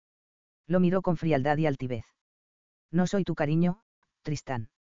manija. Lo miró con frialdad y altivez. «No soy tu cariño, Tristán.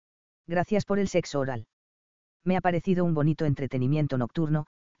 Gracias por el sexo oral. Me ha parecido un bonito entretenimiento nocturno»,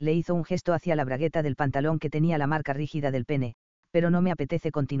 le hizo un gesto hacia la bragueta del pantalón que tenía la marca rígida del pene, «pero no me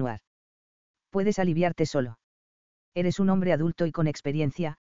apetece continuar. Puedes aliviarte solo. Eres un hombre adulto y con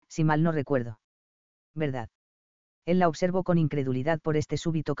experiencia, si mal no recuerdo. ¿Verdad?». Él la observó con incredulidad por este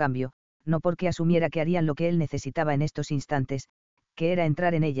súbito cambio, no porque asumiera que harían lo que él necesitaba en estos instantes, que era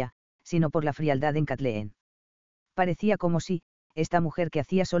entrar en ella, sino por la frialdad en Kathleen. Parecía como si, esta mujer que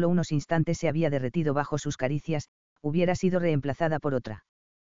hacía solo unos instantes se había derretido bajo sus caricias, hubiera sido reemplazada por otra.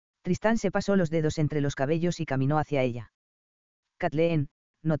 Tristán se pasó los dedos entre los cabellos y caminó hacia ella. «Kathleen,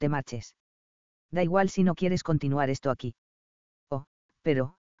 no te marches. Da igual si no quieres continuar esto aquí». «Oh,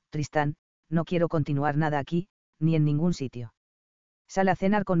 pero, Tristán, no quiero continuar nada aquí, ni en ningún sitio. Sal a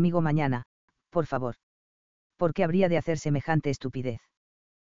cenar conmigo mañana, por favor». «¿Por qué habría de hacer semejante estupidez?»,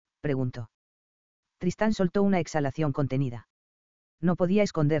 preguntó. Tristán soltó una exhalación contenida. No podía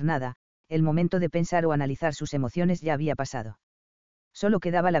esconder nada, el momento de pensar o analizar sus emociones ya había pasado. Solo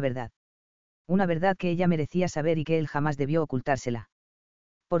quedaba la verdad. Una verdad que ella merecía saber y que él jamás debió ocultársela.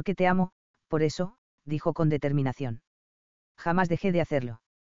 «Porque te amo, por eso», dijo con determinación. «Jamás dejé de hacerlo».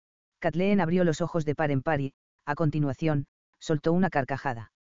 Kathleen abrió los ojos de par en par y, a continuación, soltó una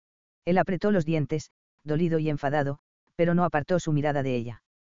carcajada. Él apretó los dientes, dolido y enfadado, pero no apartó su mirada de ella.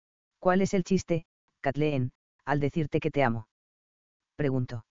 «¿Cuál es el chiste, Kathleen, al decirte que te amo?»,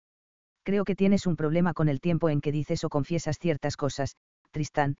 preguntó. «Creo que tienes un problema con el tiempo en que dices o confiesas ciertas cosas,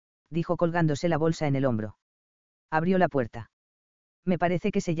 Tristán», dijo colgándose la bolsa en el hombro. Abrió la puerta. «Me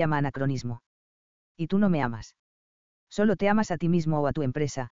parece que se llama anacronismo. Y tú no me amas. Solo te amas a ti mismo o a tu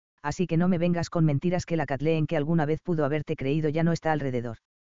empresa, así que no me vengas con mentiras que la Kathleen que alguna vez pudo haberte creído ya no está alrededor.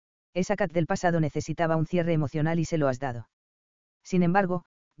 Esa Kat del pasado necesitaba un cierre emocional y se lo has dado. Sin embargo,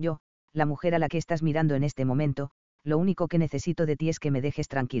 yo, la mujer a la que estás mirando en este momento, lo único que necesito de ti es que me dejes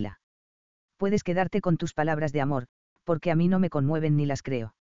tranquila. Puedes quedarte con tus palabras de amor, porque a mí no me conmueven ni las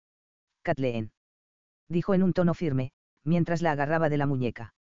creo». «Kathleen», dijo en un tono firme, mientras la agarraba de la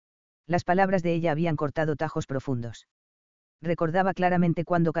muñeca. Las palabras de ella habían cortado tajos profundos. Recordaba claramente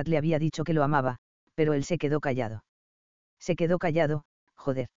cuando Kat le había dicho que lo amaba, pero él se quedó callado. Se quedó callado,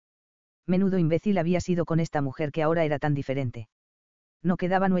 joder. Menudo imbécil había sido con esta mujer que ahora era tan diferente. No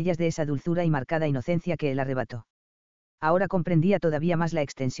quedaban huellas de esa dulzura y marcada inocencia que él arrebató. Ahora comprendía todavía más la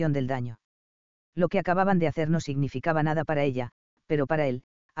extensión del daño. Lo que acababan de hacer no significaba nada para ella, pero para él,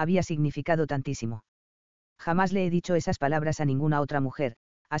 había significado tantísimo. Jamás le he dicho esas palabras a ninguna otra mujer,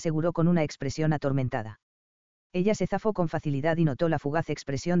 aseguró con una expresión atormentada. Ella se zafó con facilidad y notó la fugaz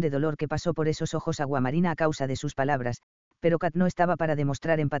expresión de dolor que pasó por esos ojos aguamarina a causa de sus palabras, pero Kat no estaba para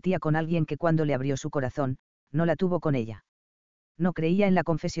demostrar empatía con alguien que cuando le abrió su corazón, no la tuvo con ella. No creía en la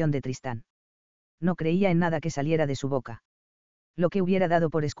confesión de Tristán. No creía en nada que saliera de su boca. Lo que hubiera dado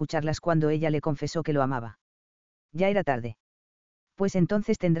por escucharlas cuando ella le confesó que lo amaba. Ya era tarde. Pues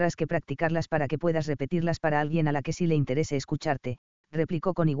entonces tendrás que practicarlas para que puedas repetirlas para alguien a la que sí le interese escucharte,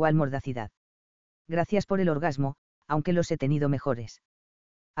 replicó con igual mordacidad. Gracias por el orgasmo, aunque los he tenido mejores.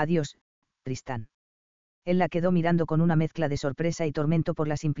 Adiós, Tristán. Él la quedó mirando con una mezcla de sorpresa y tormento por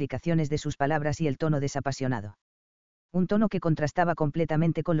las implicaciones de sus palabras y el tono desapasionado. Un tono que contrastaba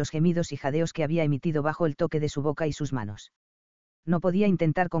completamente con los gemidos y jadeos que había emitido bajo el toque de su boca y sus manos. No podía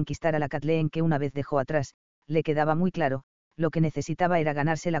intentar conquistar a la Kathleen que una vez dejó atrás, le quedaba muy claro, lo que necesitaba era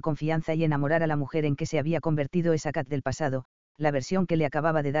ganarse la confianza y enamorar a la mujer en que se había convertido esa Kat del pasado, la versión que le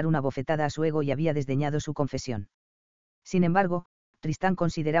acababa de dar una bofetada a su ego y había desdeñado su confesión. Sin embargo, Tristán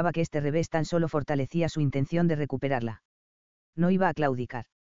consideraba que este revés tan solo fortalecía su intención de recuperarla. No iba a claudicar.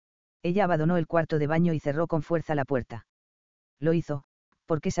 Ella abandonó el cuarto de baño y cerró con fuerza la puerta. Lo hizo,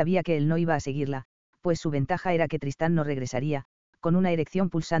 porque sabía que él no iba a seguirla, pues su ventaja era que Tristán no regresaría, con una erección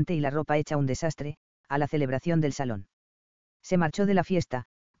pulsante y la ropa hecha un desastre, a la celebración del salón. Se marchó de la fiesta,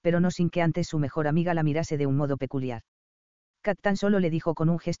 pero no sin que antes su mejor amiga la mirase de un modo peculiar. Kat tan solo le dijo con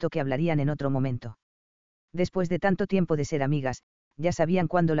un gesto que hablarían en otro momento. Después de tanto tiempo de ser amigas, ya sabían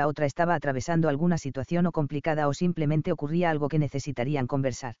cuando la otra estaba atravesando alguna situación o complicada o simplemente ocurría algo que necesitarían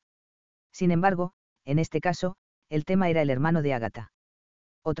conversar. Sin embargo, en este caso, el tema era el hermano de Agatha.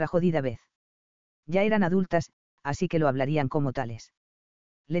 Otra jodida vez. Ya eran adultas, así que lo hablarían como tales.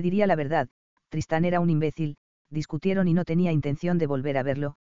 Le diría la verdad, Tristán era un imbécil, discutieron y no tenía intención de volver a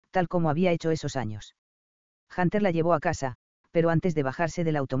verlo, tal como había hecho esos años. Hunter la llevó a casa, pero antes de bajarse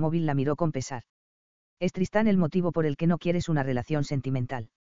del automóvil la miró con pesar. ¿Es Tristán el motivo por el que no quieres una relación sentimental?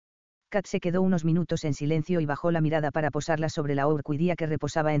 Kat se quedó unos minutos en silencio y bajó la mirada para posarla sobre la orquídea que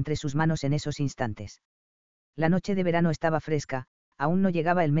reposaba entre sus manos en esos instantes. La noche de verano estaba fresca, aún no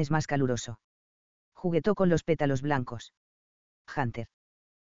llegaba el mes más caluroso. Juguetó con los pétalos blancos. Hunter.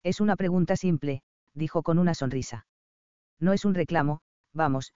 Es una pregunta simple, dijo con una sonrisa. No es un reclamo,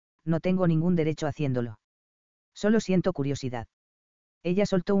 vamos, no tengo ningún derecho haciéndolo. Solo siento curiosidad. Ella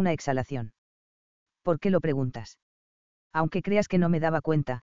soltó una exhalación. ¿Por qué lo preguntas? Aunque creas que no me daba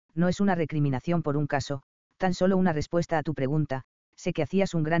cuenta, no es una recriminación por un caso, tan solo una respuesta a tu pregunta, sé que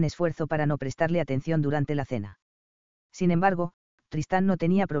hacías un gran esfuerzo para no prestarle atención durante la cena. Sin embargo, Tristán no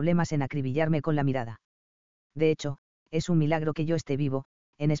tenía problemas en acribillarme con la mirada. De hecho, es un milagro que yo esté vivo,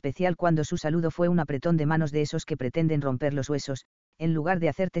 en especial cuando su saludo fue un apretón de manos de esos que pretenden romper los huesos, en lugar de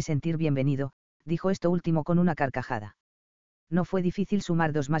hacerte sentir bienvenido, dijo esto último con una carcajada. No fue difícil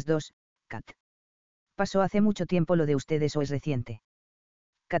sumar 2 más 2, Kat. ¿Pasó hace mucho tiempo lo de ustedes o es reciente?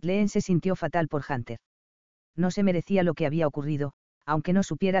 Kathleen se sintió fatal por Hunter. No se merecía lo que había ocurrido, aunque no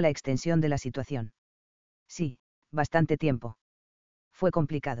supiera la extensión de la situación. Sí, bastante tiempo. Fue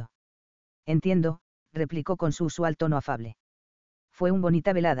complicado. Entiendo, replicó con su usual tono afable. Fue una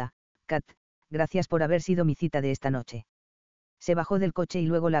bonita velada, Kat, gracias por haber sido mi cita de esta noche. Se bajó del coche y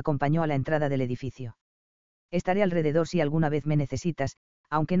luego la acompañó a la entrada del edificio. Estaré alrededor si alguna vez me necesitas,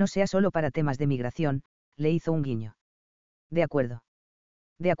 aunque no sea solo para temas de migración, le hizo un guiño. De acuerdo.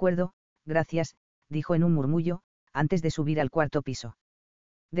 De acuerdo, gracias, dijo en un murmullo, antes de subir al cuarto piso.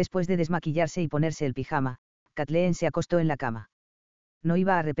 Después de desmaquillarse y ponerse el pijama, Kathleen se acostó en la cama. No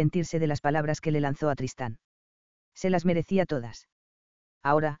iba a arrepentirse de las palabras que le lanzó a Tristán. Se las merecía todas.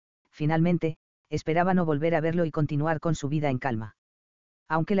 Ahora, finalmente, esperaba no volver a verlo y continuar con su vida en calma.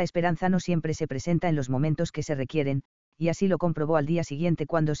 Aunque la esperanza no siempre se presenta en los momentos que se requieren, y así lo comprobó al día siguiente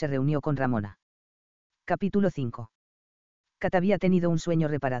cuando se reunió con Ramona. Capítulo 5. Kat había tenido un sueño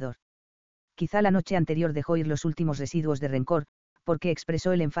reparador. Quizá la noche anterior dejó ir los últimos residuos de rencor, porque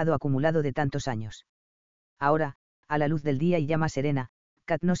expresó el enfado acumulado de tantos años. Ahora, a la luz del día y ya más serena,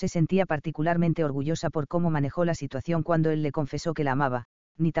 Kat no se sentía particularmente orgullosa por cómo manejó la situación cuando él le confesó que la amaba,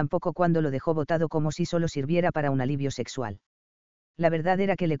 ni tampoco cuando lo dejó botado como si solo sirviera para un alivio sexual. La verdad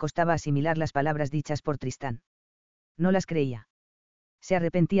era que le costaba asimilar las palabras dichas por Tristán. No las creía. Se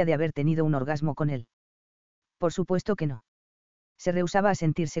arrepentía de haber tenido un orgasmo con él. Por supuesto que no. Se rehusaba a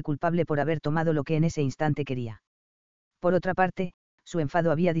sentirse culpable por haber tomado lo que en ese instante quería. Por otra parte, su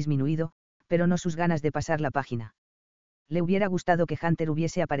enfado había disminuido, pero no sus ganas de pasar la página. Le hubiera gustado que Hunter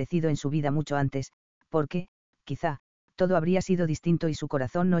hubiese aparecido en su vida mucho antes, porque, quizá, todo habría sido distinto y su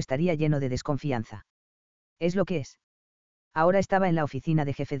corazón no estaría lleno de desconfianza. Es lo que es. Ahora estaba en la oficina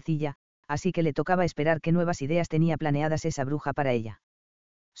de jefecilla, así que le tocaba esperar qué nuevas ideas tenía planeadas esa bruja para ella.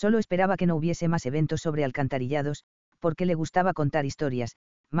 Solo esperaba que no hubiese más eventos sobre alcantarillados, porque le gustaba contar historias,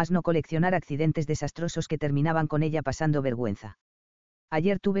 mas no coleccionar accidentes desastrosos que terminaban con ella pasando vergüenza.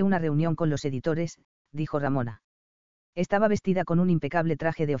 Ayer tuve una reunión con los editores, dijo Ramona. Estaba vestida con un impecable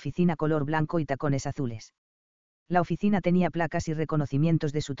traje de oficina color blanco y tacones azules. La oficina tenía placas y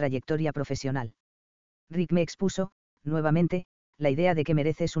reconocimientos de su trayectoria profesional. Rick me expuso, nuevamente, la idea de que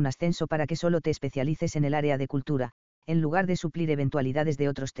mereces un ascenso para que solo te especialices en el área de cultura, en lugar de suplir eventualidades de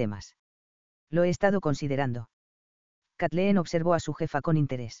otros temas. Lo he estado considerando. Kathleen observó a su jefa con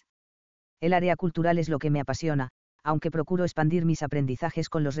interés. El área cultural es lo que me apasiona, aunque procuro expandir mis aprendizajes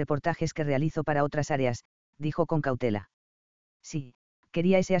con los reportajes que realizo para otras áreas, dijo con cautela. Sí,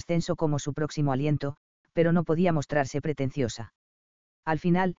 quería ese ascenso como su próximo aliento, pero no podía mostrarse pretenciosa. Al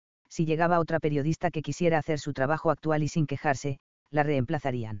final, si llegaba otra periodista que quisiera hacer su trabajo actual y sin quejarse, la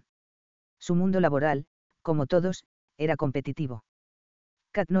reemplazarían. Su mundo laboral, como todos, era competitivo.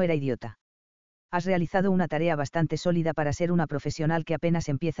 Kat no era idiota. Has realizado una tarea bastante sólida para ser una profesional que apenas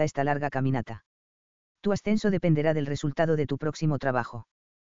empieza esta larga caminata. Tu ascenso dependerá del resultado de tu próximo trabajo.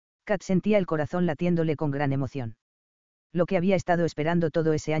 Kat sentía el corazón latiéndole con gran emoción. Lo que había estado esperando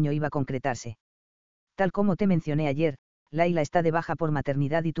todo ese año iba a concretarse. Tal como te mencioné ayer, Laila está de baja por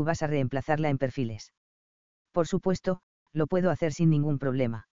maternidad y tú vas a reemplazarla en perfiles. Por supuesto, lo puedo hacer sin ningún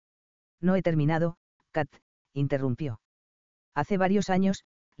problema. No he terminado, Kat, interrumpió. Hace varios años,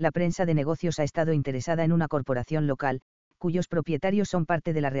 la prensa de negocios ha estado interesada en una corporación local, cuyos propietarios son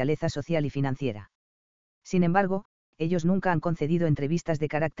parte de la realeza social y financiera. Sin embargo, ellos nunca han concedido entrevistas de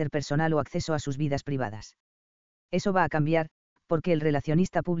carácter personal o acceso a sus vidas privadas. Eso va a cambiar, porque el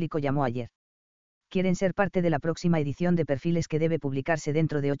relacionista público llamó ayer. Quieren ser parte de la próxima edición de perfiles que debe publicarse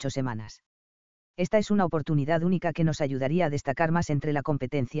dentro de 8 semanas. Esta es una oportunidad única que nos ayudaría a destacar más entre la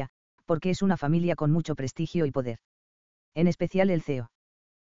competencia, porque es una familia con mucho prestigio y poder. En especial el CEO.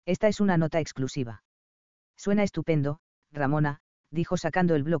 Esta es una nota exclusiva. Suena estupendo, Ramona, dijo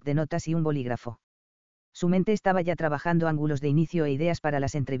sacando el bloc de notas y un bolígrafo. Su mente estaba ya trabajando ángulos de inicio e ideas para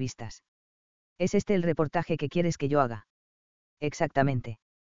las entrevistas. ¿Es este el reportaje que quieres que yo haga? Exactamente.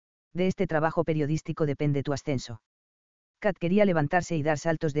 De este trabajo periodístico depende tu ascenso. Kat quería levantarse y dar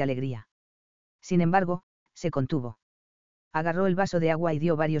saltos de alegría. Sin embargo, se contuvo. Agarró el vaso de agua y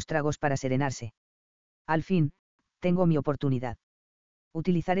dio varios tragos para serenarse. Al fin, tengo mi oportunidad.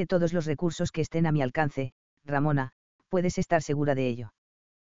 Utilizaré todos los recursos que estén a mi alcance, Ramona, puedes estar segura de ello.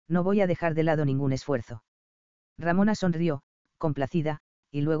 No voy a dejar de lado ningún esfuerzo. Ramona sonrió, complacida,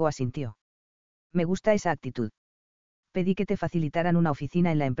 y luego asintió. Me gusta esa actitud. Pedí que te facilitaran una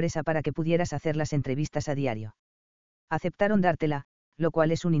oficina en la empresa para que pudieras hacer las entrevistas a diario. Aceptaron dártela, lo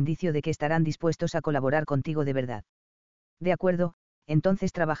cual es un indicio de que estarán dispuestos a colaborar contigo de verdad. De acuerdo,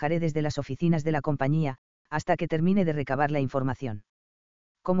 entonces trabajaré desde las oficinas de la compañía, hasta que termine de recabar la información.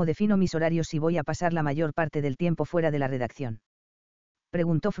 ¿Cómo defino mis horarios si voy a pasar la mayor parte del tiempo fuera de la redacción?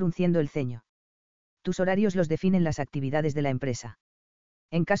 Preguntó frunciendo el ceño. Tus horarios los definen las actividades de la empresa.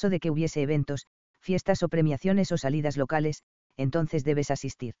 En caso de que hubiese eventos, fiestas o premiaciones o salidas locales, entonces debes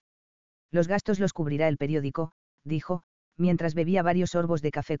asistir. Los gastos los cubrirá el periódico, dijo, mientras bebía varios sorbos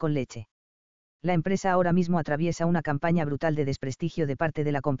de café con leche. La empresa ahora mismo atraviesa una campaña brutal de desprestigio de parte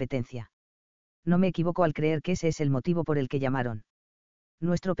de la competencia. No me equivoco al creer que ese es el motivo por el que llamaron.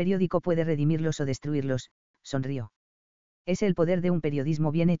 Nuestro periódico puede redimirlos o destruirlos, sonrió. Es el poder de un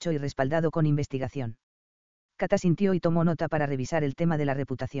periodismo bien hecho y respaldado con investigación. Kat asintió y tomó nota para revisar el tema de la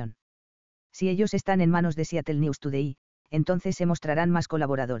reputación. Si ellos están en manos de Seattle News Today, entonces se mostrarán más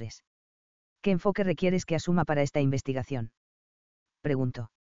colaboradores. ¿Qué enfoque requieres que asuma para esta investigación?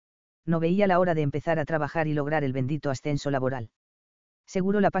 Preguntó. No veía la hora de empezar a trabajar y lograr el bendito ascenso laboral.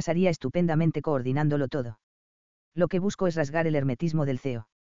 Seguro la pasaría estupendamente coordinándolo todo. Lo que busco es rasgar el hermetismo del CEO.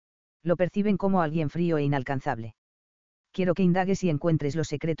 Lo perciben como alguien frío e inalcanzable. Quiero que indagues y encuentres los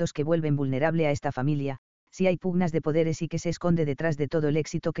secretos que vuelven vulnerable a esta familia, si hay pugnas de poderes y que se esconde detrás de todo el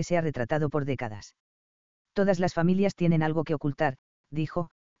éxito que se ha retratado por décadas. Todas las familias tienen algo que ocultar, dijo,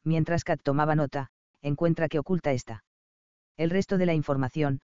 mientras Kat tomaba nota, encuentra que oculta esta. El resto de la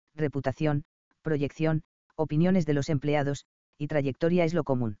información, reputación, proyección, opiniones de los empleados, y trayectoria es lo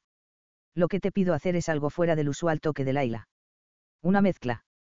común. Lo que te pido hacer es algo fuera del usual toque de Laila. Una mezcla.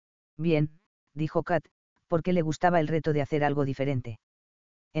 Bien, dijo Kat, porque le gustaba el reto de hacer algo diferente.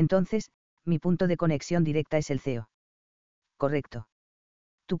 Entonces, mi punto de conexión directa es el CEO. Correcto.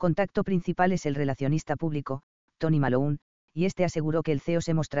 Tu contacto principal es el relacionista público, Tony Malone, y este aseguró que el CEO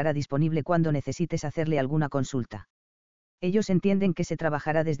se mostrará disponible cuando necesites hacerle alguna consulta. Ellos entienden que se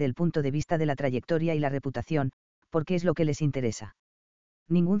trabajará desde el punto de vista de la trayectoria y la reputación, porque es lo que les interesa.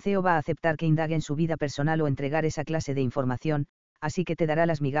 Ningún CEO va a aceptar que indague en su vida personal o entregar esa clase de información, así que te dará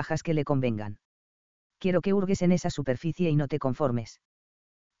las migajas que le convengan. Quiero que hurgues en esa superficie y no te conformes.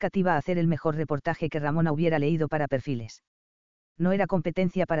 Kat iba a hacer el mejor reportaje que Ramona hubiera leído para perfiles. No era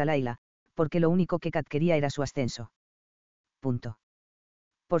competencia para Laila, porque lo único que Kat quería era su ascenso. Punto.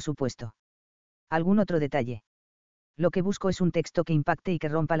 Por supuesto. ¿Algún otro detalle? Lo que busco es un texto que impacte y que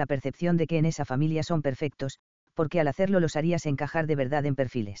rompa la percepción de que en esa familia son perfectos, porque al hacerlo los harías encajar de verdad en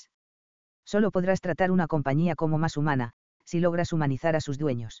perfiles. Solo podrás tratar una compañía como más humana, si logras humanizar a sus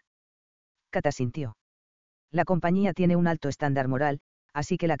dueños. Kat asintió. La compañía tiene un alto estándar moral,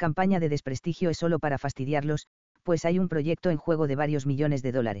 así que la campaña de desprestigio es solo para fastidiarlos, pues hay un proyecto en juego de varios millones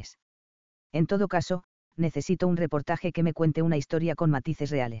de dólares. En todo caso, necesito un reportaje que me cuente una historia con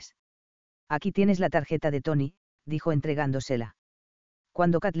matices reales. Aquí tienes la tarjeta de Tony, dijo entregándosela.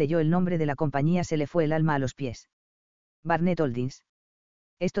 Cuando Kat leyó el nombre de la compañía se le fue el alma a los pies. Barnett Holdings.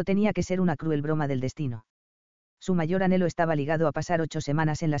 Esto tenía que ser una cruel broma del destino. Su mayor anhelo estaba ligado a pasar 8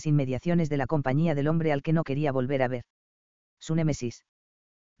 semanas en las inmediaciones de la compañía del hombre al que no quería volver a ver. Su némesis.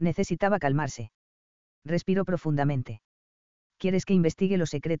 Necesitaba calmarse. Respiró profundamente. ¿Quieres que investigue los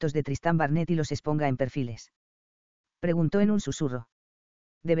secretos de Tristán Barnett y los exponga en perfiles? Preguntó en un susurro.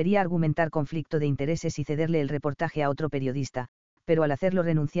 Debería argumentar conflicto de intereses y cederle el reportaje a otro periodista, pero al hacerlo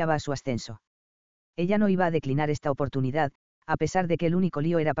renunciaba a su ascenso. Ella no iba a declinar esta oportunidad, a pesar de que el único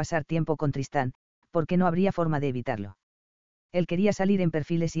lío era pasar tiempo con Tristán, porque no habría forma de evitarlo. Él quería salir en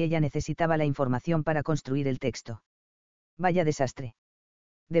perfiles y ella necesitaba la información para construir el texto. Vaya desastre.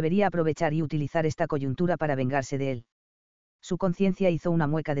 Debería aprovechar y utilizar esta coyuntura para vengarse de él. Su conciencia hizo una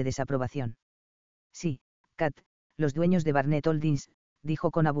mueca de desaprobación. Sí, Kat, los dueños de Barnett Holdings,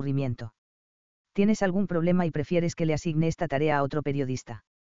 dijo con aburrimiento. ¿Tienes algún problema y prefieres que le asigne esta tarea a otro periodista?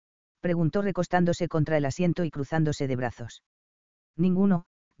 Preguntó recostándose contra el asiento y cruzándose de brazos. Ninguno,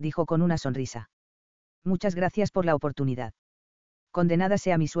 dijo con una sonrisa. Muchas gracias por la oportunidad. Condenada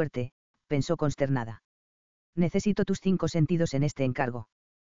sea mi suerte, pensó consternada. Necesito tus 5 sentidos en este encargo.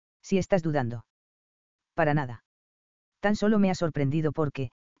 Si estás dudando. Para nada. Tan solo me ha sorprendido porque,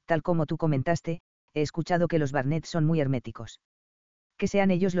 tal como tú comentaste, he escuchado que los Barnett son muy herméticos. Que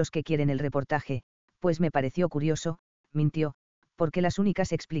sean ellos los que quieren el reportaje, pues me pareció curioso, mintió, porque las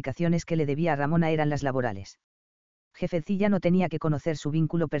únicas explicaciones que le debía a Ramona eran las laborales. Jefecilla no tenía que conocer su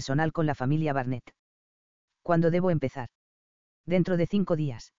vínculo personal con la familia Barnett. ¿Cuándo debo empezar? Dentro de 5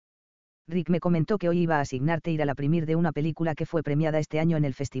 días. Rick me comentó que hoy iba a asignarte ir a la premier de una película que fue premiada este año en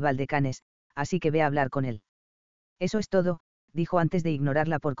el Festival de Cannes, así que ve a hablar con él. Eso es todo, dijo antes de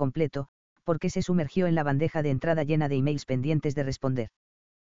ignorarla por completo, porque se sumergió en la bandeja de entrada llena de emails pendientes de responder.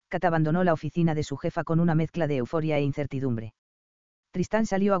 Kat abandonó la oficina de su jefa con una mezcla de euforia e incertidumbre. Tristán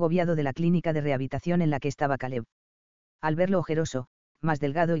salió agobiado de la clínica de rehabilitación en la que estaba Caleb. Al verlo ojeroso, más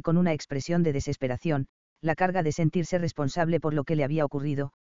delgado y con una expresión de desesperación, la carga de sentirse responsable por lo que le había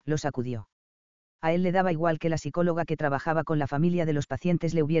ocurrido, lo sacudió. A él le daba igual que la psicóloga que trabajaba con la familia de los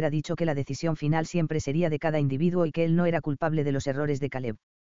pacientes le hubiera dicho que la decisión final siempre sería de cada individuo y que él no era culpable de los errores de Caleb.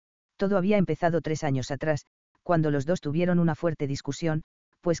 Todo había empezado 3 años atrás, cuando los dos tuvieron una fuerte discusión,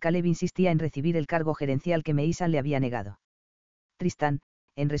 pues Caleb insistía en recibir el cargo gerencial que Meisan le había negado. Tristán,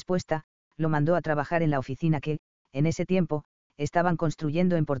 en respuesta, lo mandó a trabajar en la oficina que, en ese tiempo, estaban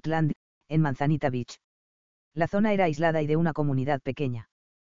construyendo en Portland, en Manzanita Beach. La zona era aislada y de una comunidad pequeña.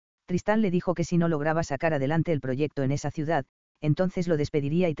 Tristán le dijo que si no lograba sacar adelante el proyecto en esa ciudad, entonces lo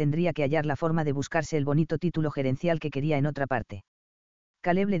despediría y tendría que hallar la forma de buscarse el bonito título gerencial que quería en otra parte.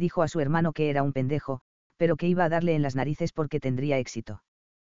 Caleb le dijo a su hermano que era un pendejo, pero que iba a darle en las narices porque tendría éxito.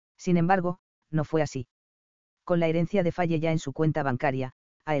 Sin embargo, no fue así. Con la herencia de Falle ya en su cuenta bancaria,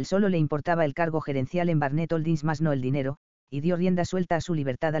 a él solo le importaba el cargo gerencial en Barnett Holdings más no el dinero, y dio rienda suelta a su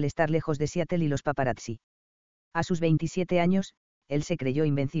libertad al estar lejos de Seattle y los paparazzi. A sus 27 años, él se creyó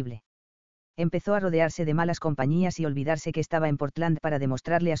invencible. Empezó a rodearse de malas compañías y olvidarse que estaba en Portland para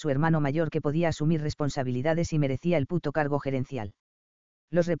demostrarle a su hermano mayor que podía asumir responsabilidades y merecía el puto cargo gerencial.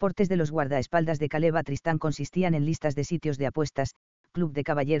 Los reportes de los guardaespaldas de Caleb a Tristán consistían en listas de sitios de apuestas, club de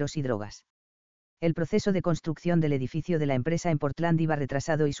caballeros y drogas. El proceso de construcción del edificio de la empresa en Portland iba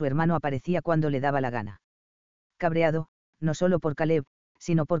retrasado y su hermano aparecía cuando le daba la gana. Cabreado, no solo por Caleb,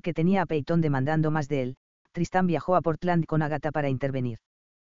 sino porque tenía a Peyton demandando más de él, Tristán viajó a Portland con Agatha para intervenir.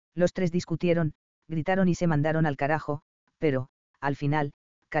 Los 3 discutieron, gritaron y se mandaron al carajo, pero, al final,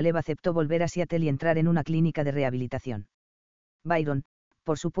 Caleb aceptó volver a Seattle y entrar en una clínica de rehabilitación. Byron,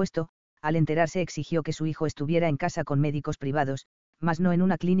 por supuesto, al enterarse exigió que su hijo estuviera en casa con médicos privados, mas no en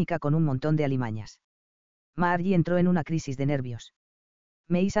una clínica con un montón de alimañas. Margie entró en una crisis de nervios.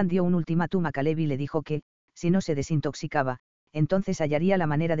 Meisan dio un ultimátum a Caleb y le dijo que, Si no se desintoxicaba, entonces hallaría la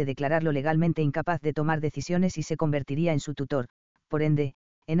manera de declararlo legalmente incapaz de tomar decisiones y se convertiría en su tutor, por ende,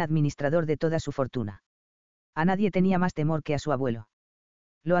 en administrador de toda su fortuna. A nadie tenía más temor que a su abuelo.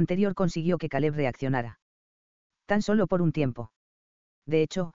 Lo anterior consiguió que Caleb reaccionara. Tan solo por un tiempo. De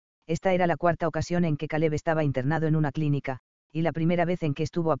hecho, esta era la cuarta ocasión en que Caleb estaba internado en una clínica, y la primera vez en que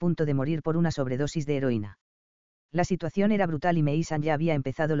estuvo a punto de morir por una sobredosis de heroína. La situación era brutal y Mason ya había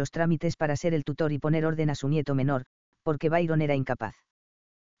empezado los trámites para ser el tutor y poner orden a su nieto menor, porque Byron era incapaz.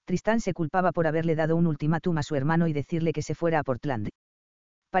 Tristán se culpaba por haberle dado un ultimátum a su hermano y decirle que se fuera a Portland.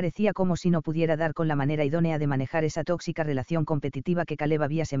 Parecía como si no pudiera dar con la manera idónea de manejar esa tóxica relación competitiva que Caleb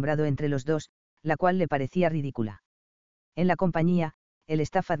había sembrado entre los dos, la cual le parecía ridícula. En la compañía, el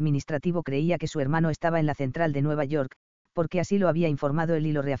staff administrativo creía que su hermano estaba en la central de Nueva York, porque así lo había informado él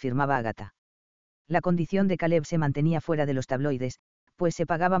y lo reafirmaba Agatha. La condición de Caleb se mantenía fuera de los tabloides, pues se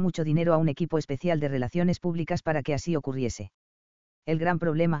pagaba mucho dinero a un equipo especial de relaciones públicas para que así ocurriese. El gran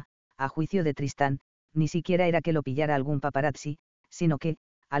problema, a juicio de Tristán, ni siquiera era que lo pillara algún paparazzi, sino que,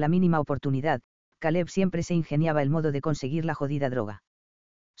 a la mínima oportunidad, Caleb siempre se ingeniaba el modo de conseguir la jodida droga.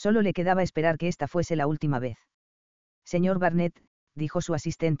 Solo le quedaba esperar que esta fuese la última vez. Señor Barnett, dijo su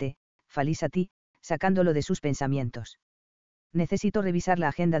asistente, Felicity, sacándolo de sus pensamientos. Necesito revisar la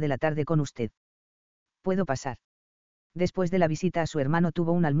agenda de la tarde con usted. ¿Puedo pasar? Después de la visita a su hermano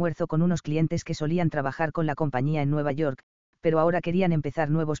tuvo un almuerzo con unos clientes que solían trabajar con la compañía en Nueva York, pero ahora querían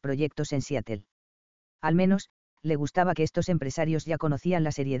empezar nuevos proyectos en Seattle. Al menos, le gustaba que estos empresarios ya conocían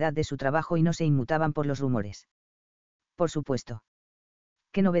la seriedad de su trabajo y no se inmutaban por los rumores. Por supuesto.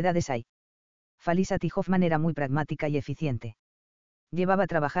 ¿Qué novedades hay? Felicity Hoffman era muy pragmática y eficiente. Llevaba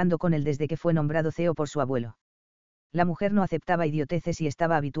trabajando con él desde que fue nombrado CEO por su abuelo. La mujer no aceptaba idioteces y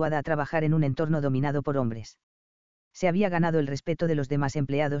estaba habituada a trabajar en un entorno dominado por hombres. Se había ganado el respeto de los demás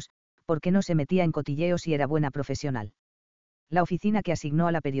empleados, porque no se metía en cotilleos y era buena profesional. La oficina que asignó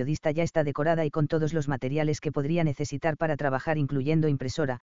a la periodista ya está decorada y con todos los materiales que podría necesitar para trabajar, incluyendo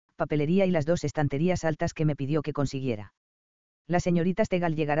impresora, papelería y las 2 estanterías altas que me pidió que consiguiera. La señorita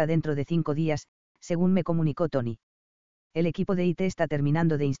Stegal llegará dentro de 5 días, según me comunicó Tony. El equipo de IT está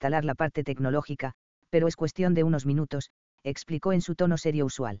terminando de instalar la parte tecnológica, pero es cuestión de unos minutos, explicó en su tono serio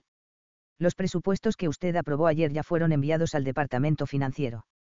usual. Los presupuestos que usted aprobó ayer ya fueron enviados al departamento financiero.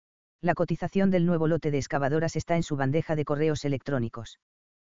 La cotización del nuevo lote de excavadoras está en su bandeja de correos electrónicos.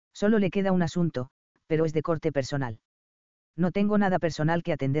 Solo le queda un asunto, pero es de corte personal. No tengo nada personal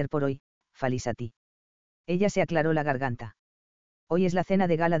que atender por hoy, Felicity. Ella se aclaró la garganta. Hoy es la cena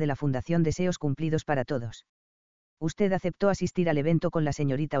de gala de la Fundación Deseos Cumplidos para Todos. Usted aceptó asistir al evento con la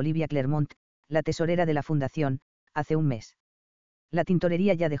señorita Olivia Clermont, la tesorera de la fundación, hace un mes. La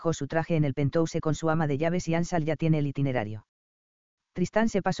tintorería ya dejó su traje en el penthouse con su ama de llaves y Ansal ya tiene el itinerario. Tristán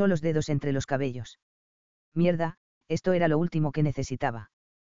se pasó los dedos entre los cabellos. Mierda, esto era lo último que necesitaba.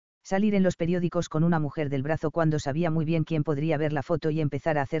 Salir en los periódicos con una mujer del brazo cuando sabía muy bien quién podría ver la foto y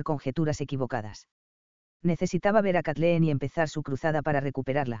empezar a hacer conjeturas equivocadas. Necesitaba ver a Kathleen y empezar su cruzada para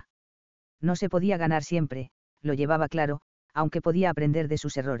recuperarla. No se podía ganar siempre, lo llevaba claro, aunque podía aprender de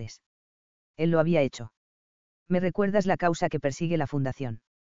sus errores. Él lo había hecho. ¿Me recuerdas la causa que persigue la fundación?,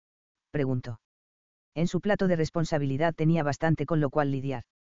 preguntó. En su plato de responsabilidad tenía bastante con lo cual lidiar.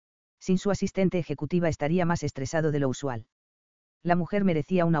 Sin su asistente ejecutiva estaría más estresado de lo usual. La mujer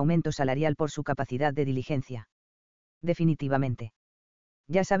merecía un aumento salarial por su capacidad de diligencia. Definitivamente.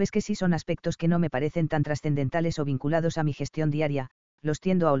 Ya sabes que si son aspectos que no me parecen tan trascendentales o vinculados a mi gestión diaria, los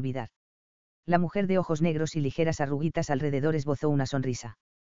tiendo a olvidar. La mujer de ojos negros y ligeras arruguitas alrededor esbozó una sonrisa.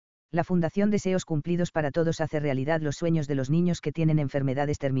 La Fundación Deseos Cumplidos para Todos hace realidad los sueños de los niños que tienen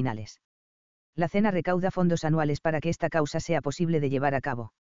enfermedades terminales. La cena recauda fondos anuales para que esta causa sea posible de llevar a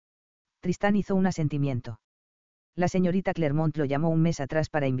cabo. Tristán hizo un asentimiento. La señorita Clermont lo llamó un mes atrás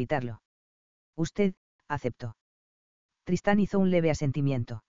para invitarlo. Usted, aceptó. Tristán hizo un leve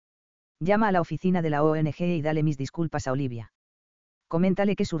asentimiento. Llama a la oficina de la ONG y dale mis disculpas a Olivia.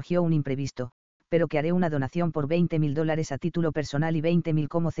 Coméntale que surgió un imprevisto, pero que haré una donación por $20.000 a título personal y 20.000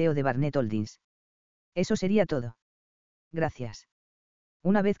 como CEO de Barnett Holdings. Eso sería todo. Gracias.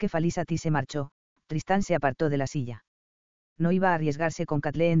 Una vez que Felicity se marchó, Tristán se apartó de la silla. No iba a arriesgarse con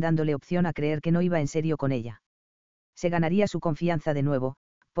Kathleen dándole opción a creer que no iba en serio con ella. Se ganaría su confianza de nuevo,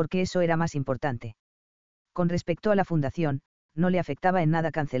 porque eso era más importante. Con respecto a la fundación, no le afectaba en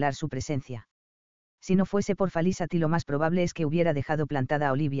nada cancelar su presencia. Si no fuese por Felicity, lo más probable es que hubiera dejado plantada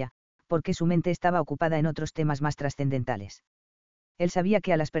a Olivia, porque su mente estaba ocupada en otros temas más trascendentales. Él sabía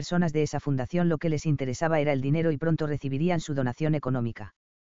que a las personas de esa fundación lo que les interesaba era el dinero y pronto recibirían su donación económica.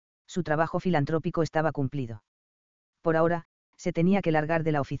 Su trabajo filantrópico estaba cumplido. Por ahora, se tenía que largar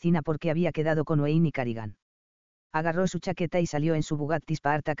de la oficina porque había quedado con Wayne y Carrigan. Agarró su chaqueta y salió en su Bugatti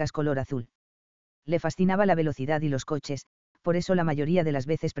Spartacus color azul. Le fascinaba la velocidad y los coches, por eso la mayoría de las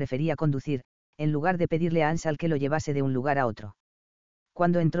veces prefería conducir, en lugar de pedirle a Ansal que lo llevase de un lugar a otro.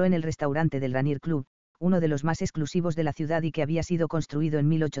 Cuando entró en el restaurante del Rainier Club, uno de los más exclusivos de la ciudad y que había sido construido en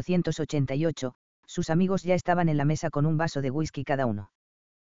 1888, sus amigos ya estaban en la mesa con un vaso de whisky cada uno.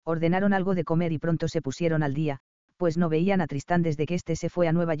 Ordenaron algo de comer y pronto se pusieron al día, pues no veían a Tristán desde que éste se fue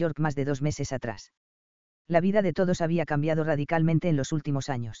a Nueva York más de 2 meses atrás. La vida de todos había cambiado radicalmente en los últimos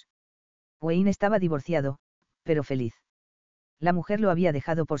años. Wayne estaba divorciado, pero feliz. La mujer lo había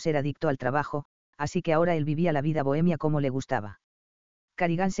dejado por ser adicto al trabajo, así que ahora él vivía la vida bohemia como le gustaba.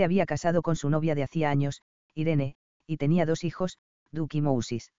 Carrigan se había casado con su novia de hacía años, Irene, y tenía 2 hijos, Duke y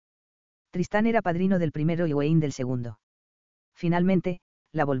Mousis. Tristán era padrino del primero y Wayne del segundo. Finalmente,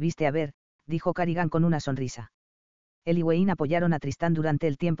 la volviste a ver, dijo Carrigan con una sonrisa. Él y Wayne apoyaron a Tristán durante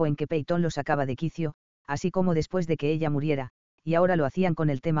el tiempo en que Peyton lo sacaba de quicio, así como después de que ella muriera, y ahora lo hacían con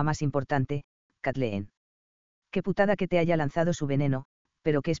el tema más importante, Kathleen. Qué putada que te haya lanzado su veneno,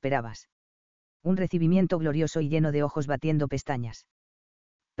 pero ¿qué esperabas? Un recibimiento glorioso y lleno de ojos batiendo pestañas.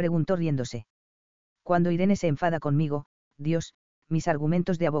 Preguntó riéndose. Cuando Irene se enfada conmigo, Dios, mis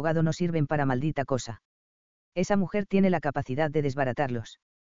argumentos de abogado no sirven para maldita cosa. Esa mujer tiene la capacidad de desbaratarlos.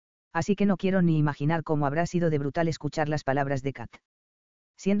 Así que no quiero ni imaginar cómo habrá sido de brutal escuchar las palabras de Kat.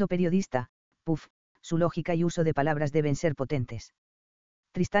 Siendo periodista, puff, su lógica y uso de palabras deben ser potentes.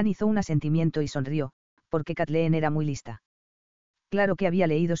 Tristán hizo un asentimiento y sonrió, porque Kathleen era muy lista. Claro que había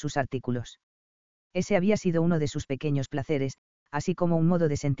leído sus artículos. Ese había sido uno de sus pequeños placeres, así como un modo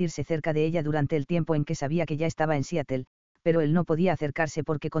de sentirse cerca de ella durante el tiempo en que sabía que ya estaba en Seattle, pero él no podía acercarse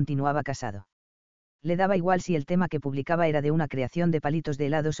porque continuaba casado. Le daba igual si el tema que publicaba era de una creación de palitos de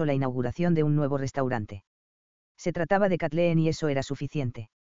helados o la inauguración de un nuevo restaurante. Se trataba de Kathleen y eso era suficiente.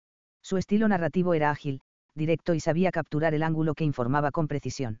 Su estilo narrativo era ágil, directo y sabía capturar el ángulo que informaba con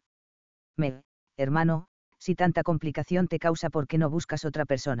precisión. Hermano, si tanta complicación te causa, ¿por qué no buscas otra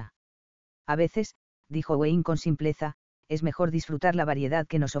persona? A veces, dijo Wayne con simpleza, es mejor disfrutar la variedad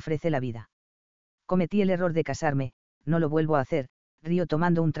que nos ofrece la vida. Cometí el error de casarme, no lo vuelvo a hacer, río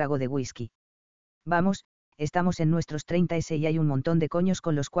tomando un trago de whisky. Vamos, estamos en nuestros 30s y hay un montón de coños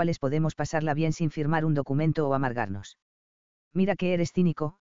con los cuales podemos pasarla bien sin firmar un documento o amargarnos. Mira que eres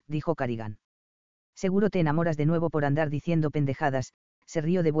cínico, dijo Carrigan. Seguro te enamoras de nuevo por andar diciendo pendejadas, se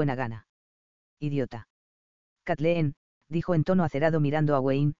rió de buena gana. Idiota. Kathleen, dijo en tono acerado mirando a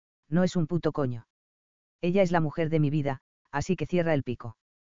Wayne, no es un puto coño. Ella es la mujer de mi vida, así que cierra el pico.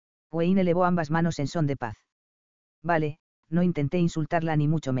 Wayne elevó ambas manos en son de paz. Vale, no intenté insultarla ni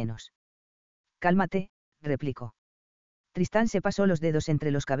mucho menos. Cálmate, replicó. Tristán se pasó los dedos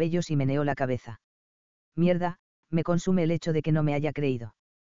entre los cabellos y meneó la cabeza. Mierda, me consume el hecho de que no me haya creído.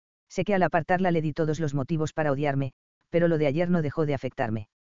 Sé que al apartarla le di todos los motivos para odiarme, pero lo de ayer no dejó de afectarme.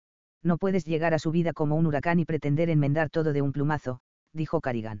 No puedes llegar a su vida como un huracán y pretender enmendar todo de un plumazo, dijo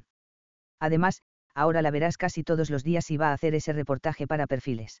Carrigan. Además, ahora la verás casi todos los días y va a hacer ese reportaje para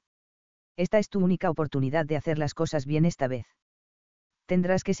Perfiles. Esta es tu única oportunidad de hacer las cosas bien esta vez.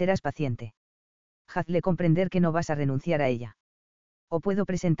 Tendrás que serás paciente. Hazle comprender que no vas a renunciar a ella. O puedo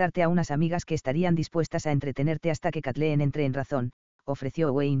presentarte a unas amigas que estarían dispuestas a entretenerte hasta que Kathleen entre en razón,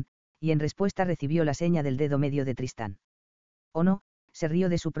 ofreció Wayne, y en respuesta recibió la seña del dedo medio de Tristán. O no, se rió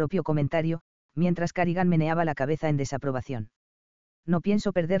de su propio comentario, mientras Carrigan meneaba la cabeza en desaprobación. No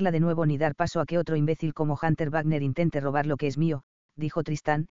pienso perderla de nuevo ni dar paso a que otro imbécil como Hunter Wagner intente robar lo que es mío, dijo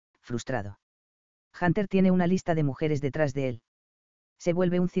Tristán, frustrado. Hunter tiene una lista de mujeres detrás de él. Se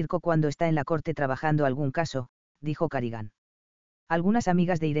vuelve un circo cuando está en la corte trabajando algún caso, dijo Carrigan. Algunas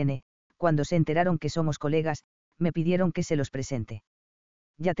amigas de Irene, cuando se enteraron que somos colegas, me pidieron que se los presente.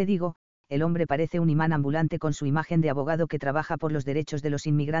 Ya te digo, el hombre parece un imán ambulante con su imagen de abogado que trabaja por los derechos de los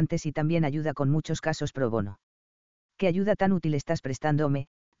inmigrantes y también ayuda con muchos casos pro bono. ¿Qué ayuda tan útil estás prestándome?,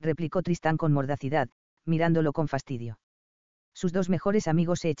 replicó Tristán con mordacidad, mirándolo con fastidio. Sus 2 mejores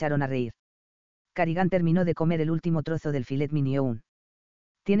amigos se echaron a reír. Carrigan terminó de comer el último trozo del filet mignon.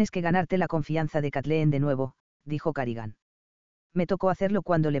 Tienes que ganarte la confianza de Kathleen de nuevo, dijo Carrigan. Me tocó hacerlo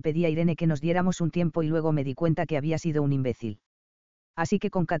cuando le pedí a Irene que nos diéramos un tiempo y luego me di cuenta que había sido un imbécil. Así que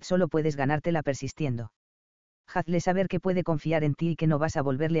con Kat solo puedes ganártela persistiendo. Hazle saber que puede confiar en ti y que no vas a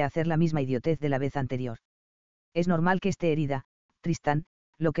volverle a hacer la misma idiotez de la vez anterior. Es normal que esté herida, Tristán,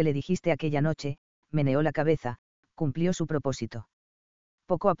 lo que le dijiste aquella noche, meneó la cabeza, cumplió su propósito.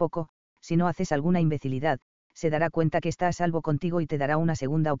 Poco a poco, si no haces alguna imbecilidad, se dará cuenta que está a salvo contigo y te dará una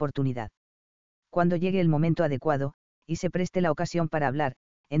segunda oportunidad. Cuando llegue el momento adecuado, y se preste la ocasión para hablar,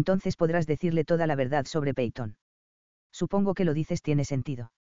 entonces podrás decirle toda la verdad sobre Peyton. Supongo que lo dices tiene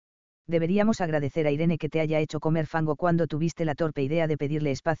sentido. Deberíamos agradecer a Irene que te haya hecho comer fango cuando tuviste la torpe idea de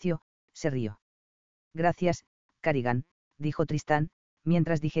pedirle espacio, se rió. Gracias, Carrigan, dijo Tristán,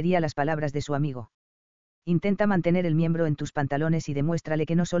 mientras digería las palabras de su amigo. Intenta mantener el miembro en tus pantalones y demuéstrale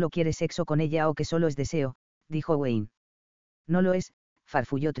que no solo quieres sexo con ella o que solo es deseo, dijo Wayne. No lo es,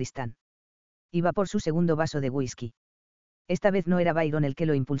 farfulló Tristán. Iba por su segundo vaso de whisky. Esta vez no era Byron el que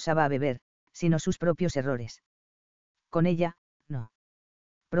lo impulsaba a beber, sino sus propios errores. Con ella, no.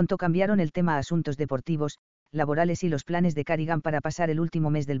 Pronto cambiaron el tema a asuntos deportivos, laborales y los planes de Carrigan para pasar el último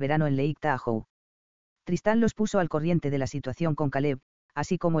mes del verano en Lake Tahoe. Tristán los puso al corriente de la situación con Caleb,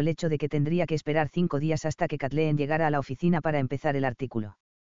 así como el hecho de que tendría que esperar 5 días hasta que Kathleen llegara a la oficina para empezar el artículo.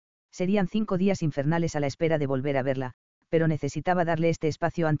 Serían 5 días infernales a la espera de volver a verla, pero necesitaba darle este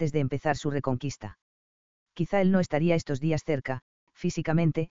espacio antes de empezar su reconquista. Quizá él no estaría estos días cerca,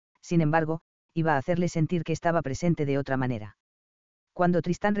 físicamente, sin embargo, iba a hacerle sentir que estaba presente de otra manera. Cuando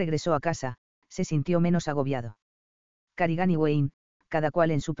Tristán regresó a casa, se sintió menos agobiado. Carrigan y Wayne, cada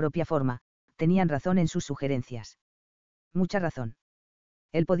cual en su propia forma, tenían razón en sus sugerencias. Mucha razón.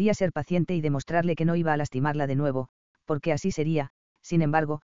 Él podía ser paciente y demostrarle que no iba a lastimarla de nuevo, porque así sería, sin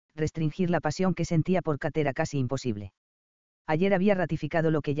embargo, restringir la pasión que sentía por Kat era casi imposible. Ayer había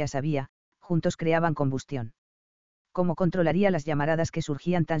ratificado lo que ya sabía, juntos creaban combustión. ¿Cómo controlaría las llamaradas que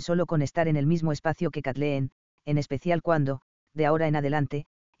surgían tan solo con estar en el mismo espacio que Kathleen, en especial cuando, de ahora en adelante,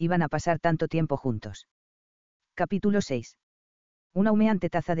 iban a pasar tanto tiempo juntos? Capítulo 6. Una humeante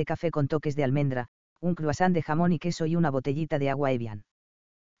taza de café con toques de almendra, un croissant de jamón y queso y una botellita de agua Evian.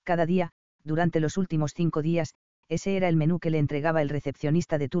 Cada día, durante los últimos 5 días, ese era el menú que le entregaba el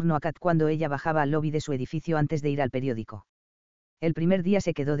recepcionista de turno a Kat cuando ella bajaba al lobby de su edificio antes de ir al periódico. El primer día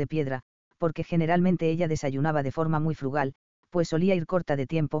se quedó de piedra, porque generalmente ella desayunaba de forma muy frugal, pues solía ir corta de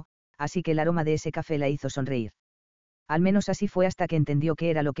tiempo, así que el aroma de ese café la hizo sonreír. Al menos así fue hasta que entendió qué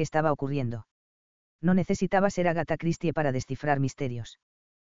era lo que estaba ocurriendo. No necesitaba ser Agatha Christie para descifrar misterios.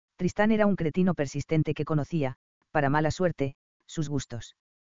 Tristán era un cretino persistente que conocía, para mala suerte, sus gustos.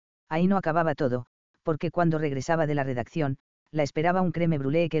 Ahí no acababa todo, porque cuando regresaba de la redacción, la esperaba un crème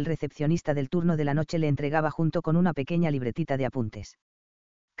brûlée que el recepcionista del turno de la noche le entregaba junto con una pequeña libretita de apuntes.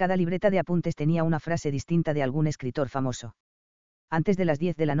 Cada libreta de apuntes tenía una frase distinta de algún escritor famoso. Antes de las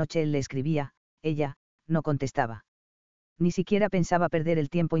 10 de la noche él le escribía, ella, no contestaba. Ni siquiera pensaba perder el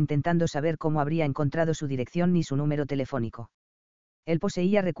tiempo intentando saber cómo habría encontrado su dirección ni su número telefónico. Él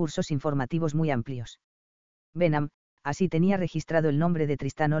poseía recursos informativos muy amplios. Benham, así tenía registrado el nombre de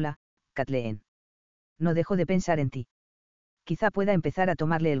Tristán. Hola, Kathleen. No dejo de pensar en ti. Quizá pueda empezar a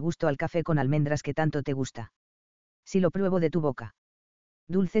tomarle el gusto al café con almendras que tanto te gusta. Si lo pruebo de tu boca.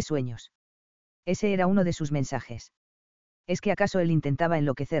 Dulces sueños. Ese era uno de sus mensajes. ¿Es que acaso él intentaba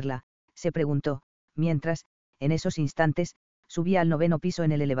enloquecerla?, se preguntó, mientras, en esos instantes, subía al 9º piso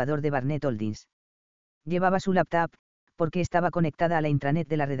en el elevador de Barnett Holdings. Llevaba su laptop, porque estaba conectada a la intranet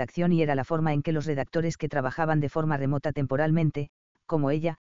de la redacción y era la forma en que los redactores que trabajaban de forma remota temporalmente, como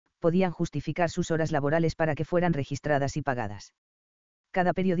ella, podían justificar sus horas laborales para que fueran registradas y pagadas.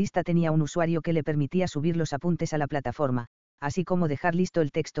 Cada periodista tenía un usuario que le permitía subir los apuntes a la plataforma, así como dejar listo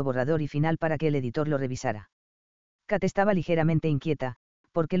el texto borrador y final para que el editor lo revisara. Kat estaba ligeramente inquieta,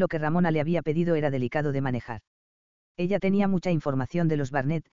 porque lo que Ramona le había pedido era delicado de manejar. Ella tenía mucha información de los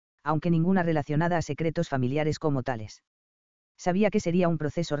Barnett, aunque ninguna relacionada a secretos familiares como tales. Sabía que sería un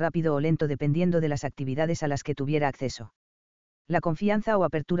proceso rápido o lento dependiendo de las actividades a las que tuviera acceso. La confianza o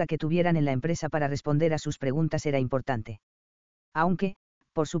apertura que tuvieran en la empresa para responder a sus preguntas era importante. Aunque,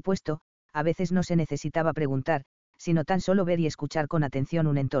 por supuesto, a veces no se necesitaba preguntar, sino tan solo ver y escuchar con atención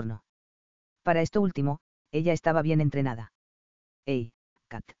un entorno. Para esto último, ella estaba bien entrenada. «¡Hey,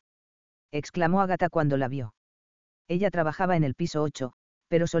 Kat!», exclamó Agatha cuando la vio. Ella trabajaba en el piso 8,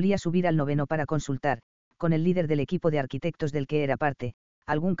 pero solía subir al 9º para consultar, con el líder del equipo de arquitectos del que era parte,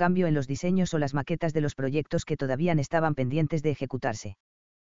 algún cambio en los diseños o las maquetas de los proyectos que todavía estaban pendientes de ejecutarse.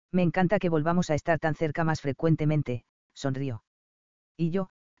 «Me encanta que volvamos a estar tan cerca más frecuentemente», sonrió. «Y yo»,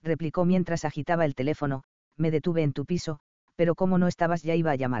 replicó mientras agitaba el teléfono, «me detuve en tu piso, pero como no estabas ya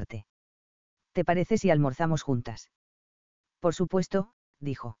iba a llamarte. ¿Te parece si almorzamos juntas?». «Por supuesto»,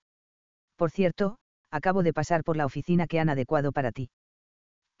 dijo. «Por cierto, acabo de pasar por la oficina que han adecuado para ti».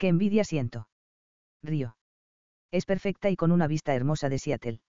 «Qué envidia siento». Rió. «Es perfecta y con una vista hermosa de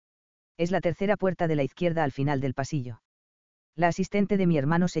Seattle. Es la tercera puerta de la izquierda al final del pasillo. La asistente de mi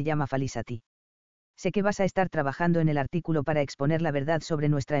hermano se llama Felicity. Sé que vas a estar trabajando en el artículo para exponer la verdad sobre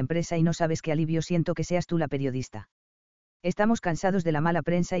nuestra empresa y no sabes qué alivio siento que seas tú la periodista. Estamos cansados de la mala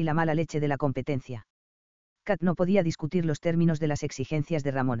prensa y la mala leche de la competencia». Kat no podía discutir los términos de las exigencias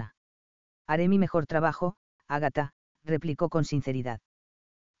de Ramona. «Haré mi mejor trabajo, Agatha», replicó con sinceridad.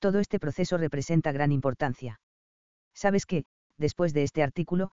 Todo este proceso representa gran importancia. ¿Sabes qué? Después de este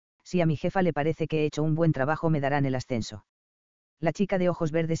artículo, si a mi jefa le parece que he hecho un buen trabajo me darán el ascenso. La chica de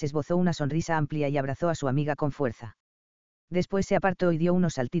ojos verdes esbozó una sonrisa amplia y abrazó a su amiga con fuerza. Después se apartó y dio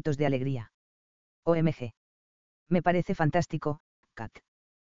unos saltitos de alegría. OMG. Me parece fantástico, Kat.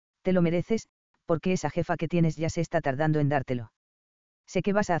 Te lo mereces, porque esa jefa que tienes ya se está tardando en dártelo. Sé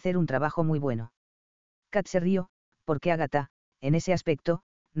que vas a hacer un trabajo muy bueno. Kat se rió, porque Agatha, en ese aspecto,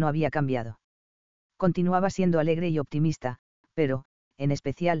 no había cambiado. Continuaba siendo alegre y optimista, pero, en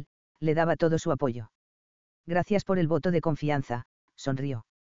especial, le daba todo su apoyo. Gracias por el voto de confianza, sonrió.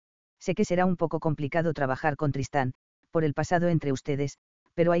 Sé que será un poco complicado trabajar con Tristán, por el pasado entre ustedes,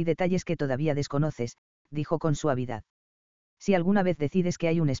 pero hay detalles que todavía desconoces, dijo con suavidad. Si alguna vez decides que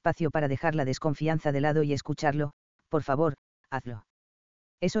hay un espacio para dejar la desconfianza de lado y escucharlo, por favor, hazlo.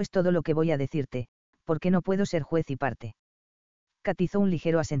 Eso es todo lo que voy a decirte, porque no puedo ser juez y parte. Kat hizo un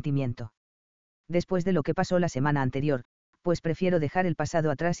ligero asentimiento. Después de lo que pasó la semana anterior, pues prefiero dejar el pasado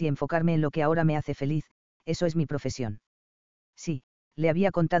atrás y enfocarme en lo que ahora me hace feliz, eso es mi profesión. Sí, le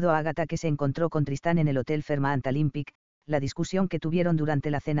había contado a Agatha que se encontró con Tristán en el Hotel Fairmont Olympic, la discusión que tuvieron durante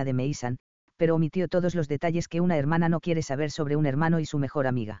la cena de Meisan, pero omitió todos los detalles que una hermana no quiere saber sobre un hermano y su mejor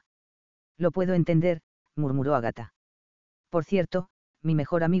amiga. Lo puedo entender, murmuró Agatha. Por cierto, mi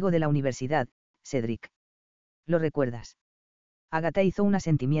mejor amigo de la universidad, Cedric. ¿Lo recuerdas? Agatha hizo un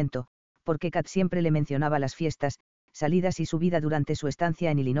asentimiento, porque Kat siempre le mencionaba las fiestas, salidas y su vida durante su estancia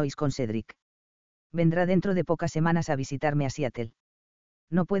en Illinois con Cedric. Vendrá dentro de pocas semanas a visitarme a Seattle.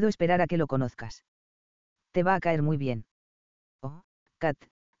 No puedo esperar a que lo conozcas. Te va a caer muy bien. Oh, Kat,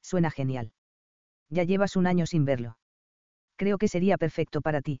 suena genial. Ya llevas un año sin verlo. Creo que sería perfecto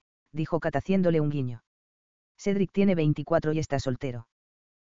para ti, dijo Kat haciéndole un guiño. Cedric tiene 24 y está soltero.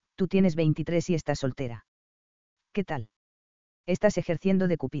 Tú tienes 23 y estás soltera. ¿Qué tal? Estás ejerciendo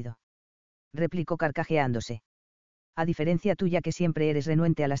de cupido. Replicó carcajeándose. A diferencia tuya que siempre eres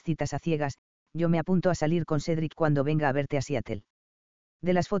renuente a las citas a ciegas, yo me apunto a salir con Cedric cuando venga a verte a Seattle.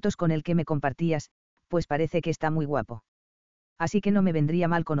 De las fotos con el que me compartías, pues parece que está muy guapo. Así que no me vendría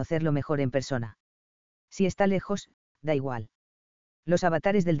mal conocerlo mejor en persona. Si está lejos, da igual. Los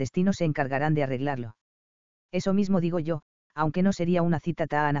avatares del destino se encargarán de arreglarlo. Eso mismo digo yo, aunque no sería una cita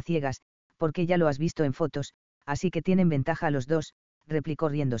tan a ciegas, porque ya lo has visto en fotos, así que tienen ventaja los dos, replicó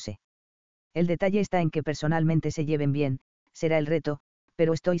riéndose. El detalle está en que personalmente se lleven bien, será el reto,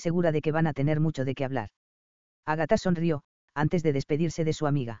 pero estoy segura de que van a tener mucho de qué hablar. Agatha sonrió, antes de despedirse de su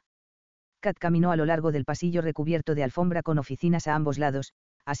amiga. Kat caminó a lo largo del pasillo recubierto de alfombra con oficinas a ambos lados,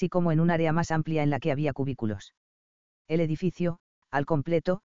 así como en un área más amplia en la que había cubículos. El edificio, al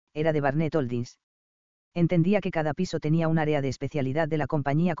completo, era de Barnett Holdings. Entendía que cada piso tenía un área de especialidad de la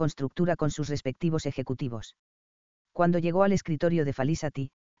compañía constructora con sus respectivos ejecutivos. Cuando llegó al escritorio de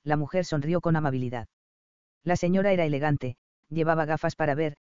Felicity, la mujer sonrió con amabilidad. La señora era elegante, llevaba gafas para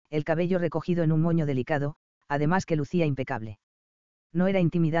ver, el cabello recogido en un moño delicado, además que lucía impecable. No era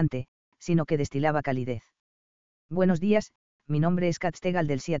intimidante, sino que destilaba calidez. Buenos días, mi nombre es Kat Stegal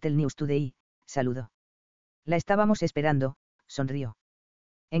del Seattle News Today, saludó. La estábamos esperando, sonrió.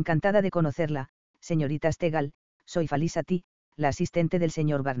 Encantada de conocerla, señorita Stegal, soy Felicity, la asistente del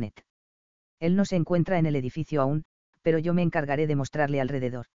señor Barnett. Él no se encuentra en el edificio aún, pero yo me encargaré de mostrarle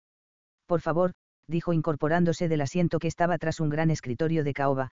alrededor. Por favor, dijo incorporándose del asiento que estaba tras un gran escritorio de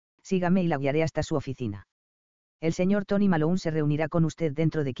caoba, sígame y la guiaré hasta su oficina. El señor Tony Malone se reunirá con usted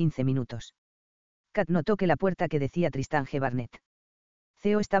dentro de 15 minutos. Kat notó que la puerta que decía Tristán G. Barnett.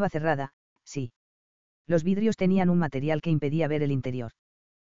 CEO estaba cerrada, sí. Los vidrios tenían un material que impedía ver el interior.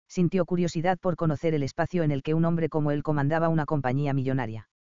 Sintió curiosidad por conocer el espacio en el que un hombre como él comandaba una compañía millonaria.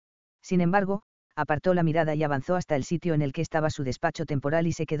 Sin embargo, apartó la mirada y avanzó hasta el sitio en el que estaba su despacho temporal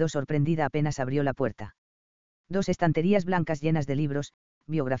y se quedó sorprendida apenas abrió la puerta. 2 estanterías blancas llenas de libros,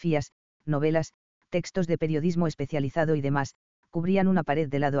 biografías, novelas, textos de periodismo especializado y demás, cubrían una pared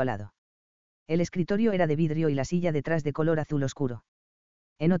de lado a lado. El escritorio era de vidrio y la silla detrás de color azul oscuro.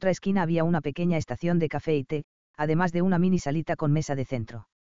 En otra esquina había una pequeña estación de café y té, además de una mini salita con mesa de centro.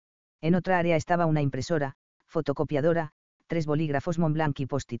 En otra área estaba una impresora, fotocopiadora, 3 bolígrafos Montblanc y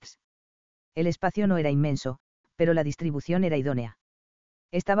post-its. El espacio no era inmenso, pero la distribución era idónea.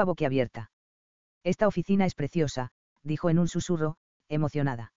 Estaba boquiabierta. Esta oficina es preciosa, dijo en un susurro,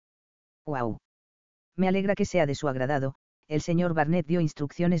 emocionada. ¡Guau! Me alegra que sea de su agradado. El señor Barnett dio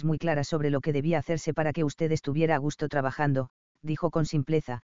instrucciones muy claras sobre lo que debía hacerse para que usted estuviera a gusto trabajando, dijo con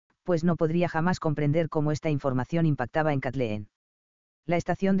simpleza, pues no podría jamás comprender cómo esta información impactaba en Kathleen. La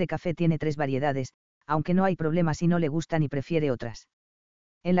estación de café tiene 3 variedades, aunque no hay problema si no le gustan y prefiere otras.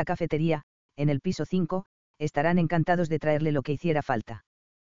 En la cafetería, en el piso 5, estarán encantados de traerle lo que hiciera falta.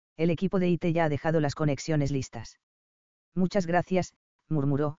 El equipo de IT ya ha dejado las conexiones listas. Muchas gracias,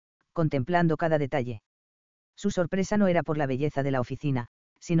 murmuró, contemplando cada detalle. Su sorpresa no era por la belleza de la oficina,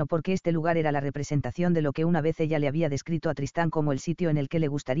 sino porque este lugar era la representación de lo que una vez ella le había descrito a Tristán como el sitio en el que le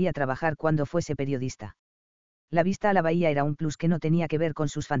gustaría trabajar cuando fuese periodista. La vista a la bahía era un plus que no tenía que ver con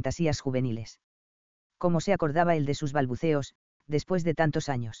sus fantasías juveniles. ¿Cómo se acordaba él de sus balbuceos, después de tantos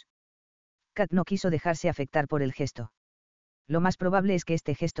años? Kat no quiso dejarse afectar por el gesto. Lo más probable es que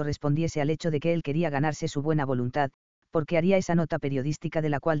este gesto respondiese al hecho de que él quería ganarse su buena voluntad, porque haría esa nota periodística de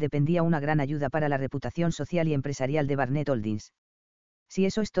la cual dependía una gran ayuda para la reputación social y empresarial de Barnett Holdings. Si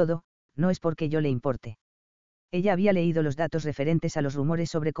eso es todo, no es porque yo le importe. Ella había leído los datos referentes a los rumores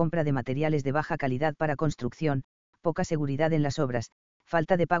sobre compra de materiales de baja calidad para construcción, poca seguridad en las obras,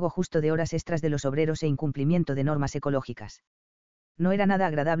 falta de pago justo de horas extras de los obreros e incumplimiento de normas ecológicas. No era nada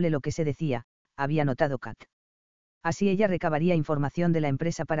agradable lo que se decía, había notado Kat. Así ella recabaría información de la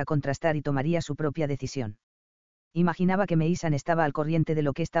empresa para contrastar y tomaría su propia decisión. Imaginaba que Meisan estaba al corriente de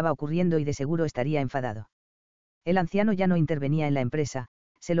lo que estaba ocurriendo y de seguro estaría enfadado. El anciano ya no intervenía en la empresa,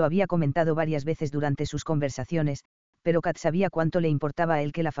 se lo había comentado varias veces durante sus conversaciones, pero Kat sabía cuánto le importaba a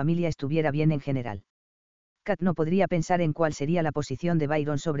él que la familia estuviera bien en general. Kat no podría pensar en cuál sería la posición de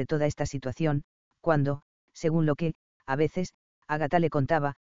Byron sobre toda esta situación, cuando, según lo que, a veces, Agatha le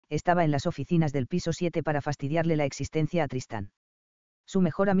contaba, estaba en las oficinas del piso 7 para fastidiarle la existencia a Tristán. Su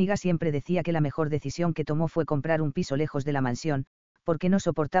mejor amiga siempre decía que la mejor decisión que tomó fue comprar un piso lejos de la mansión, porque no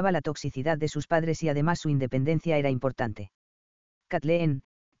soportaba la toxicidad de sus padres y además su independencia era importante. Kathleen,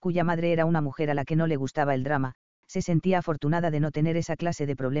 cuya madre era una mujer a la que no le gustaba el drama, se sentía afortunada de no tener esa clase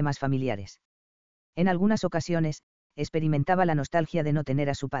de problemas familiares. En algunas ocasiones, experimentaba la nostalgia de no tener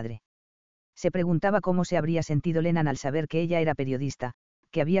a su padre. Se preguntaba cómo se habría sentido Lennon al saber que ella era periodista,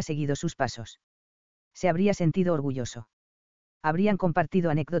 que había seguido sus pasos. Se habría sentido orgulloso. Habrían compartido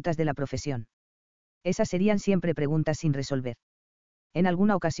anécdotas de la profesión. Esas serían siempre preguntas sin resolver. En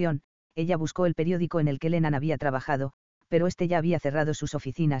alguna ocasión, ella buscó el periódico en el que Lennon había trabajado, pero este ya había cerrado sus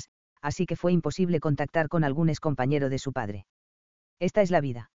oficinas, así que fue imposible contactar con algún excompañero de su padre. Esta es la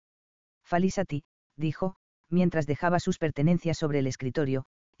vida. Felicity, dijo, mientras dejaba sus pertenencias sobre el escritorio,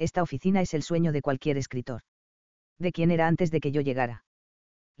 esta oficina es el sueño de cualquier escritor. ¿De quién era antes de que yo llegara?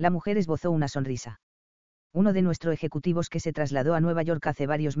 La mujer esbozó una sonrisa. Uno de nuestros ejecutivos que se trasladó a Nueva York hace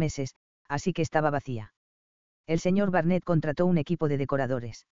varios meses, así que estaba vacía. El señor Barnett contrató un equipo de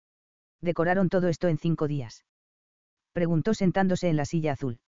decoradores. ¿Decoraron todo esto en 5 días? Preguntó sentándose en la silla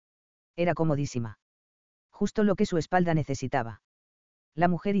azul. Era comodísima. Justo lo que su espalda necesitaba. La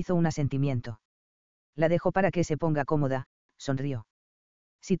mujer hizo un asentimiento. La dejo para que se ponga cómoda, sonrió.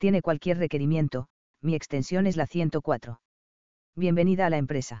 Si tiene cualquier requerimiento, mi extensión es la 104. Bienvenida a la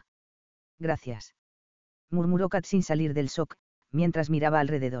empresa. Gracias. Murmuró Kat sin salir del shock, mientras miraba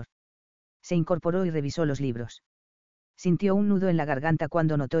alrededor. Se incorporó y revisó los libros. Sintió un nudo en la garganta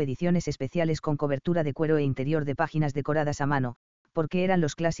cuando notó ediciones especiales con cobertura de cuero e interior de páginas decoradas a mano, porque eran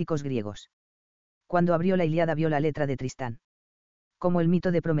los clásicos griegos. Cuando abrió la Ilíada vio la letra de Tristán. Como el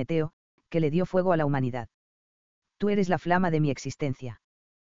mito de Prometeo, que le dio fuego a la humanidad. Tú eres la flama de mi existencia.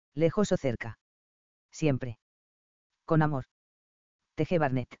 Lejos o cerca. Siempre. Con amor. T.G.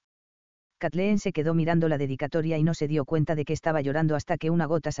 Barnett. Kathleen se quedó mirando la dedicatoria y no se dio cuenta de que estaba llorando hasta que una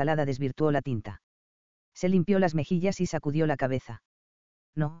gota salada desvirtuó la tinta. Se limpió las mejillas y sacudió la cabeza.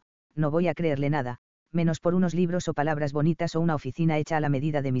 No, no voy a creerle nada, menos por unos libros o palabras bonitas o una oficina hecha a la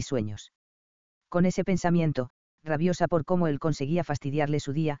medida de mis sueños. Con ese pensamiento, rabiosa por cómo él conseguía fastidiarle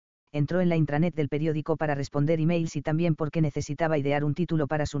su día, entró en la intranet del periódico para responder emails y también porque necesitaba idear un título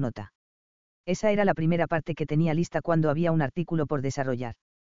para su nota. Esa era la primera parte que tenía lista cuando había un artículo por desarrollar.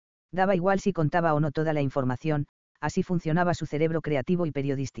 Daba igual si contaba o no toda la información, así funcionaba su cerebro creativo y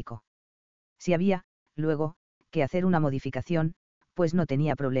periodístico. Si había, luego, que hacer una modificación, pues no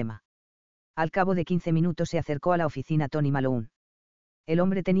tenía problema. Al cabo de 15 minutos se acercó a la oficina Tony Malone. El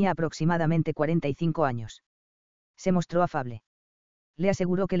hombre tenía aproximadamente 45 años. Se mostró afable. Le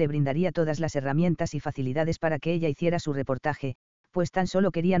aseguró que le brindaría todas las herramientas y facilidades para que ella hiciera su reportaje, pues tan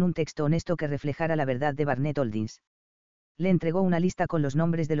solo querían un texto honesto que reflejara la verdad de Barnett Holdings. Le entregó una lista con los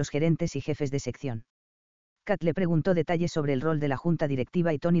nombres de los gerentes y jefes de sección. Kat le preguntó detalles sobre el rol de la junta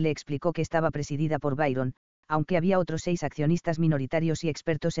directiva y Tony le explicó que estaba presidida por Byron, aunque había otros 6 accionistas minoritarios y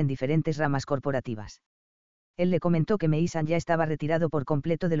expertos en diferentes ramas corporativas. Él le comentó que Meisan ya estaba retirado por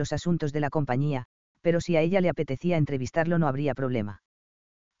completo de los asuntos de la compañía, pero si a ella le apetecía entrevistarlo no habría problema.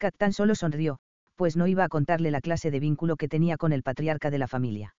 Kat tan solo sonrió, pues no iba a contarle la clase de vínculo que tenía con el patriarca de la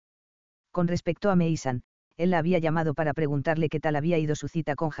familia. Con respecto a Meisan, él la había llamado para preguntarle qué tal había ido su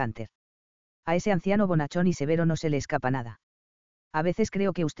cita con Hunter. A ese anciano bonachón y severo no se le escapa nada. A veces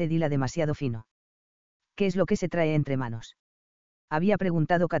creo que usted hila demasiado fino. ¿Qué es lo que se trae entre manos? Había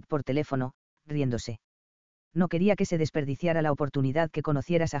preguntado Kat por teléfono, riéndose. No quería que se desperdiciara la oportunidad que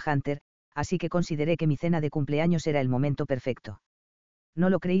conocieras a Hunter, así que consideré que mi cena de cumpleaños era el momento perfecto. ¿No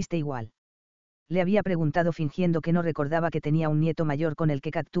lo creíste igual? Le había preguntado fingiendo que no recordaba que tenía un nieto mayor con el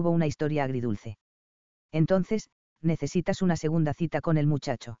que Kat tuvo una historia agridulce. Entonces, necesitas una segunda cita con el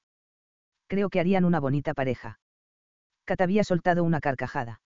muchacho. Creo que harían una bonita pareja. Kat había soltado una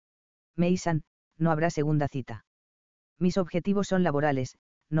carcajada. Meisan, no habrá segunda cita. Mis objetivos son laborales,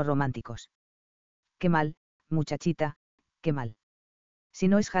 no románticos. Qué mal, muchachita, qué mal. Si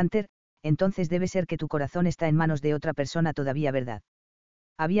no es Hunter, entonces debe ser que tu corazón está en manos de otra persona todavía, ¿verdad?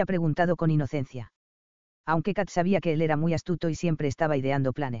 Había preguntado con inocencia. Aunque Kat sabía que él era muy astuto y siempre estaba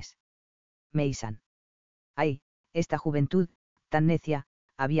ideando planes. Meisan. Ay, esta juventud, tan necia,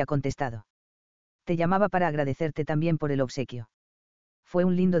 había contestado. Te llamaba para agradecerte también por el obsequio. Fue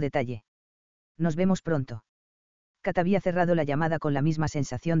un lindo detalle. Nos vemos pronto. Kat había cerrado la llamada con la misma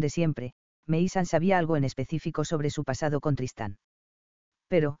sensación de siempre. Meisan sabía algo en específico sobre su pasado con Tristán.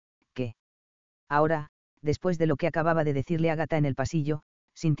 Pero, ¿qué? Ahora, después de lo que acababa de decirle Agatha en el pasillo,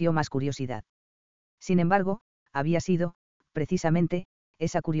 sintió más curiosidad. Sin embargo, había sido, precisamente,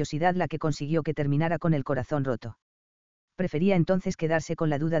 esa curiosidad la que consiguió que terminara con el corazón roto. Prefería entonces quedarse con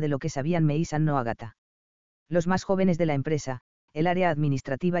la duda de lo que sabían Meisan no Agatha. Los más jóvenes de la empresa, el área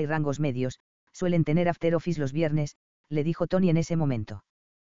administrativa y rangos medios, suelen tener after office los viernes, le dijo Tony en ese momento.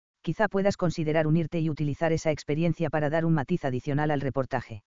 Quizá puedas considerar unirte y utilizar esa experiencia para dar un matiz adicional al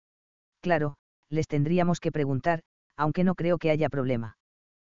reportaje. Claro, les tendríamos que preguntar, aunque no creo que haya problema.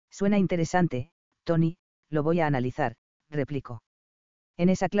 Suena interesante, Tony, lo voy a analizar, replicó. En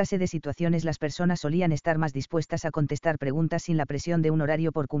esa clase de situaciones las personas solían estar más dispuestas a contestar preguntas sin la presión de un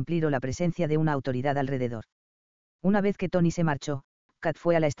horario por cumplir o la presencia de una autoridad alrededor. Una vez que Tony se marchó, Kat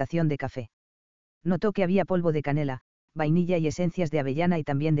fue a la estación de café. Notó que había polvo de canela, vainilla y esencias de avellana y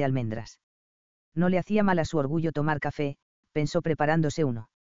también de almendras. No le hacía mal a su orgullo tomar café, pensó preparándose uno.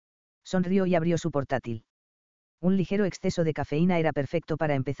 Sonrió y abrió su portátil. Un ligero exceso de cafeína era perfecto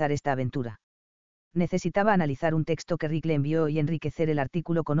para empezar esta aventura. Necesitaba analizar un texto que Rick le envió y enriquecer el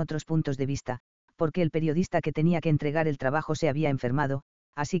artículo con otros puntos de vista, porque el periodista que tenía que entregar el trabajo se había enfermado,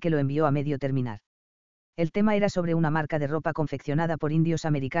 así que lo envió a medio terminar. El tema era sobre una marca de ropa confeccionada por indios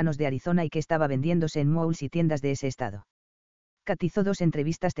americanos de Arizona y que estaba vendiéndose en malls y tiendas de ese estado. Kat hizo 2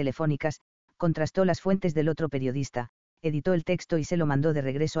 entrevistas telefónicas, contrastó las fuentes del otro periodista, editó el texto y se lo mandó de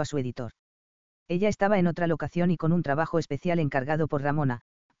regreso a su editor. Ella estaba en otra locación y con un trabajo especial encargado por Ramona,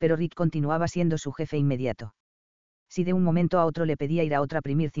 pero Rick continuaba siendo su jefe inmediato. Si de un momento a otro le pedía ir a otra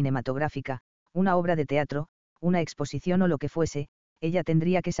premier cinematográfica, una obra de teatro, una exposición o lo que fuese, ella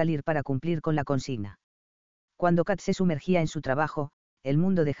tendría que salir para cumplir con la consigna. Cuando Kat se sumergía en su trabajo, el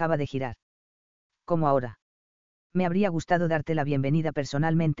mundo dejaba de girar. Como ahora. Me habría gustado darte la bienvenida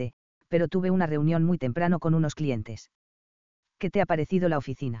personalmente, pero tuve una reunión muy temprano con unos clientes. ¿Qué te ha parecido la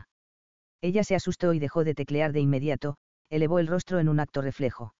oficina? Ella se asustó y dejó de teclear de inmediato, elevó el rostro en un acto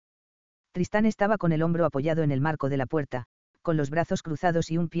reflejo. Tristán estaba con el hombro apoyado en el marco de la puerta, con los brazos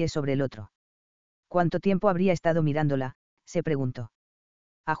cruzados y un pie sobre el otro. ¿Cuánto tiempo habría estado mirándola?, se preguntó.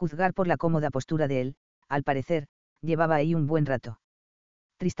 A juzgar por la cómoda postura de él, al parecer, llevaba ahí un buen rato.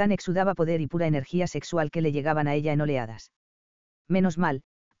 Tristán exudaba poder y pura energía sexual que le llegaban a ella en oleadas. Menos mal,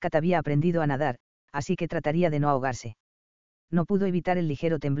 Kat había aprendido a nadar, así que trataría de no ahogarse. No pudo evitar el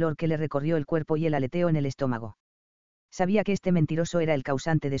ligero temblor que le recorrió el cuerpo y el aleteo en el estómago. Sabía que este mentiroso era el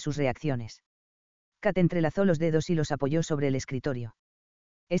causante de sus reacciones. Kat entrelazó los dedos y los apoyó sobre el escritorio.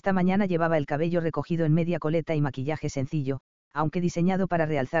 Esta mañana llevaba el cabello recogido en media coleta y maquillaje sencillo, aunque diseñado para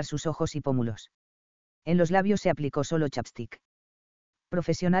realzar sus ojos y pómulos. En los labios se aplicó solo chapstick.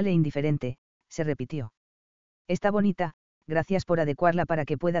 Profesional e indiferente, se repitió. Está bonita, gracias por adecuarla para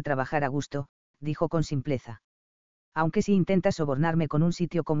que pueda trabajar a gusto, dijo con simpleza. Aunque si intentas sobornarme con un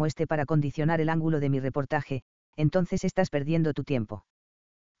sitio como este para condicionar el ángulo de mi reportaje, entonces estás perdiendo tu tiempo.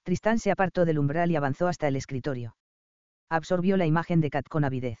 Tristán se apartó del umbral y avanzó hasta el escritorio. Absorbió la imagen de Kat con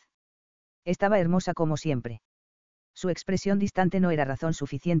avidez. Estaba hermosa como siempre. Su expresión distante no era razón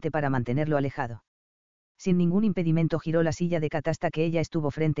suficiente para mantenerlo alejado. Sin ningún impedimento giró la silla de Kat hasta que ella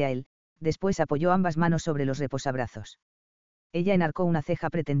estuvo frente a él, después apoyó ambas manos sobre los reposabrazos. Ella enarcó una ceja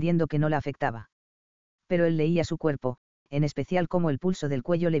pretendiendo que no la afectaba. Pero él leía su cuerpo, en especial cómo el pulso del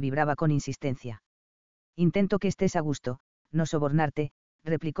cuello le vibraba con insistencia. Intento que estés a gusto, no sobornarte,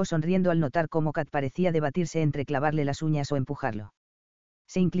 replicó sonriendo al notar cómo Kat parecía debatirse entre clavarle las uñas o empujarlo.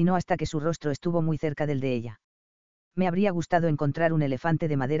 Se inclinó hasta que su rostro estuvo muy cerca del de ella. Me habría gustado encontrar un elefante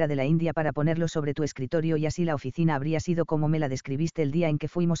de madera de la India para ponerlo sobre tu escritorio y así la oficina habría sido como me la describiste el día en que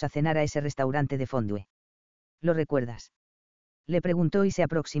fuimos a cenar a ese restaurante de fondue. ¿Lo recuerdas? Le preguntó y se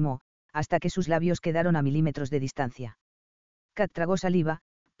aproximó, hasta que sus labios quedaron a milímetros de distancia. Kat tragó saliva,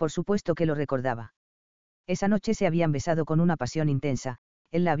 por supuesto que lo recordaba. Esa noche se habían besado con una pasión intensa,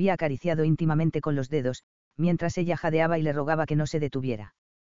 él la había acariciado íntimamente con los dedos, mientras ella jadeaba y le rogaba que no se detuviera.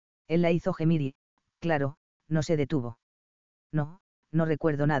 Él la hizo gemir y, claro, no se detuvo. No, no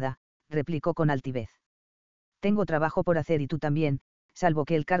recuerdo nada, replicó con altivez. Tengo trabajo por hacer y tú también, salvo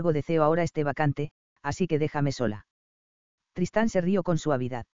que el cargo de CEO ahora esté vacante, así que déjame sola. Tristán se rió con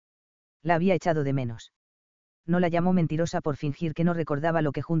suavidad. La había echado de menos. No la llamó mentirosa por fingir que no recordaba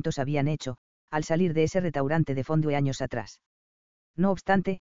lo que juntos habían hecho, al salir de ese restaurante de fondue años atrás. No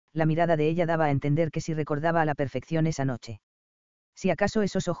obstante, la mirada de ella daba a entender que sí recordaba a la perfección esa noche. Si acaso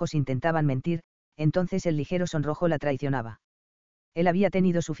esos ojos intentaban mentir, entonces el ligero sonrojo la traicionaba. Él había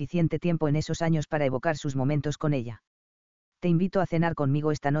tenido suficiente tiempo en esos años para evocar sus momentos con ella. Te invito a cenar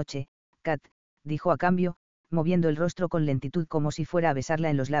conmigo esta noche, Kat, dijo a cambio, moviendo el rostro con lentitud como si fuera a besarla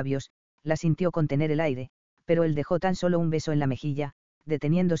en los labios, la sintió contener el aire, pero él dejó tan solo un beso en la mejilla,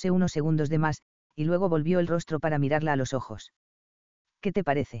 deteniéndose unos segundos de más, y luego volvió el rostro para mirarla a los ojos. ¿Qué te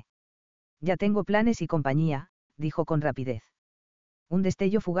parece? Ya tengo planes y compañía, dijo con rapidez. Un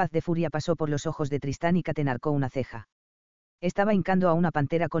destello fugaz de furia pasó por los ojos de Tristán y Kat enarcó una ceja. Estaba hincando a una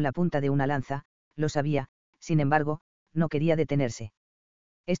pantera con la punta de una lanza, lo sabía, sin embargo, no quería detenerse.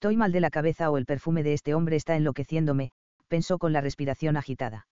 Estoy mal de la cabeza o el perfume de este hombre está enloqueciéndome, pensó con la respiración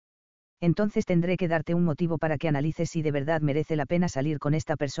agitada. Entonces tendré que darte un motivo para que analices si de verdad merece la pena salir con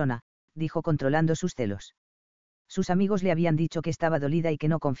esta persona, dijo controlando sus celos. Sus amigos le habían dicho que estaba dolida y que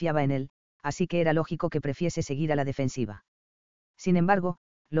no confiaba en él, así que era lógico que prefiese seguir a la defensiva. Sin embargo,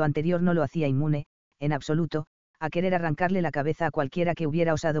 lo anterior no lo hacía inmune, en absoluto, a querer arrancarle la cabeza a cualquiera que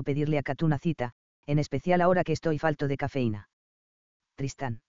hubiera osado pedirle a Kat una cita, en especial ahora que estoy falto de cafeína.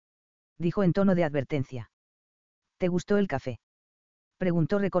 Tristán. Dijo en tono de advertencia. ¿Te gustó el café?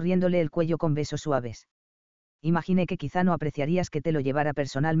 Preguntó recorriéndole el cuello con besos suaves. Imaginé que quizá no apreciarías que te lo llevara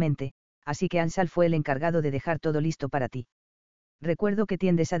personalmente, así que Ansal fue el encargado de dejar todo listo para ti. Recuerdo que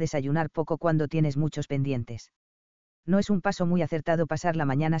tiendes a desayunar poco cuando tienes muchos pendientes. No es un paso muy acertado pasar la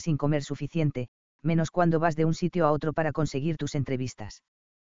mañana sin comer suficiente, menos cuando vas de un sitio a otro para conseguir tus entrevistas.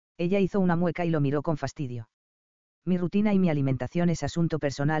 Ella hizo una mueca y lo miró con fastidio. Mi rutina y mi alimentación es asunto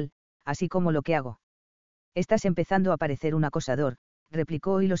personal, así como lo que hago. Estás empezando a parecer un acosador,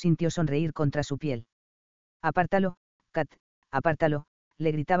 replicó y lo sintió sonreír contra su piel. Apártalo, Kat, apártalo,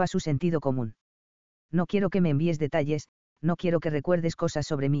 le gritaba su sentido común. No quiero que me envíes detalles, no quiero que recuerdes cosas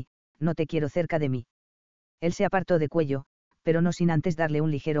sobre mí, no te quiero cerca de mí. Él se apartó de cuello, pero no sin antes darle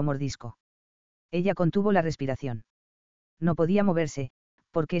un ligero mordisco. Ella contuvo la respiración. No podía moverse,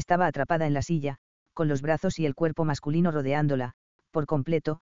 porque estaba atrapada en la silla, con los brazos y el cuerpo masculino rodeándola, por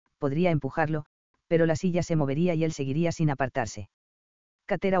completo, podría empujarlo, pero la silla se movería y él seguiría sin apartarse.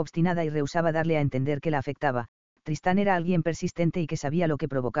 Kat era obstinada y rehusaba darle a entender que la afectaba, Tristán era alguien persistente y que sabía lo que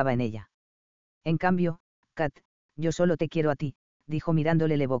provocaba en ella. En cambio, Kat, yo solo te quiero a ti, dijo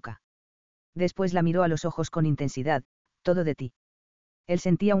mirándole la boca. Después la miró a los ojos con intensidad, todo de ti. Él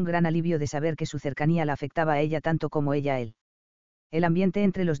sentía un gran alivio de saber que su cercanía la afectaba a ella tanto como ella a él. El ambiente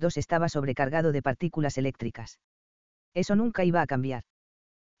entre los dos estaba sobrecargado de partículas eléctricas. Eso nunca iba a cambiar.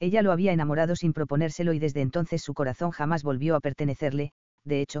 Ella lo había enamorado sin proponérselo y desde entonces su corazón jamás volvió a pertenecerle,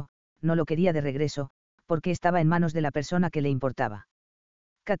 de hecho, no lo quería de regreso, porque estaba en manos de la persona que le importaba.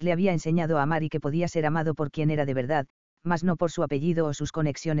 Kat le había enseñado a amar y que podía ser amado por quien era de verdad, mas no por su apellido o sus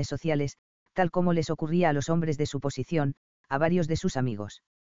conexiones sociales, tal como les ocurría a los hombres de su posición, a varios de sus amigos.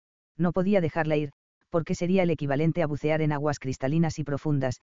 No podía dejarla ir, porque sería el equivalente a bucear en aguas cristalinas y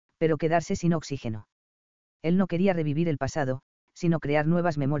profundas, pero quedarse sin oxígeno. Él no quería revivir el pasado, sino crear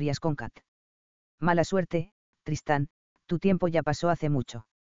nuevas memorias con Kat. Mala suerte, Tristán, tu tiempo ya pasó hace mucho.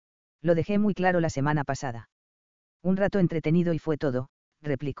 Lo dejé muy claro la semana pasada. Un rato entretenido y fue todo,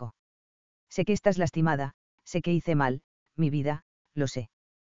 replicó. Sé que estás lastimada, sé que hice mal, mi vida, lo sé.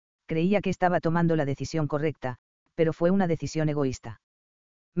 Creía que estaba tomando la decisión correcta, pero fue una decisión egoísta.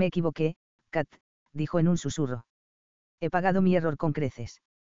 Me equivoqué, Kat, dijo en un susurro. He pagado mi error con creces.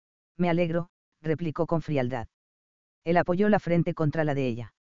 Me alegro, replicó con frialdad. Él apoyó la frente contra la de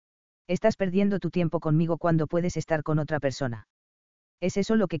ella. Estás perdiendo tu tiempo conmigo cuando puedes estar con otra persona. ¿Es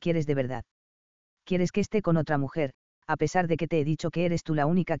eso lo que quieres de verdad? ¿Quieres que esté con otra mujer, a pesar de que te he dicho que eres tú la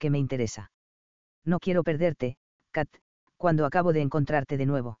única que me interesa? No quiero perderte, Kat, cuando acabo de encontrarte de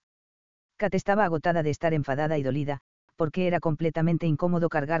nuevo. Kat estaba agotada de estar enfadada y dolida, porque era completamente incómodo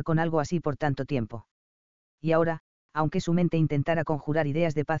cargar con algo así por tanto tiempo. Y ahora, Aunque su mente intentara conjurar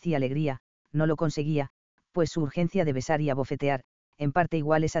ideas de paz y alegría, no lo conseguía, pues su urgencia de besar y abofetear, en parte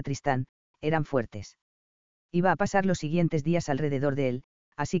iguales a Tristán, eran fuertes. Iba a pasar los siguientes días alrededor de él,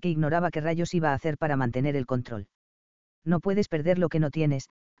 así que ignoraba qué rayos iba a hacer para mantener el control. No puedes perder lo que no tienes,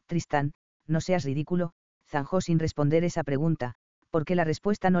 Tristán, no seas ridículo, zanjó sin responder esa pregunta, porque la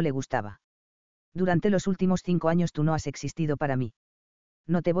respuesta no le gustaba. Durante los últimos 5 años tú no has existido para mí.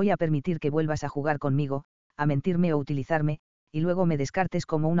 No te voy a permitir que vuelvas a jugar conmigo, a mentirme o utilizarme, y luego me descartes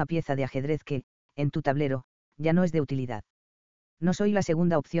como una pieza de ajedrez que, en tu tablero, ya no es de utilidad. No soy la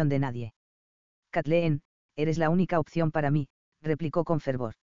segunda opción de nadie. Kathleen, eres la única opción para mí, replicó con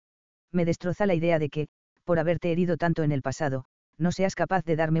fervor. Me destroza la idea de que, por haberte herido tanto en el pasado, no seas capaz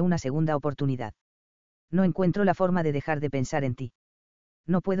de darme una segunda oportunidad. No encuentro la forma de dejar de pensar en ti.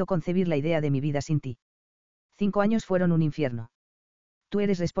 No puedo concebir la idea de mi vida sin ti. 5 años fueron un infierno. Tú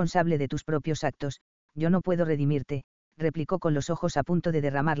eres responsable de tus propios actos, yo no puedo redimirte, replicó con los ojos a punto de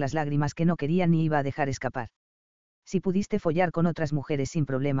derramar las lágrimas que no quería ni iba a dejar escapar. Si pudiste follar con otras mujeres sin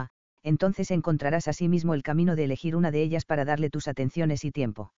problema, entonces encontrarás a sí mismo el camino de elegir una de ellas para darle tus atenciones y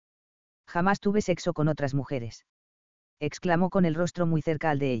tiempo. Jamás tuve sexo con otras mujeres. Exclamó con el rostro muy cerca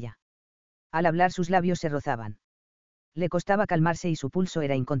al de ella. Al hablar sus labios se rozaban. Le costaba calmarse y su pulso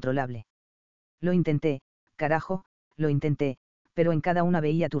era incontrolable. Lo intenté, carajo, lo intenté, pero en cada una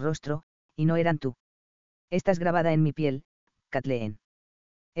veía tu rostro, y no eran tú. Estás grabada en mi piel, Kathleen.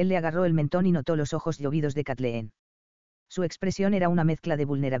 Él le agarró el mentón y notó los ojos llovidos de Kathleen. Su expresión era una mezcla de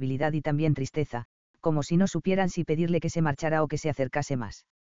vulnerabilidad y también tristeza, como si no supieran si pedirle que se marchara o que se acercase más.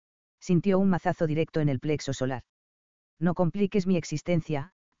 Sintió un mazazo directo en el plexo solar. No compliques mi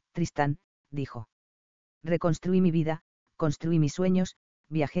existencia, Tristán, dijo. Reconstruí mi vida, construí mis sueños,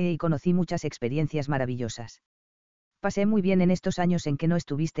 viajé y conocí muchas experiencias maravillosas. Pasé muy bien en estos años en que no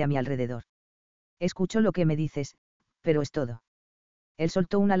estuviste a mi alrededor. Escucho lo que me dices, pero es todo. Él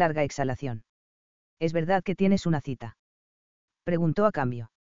soltó una larga exhalación. ¿Es verdad que tienes una cita? Preguntó a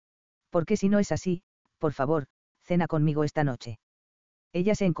cambio. Porque si no es así, por favor, cena conmigo esta noche.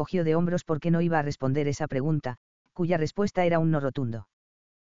 Ella se encogió de hombros porque no iba a responder esa pregunta, cuya respuesta era un no rotundo.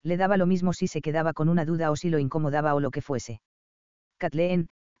 Le daba lo mismo si se quedaba con una duda o si lo incomodaba o lo que fuese. Kathleen,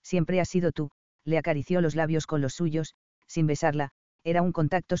 siempre has sido tú, le acarició los labios con los suyos, sin besarla, era un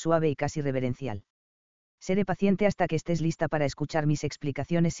contacto suave y casi reverencial. Seré paciente hasta que estés lista para escuchar mis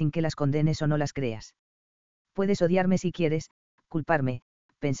explicaciones sin que las condenes o no las creas. Puedes odiarme si quieres, culparme,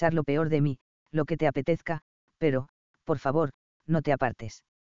 pensar lo peor de mí, lo que te apetezca, pero, por favor, no te apartes.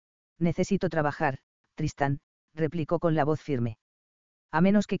 Necesito trabajar, Tristán, replicó con la voz firme. A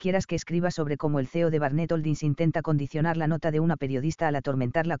menos que quieras que escriba sobre cómo el CEO de Barnett Holdings intenta condicionar la nota de una periodista al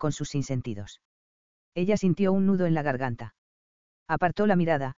atormentarla con sus sinsentidos. Ella sintió un nudo en la garganta. Apartó la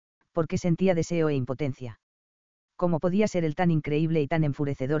mirada, porque sentía deseo e impotencia. ¿Cómo podía ser él tan increíble y tan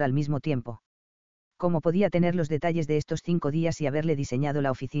enfurecedor al mismo tiempo? ¿Cómo podía tener los detalles de estos 5 días y haberle diseñado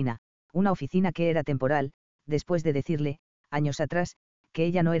la oficina, una oficina que era temporal, después de decirle, años atrás, que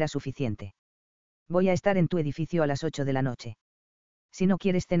ella no era suficiente? Voy a estar en tu edificio a las 8 de la noche. Si no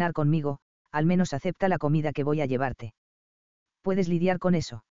quieres cenar conmigo, al menos acepta la comida que voy a llevarte. ¿Puedes lidiar con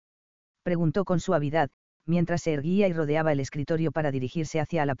eso? Preguntó con suavidad, mientras se erguía y rodeaba el escritorio para dirigirse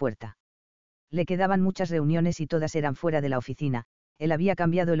hacia la puerta. Le quedaban muchas reuniones y todas eran fuera de la oficina, él había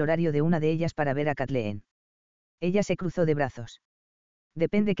cambiado el horario de una de ellas para ver a Kathleen. Ella se cruzó de brazos.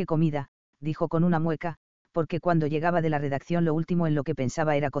 Depende qué comida, dijo con una mueca, porque cuando llegaba de la redacción lo último en lo que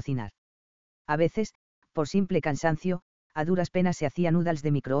pensaba era cocinar. A veces, por simple cansancio, a duras penas se hacía noodles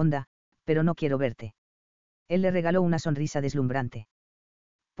de microonda, pero no quiero verte. Él le regaló una sonrisa deslumbrante.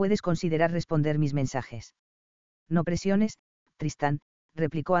 Puedes considerar responder mis mensajes. No presiones, Tristán,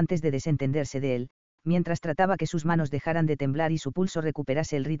 replicó antes de desentenderse de él, mientras trataba que sus manos dejaran de temblar y su pulso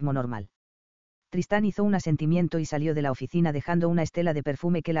recuperase el ritmo normal. Tristán hizo un asentimiento y salió de la oficina dejando una estela de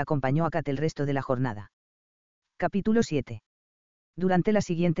perfume que la acompañó a Kat el resto de la jornada. Capítulo 7. Durante las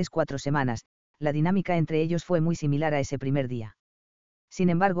siguientes 4 semanas, la dinámica entre ellos fue muy similar a ese primer día. Sin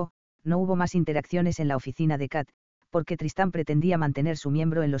embargo, no hubo más interacciones en la oficina de Kat, porque Tristán pretendía mantener su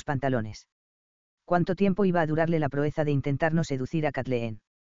miembro en los pantalones. ¿Cuánto tiempo iba a durarle la proeza de intentar no seducir a Kathleen?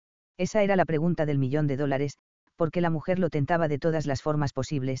 Esa era la pregunta del $1.000.000, porque la mujer lo tentaba de todas las formas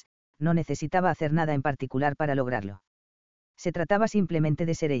posibles, no necesitaba hacer nada en particular para lograrlo. Se trataba simplemente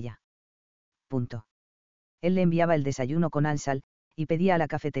de ser ella. Punto. Él le enviaba el desayuno con ansal, y pedía a la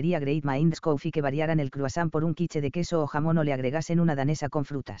cafetería Great Minds Coffee que variaran el croissant por un quiche de queso o jamón o le agregasen una danesa con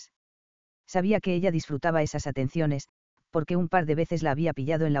frutas. Sabía que ella disfrutaba esas atenciones, porque un par de veces la había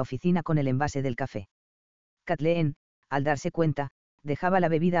pillado en la oficina con el envase del café. Kathleen, al darse cuenta, dejaba la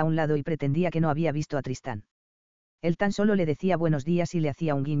bebida a un lado y pretendía que no había visto a Tristán. Él tan solo le decía buenos días y le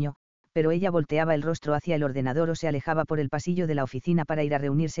hacía un guiño, pero ella volteaba el rostro hacia el ordenador o se alejaba por el pasillo de la oficina para ir a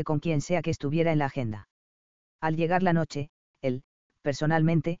reunirse con quien sea que estuviera en la agenda. Al llegar la noche, él,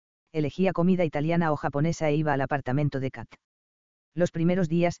 personalmente, elegía comida italiana o japonesa e iba al apartamento de Kat. Los primeros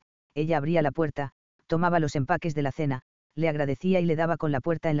días, ella abría la puerta, tomaba los empaques de la cena, le agradecía y le daba con la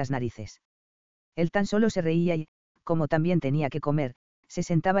puerta en las narices. Él tan solo se reía y, como también tenía que comer, se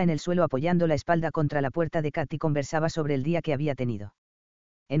sentaba en el suelo apoyando la espalda contra la puerta de Kat y conversaba sobre el día que había tenido.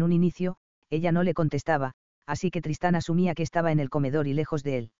 En un inicio, ella no le contestaba, así que Tristán asumía que estaba en el comedor y lejos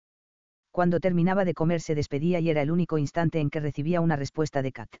de él. Cuando terminaba de comer se despedía y era el único instante en que recibía una respuesta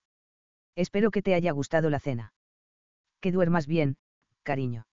de Kat. Espero que te haya gustado la cena. Que duermas bien,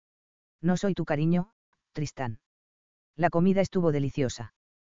 cariño. No soy tu cariño, Tristán. La comida estuvo deliciosa.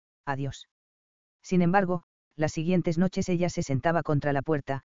 Adiós. Sin embargo, las siguientes noches ella se sentaba contra la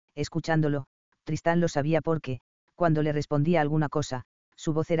puerta, escuchándolo. Tristán lo sabía porque, cuando le respondía alguna cosa,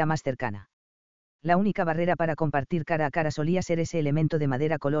 su voz era más cercana. La única barrera para compartir cara a cara solía ser ese elemento de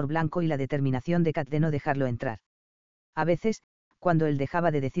madera color blanco y la determinación de Kat de no dejarlo entrar. A veces, cuando él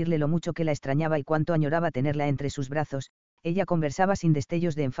dejaba de decirle lo mucho que la extrañaba y cuánto añoraba tenerla entre sus brazos, ella conversaba sin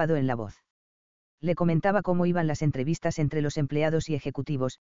destellos de enfado en la voz. Le comentaba cómo iban las entrevistas entre los empleados y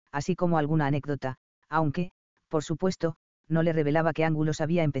ejecutivos, así como alguna anécdota, aunque, por supuesto, no le revelaba qué ángulos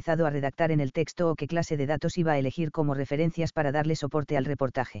había empezado a redactar en el texto o qué clase de datos iba a elegir como referencias para darle soporte al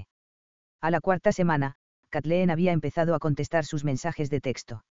reportaje. A la cuarta semana, Kathleen había empezado a contestar sus mensajes de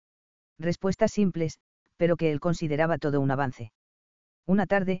texto. Respuestas simples, pero que él consideraba todo un avance. Una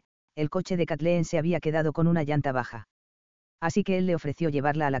tarde, el coche de Kathleen se había quedado con una llanta baja. Así que él le ofreció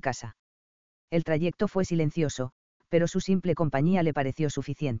llevarla a la casa. El trayecto fue silencioso, pero su simple compañía le pareció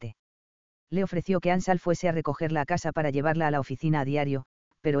suficiente. Le ofreció que Ansal fuese a recogerla a casa para llevarla a la oficina a diario,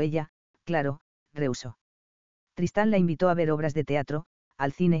 pero ella, claro, rehusó. Tristán la invitó a ver obras de teatro,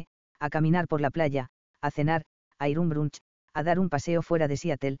 al cine, a caminar por la playa, a cenar, a ir un brunch, a dar un paseo fuera de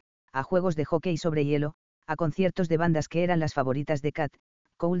Seattle, a juegos de hockey sobre hielo, a conciertos de bandas que eran las favoritas de Kat,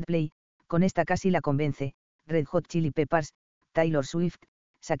 Coldplay, con esta casi la convence, Red Hot Chili Peppers, Taylor Swift,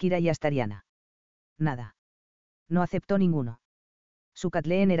 Shakira y hasta Rihanna. Nada. No aceptó ninguno. Su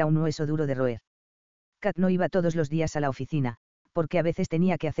Kathleen era un hueso duro de roer. Kat no iba todos los días a la oficina, porque a veces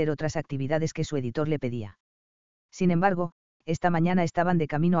tenía que hacer otras actividades que su editor le pedía. Sin embargo, esta mañana estaban de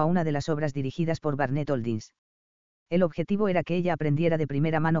camino a una de las obras dirigidas por Barnett Holdings. El objetivo era que ella aprendiera de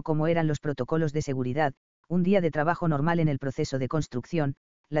primera mano cómo eran los protocolos de seguridad, un día de trabajo normal en el proceso de construcción,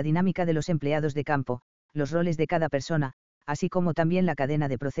 la dinámica de los empleados de campo, los roles de cada persona, así como también la cadena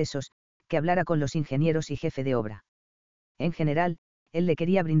de procesos, que hablara con los ingenieros y jefe de obra. En general, él le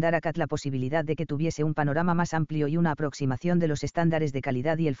quería brindar a Kat la posibilidad de que tuviese un panorama más amplio y una aproximación de los estándares de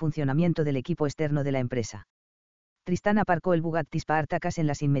calidad y el funcionamiento del equipo externo de la empresa. Tristán aparcó el Bugatti Spartacus en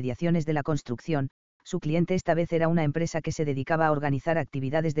las inmediaciones de la construcción. Su cliente esta vez era una empresa que se dedicaba a organizar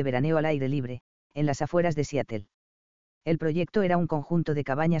actividades de veraneo al aire libre, en las afueras de Seattle. El proyecto era un conjunto de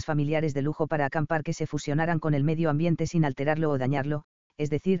cabañas familiares de lujo para acampar que se fusionaran con el medio ambiente sin alterarlo o dañarlo, es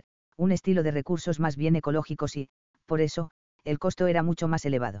decir, un estilo de recursos más bien ecológicos y, por eso, el costo era mucho más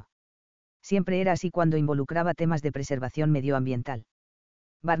elevado. Siempre era así cuando involucraba temas de preservación medioambiental.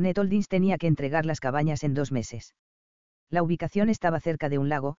 Barnett Holdings tenía que entregar las cabañas en 2 meses. La ubicación estaba cerca de un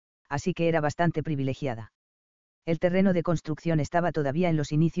lago, así que era bastante privilegiada. El terreno de construcción estaba todavía en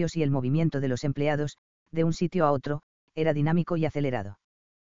los inicios y el movimiento de los empleados, de un sitio a otro, era dinámico y acelerado.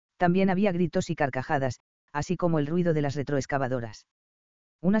 También había gritos y carcajadas, así como el ruido de las retroexcavadoras.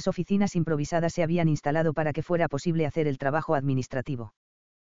 Unas oficinas improvisadas se habían instalado para que fuera posible hacer el trabajo administrativo.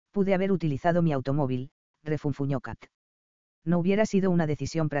 Pude haber utilizado mi automóvil, refunfuñó Kat. No hubiera sido una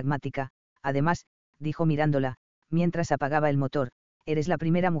decisión pragmática, además, dijo mirándola, mientras apagaba el motor, eres la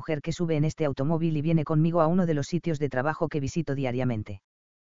primera mujer que sube en este automóvil y viene conmigo a uno de los sitios de trabajo que visito diariamente.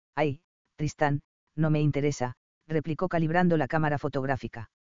 Ay, Tristán, no me interesa, replicó calibrando la cámara fotográfica.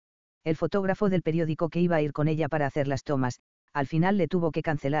 El fotógrafo del periódico que iba a ir con ella para hacer las tomas, al final le tuvo que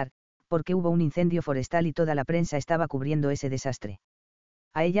cancelar, porque hubo un incendio forestal y toda la prensa estaba cubriendo ese desastre.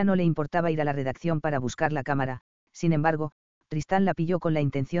 A ella no le importaba ir a la redacción para buscar la cámara, sin embargo, Tristán la pilló con la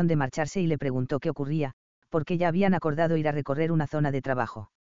intención de marcharse y le preguntó qué ocurría, porque ya habían acordado ir a recorrer una zona de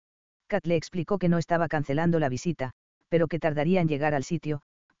trabajo. Kat le explicó que no estaba cancelando la visita, pero que tardaría en llegar al sitio,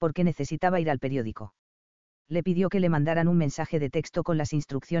 porque necesitaba ir al periódico. Le pidió que le mandaran un mensaje de texto con las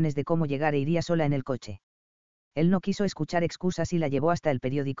instrucciones de cómo llegar e iría sola en el coche. Él no quiso escuchar excusas y la llevó hasta el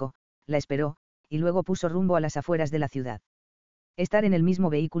periódico, la esperó, y luego puso rumbo a las afueras de la ciudad. Estar en el mismo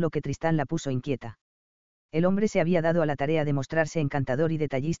vehículo que Tristán la puso inquieta. El hombre se había dado a la tarea de mostrarse encantador y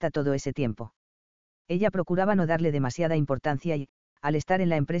detallista todo ese tiempo. Ella procuraba no darle demasiada importancia y, al estar en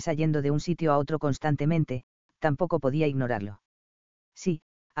la empresa yendo de un sitio a otro constantemente, tampoco podía ignorarlo. Sí,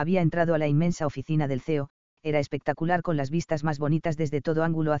 había entrado a la inmensa oficina del CEO, era espectacular con las vistas más bonitas desde todo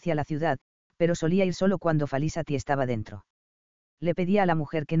ángulo hacia la ciudad, pero solía ir solo cuando Felicity estaba dentro. Le pedía a la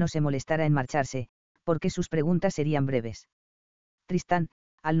mujer que no se molestara en marcharse, porque sus preguntas serían breves. Tristán,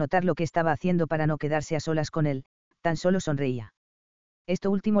 al notar lo que estaba haciendo para no quedarse a solas con él, tan solo sonreía.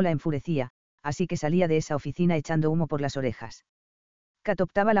 Esto último la enfurecía, así que salía de esa oficina echando humo por las orejas. Kat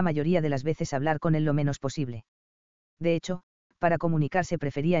optaba la mayoría de las veces hablar con él lo menos posible. De hecho, para comunicarse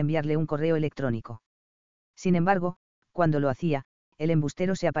prefería enviarle un correo electrónico. Sin embargo, cuando lo hacía, el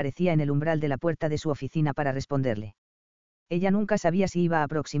embustero se aparecía en el umbral de la puerta de su oficina para responderle. Ella nunca sabía si iba a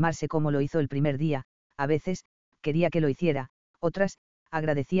aproximarse como lo hizo el primer día, a veces, quería que lo hiciera, otras,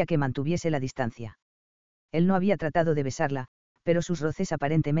 agradecía que mantuviese la distancia. Él no había tratado de besarla, pero sus roces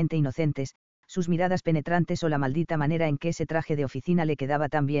aparentemente inocentes, sus miradas penetrantes o la maldita manera en que ese traje de oficina le quedaba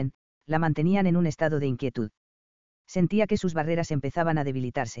tan bien, la mantenían en un estado de inquietud. Sentía que sus barreras empezaban a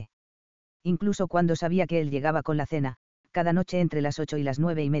debilitarse. Incluso cuando sabía que él llegaba con la cena, cada noche entre las 8 y las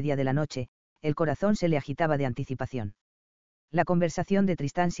 9:30 de la noche, el corazón se le agitaba de anticipación. La conversación de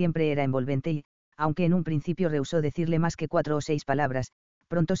Tristán siempre era envolvente y, aunque en un principio rehusó decirle más que 4 o 6 palabras,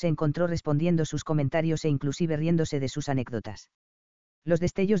 pronto se encontró respondiendo sus comentarios e inclusive riéndose de sus anécdotas. Los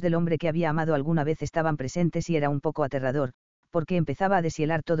destellos del hombre que había amado alguna vez estaban presentes y era un poco aterrador, porque empezaba a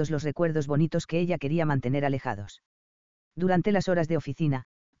deshielar todos los recuerdos bonitos que ella quería mantener alejados. Durante las horas de oficina,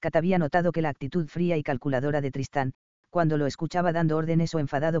 Kat había notado que la actitud fría y calculadora de Tristán, cuando lo escuchaba dando órdenes o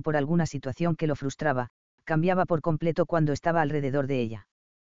enfadado por alguna situación que lo frustraba, cambiaba por completo cuando estaba alrededor de ella.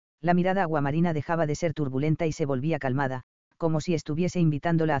 La mirada aguamarina dejaba de ser turbulenta y se volvía calmada, como si estuviese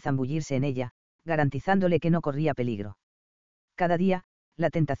invitándola a zambullirse en ella, garantizándole que no corría peligro. Cada día, la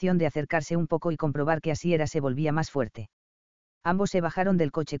tentación de acercarse un poco y comprobar que así era se volvía más fuerte. Ambos se bajaron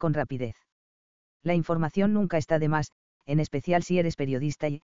del coche con rapidez. La información nunca está de más, en especial si eres periodista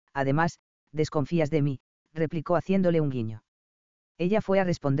y, además, desconfías de mí, replicó haciéndole un guiño. Ella fue a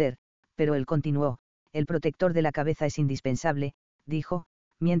responder, pero él continuó, el protector de la cabeza es indispensable, dijo,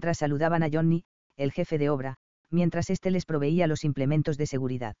 mientras saludaban a Johnny, el jefe de obra, mientras éste les proveía los implementos de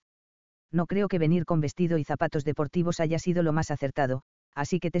seguridad. No creo que venir con vestido y zapatos deportivos haya sido lo más acertado,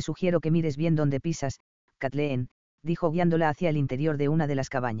 así que te sugiero que mires bien dónde pisas, Kathleen, dijo guiándola hacia el interior de una de las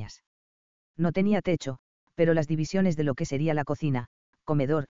cabañas. No tenía techo, pero las divisiones de lo que sería la cocina,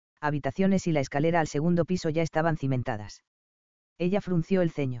 comedor, habitaciones y la escalera al segundo piso ya estaban cimentadas. Ella frunció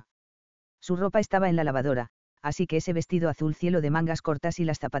el ceño. Su ropa estaba en la lavadora, así que ese vestido azul cielo de mangas cortas y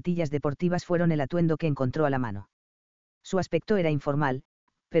las zapatillas deportivas fueron el atuendo que encontró a la mano. Su aspecto era informal,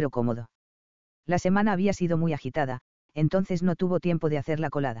 pero cómodo. La semana había sido muy agitada, entonces no tuvo tiempo de hacer la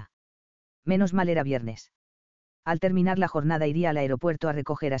colada. Menos mal era viernes. Al terminar la jornada iría al aeropuerto a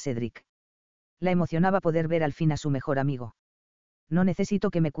recoger a Cedric. La emocionaba poder ver al fin a su mejor amigo. No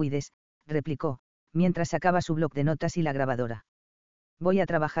necesito que me cuides, replicó, mientras sacaba su bloc de notas y la grabadora. Voy a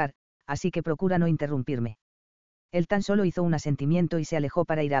trabajar, así que procura no interrumpirme. Él tan solo hizo un asentimiento y se alejó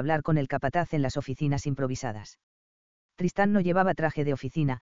para ir a hablar con el capataz en las oficinas improvisadas. Tristán no llevaba traje de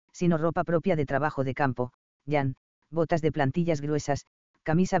oficina, sino ropa propia de trabajo de campo, llan, botas de plantillas gruesas,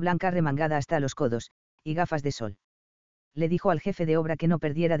 camisa blanca remangada hasta los codos, y gafas de sol. Le dijo al jefe de obra que no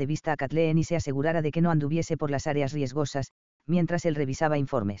perdiera de vista a Kathleen y se asegurara de que no anduviese por las áreas riesgosas, mientras él revisaba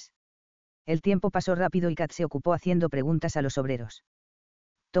informes. El tiempo pasó rápido y Kat se ocupó haciendo preguntas a los obreros.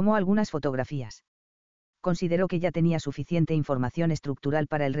 Tomó algunas fotografías. Consideró que ya tenía suficiente información estructural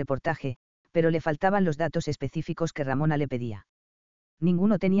para el reportaje, pero le faltaban los datos específicos que Ramona le pedía.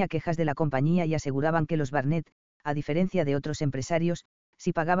 Ninguno tenía quejas de la compañía y aseguraban que los Barnett, a diferencia de otros empresarios,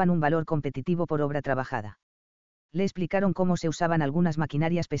 sí pagaban un valor competitivo por obra trabajada. Le explicaron cómo se usaban algunas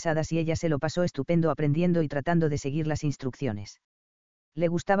maquinarias pesadas y ella se lo pasó estupendo aprendiendo y tratando de seguir las instrucciones. Le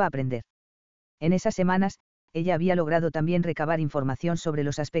gustaba aprender. En esas semanas, ella había logrado también recabar información sobre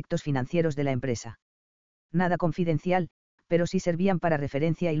los aspectos financieros de la empresa. Nada confidencial, pero sí servían para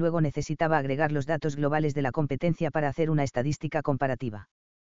referencia y luego necesitaba agregar los datos globales de la competencia para hacer una estadística comparativa.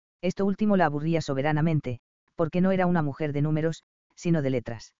 Esto último la aburría soberanamente, porque no era una mujer de números, sino de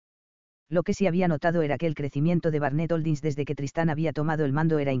letras. Lo que sí había notado era que el crecimiento de Barnett Holdings desde que Tristán había tomado el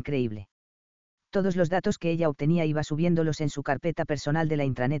mando era increíble. Todos los datos que ella obtenía iba subiéndolos en su carpeta personal de la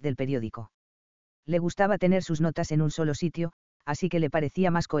intranet del periódico. Le gustaba tener sus notas en un solo sitio, así que le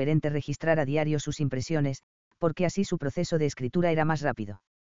parecía más coherente registrar a diario sus impresiones, porque así su proceso de escritura era más rápido.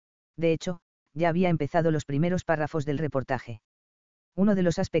 De hecho, ya había empezado los primeros párrafos del reportaje. Uno de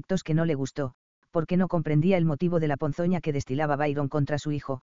los aspectos que no le gustó, porque no comprendía el motivo de la ponzoña que destilaba Byron contra su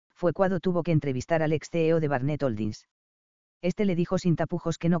hijo, fue cuando tuvo que entrevistar al ex CEO de Barnett Holdings. Este le dijo sin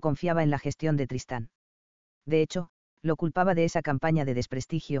tapujos que no confiaba en la gestión de Tristán. De hecho, lo culpaba de esa campaña de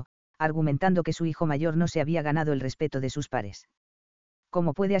desprestigio, argumentando que su hijo mayor no se había ganado el respeto de sus pares.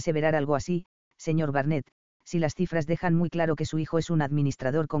 ¿Cómo puede aseverar algo así, señor Barnett, si las cifras dejan muy claro que su hijo es un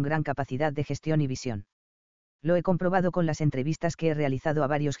administrador con gran capacidad de gestión y visión? Lo he comprobado con las entrevistas que he realizado a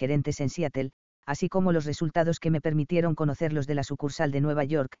varios gerentes en Seattle, así como los resultados que me permitieron conocer los de la sucursal de Nueva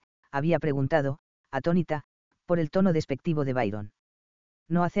York, había preguntado, atónita, por el tono despectivo de Byron.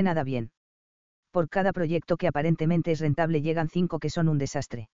 No hace nada bien. Por cada proyecto que aparentemente es rentable llegan 5 que son un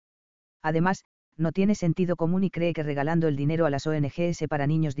desastre. Además, no tiene sentido común y cree que regalando el dinero a las ONGs para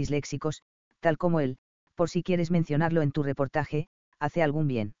niños disléxicos, tal como él, por si quieres mencionarlo en tu reportaje, hace algún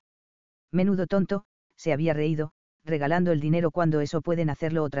bien. Menudo tonto, se había reído, regalando el dinero cuando eso pueden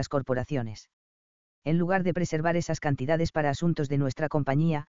hacerlo otras corporaciones. En lugar de preservar esas cantidades para asuntos de nuestra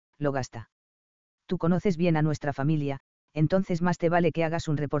compañía, lo gasta. Tú conoces bien a nuestra familia, entonces más te vale que hagas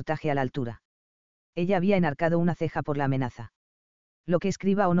un reportaje a la altura. Ella había enarcado una ceja por la amenaza. Lo que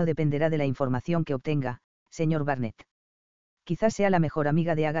escriba o no dependerá de la información que obtenga, señor Barnett. Quizás sea la mejor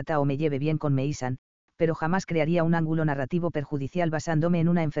amiga de Agatha o me lleve bien con Meisan, pero jamás crearía un ángulo narrativo perjudicial basándome en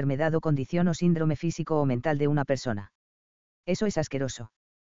una enfermedad o condición o síndrome físico o mental de una persona. Eso es asqueroso.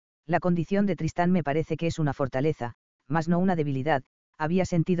 La condición de Tristán me parece que es una fortaleza, mas no una debilidad, había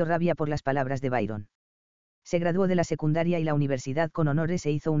sentido rabia por las palabras de Byron. Se graduó de la secundaria y la universidad con honores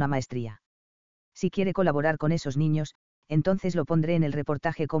e hizo una maestría. Si quiere colaborar con esos niños, entonces lo pondré en el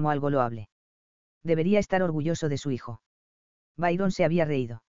reportaje como algo loable. Debería estar orgulloso de su hijo. Byron se había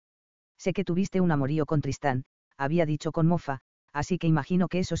reído. Sé que tuviste un amorío con Tristán, había dicho con mofa, así que imagino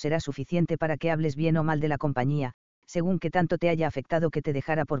que eso será suficiente para que hables bien o mal de la compañía, según que tanto te haya afectado que te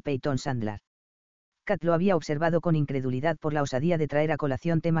dejara por Peyton Sandler. Kat lo había observado con incredulidad por la osadía de traer a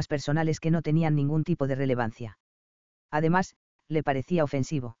colación temas personales que no tenían ningún tipo de relevancia. Además, le parecía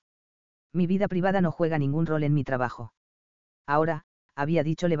ofensivo. Mi vida privada no juega ningún rol en mi trabajo. Ahora, había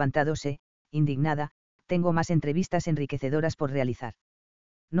dicho levantándose, indignada, tengo más entrevistas enriquecedoras por realizar.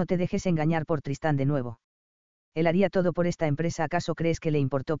 No te dejes engañar por Tristán de nuevo. Él haría todo por esta empresa. ¿Acaso crees que le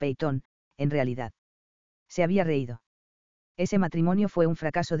importó Peyton, en realidad? Se había reído. Ese matrimonio fue un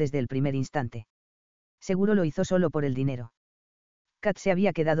fracaso desde el primer instante. Seguro lo hizo solo por el dinero. Kat se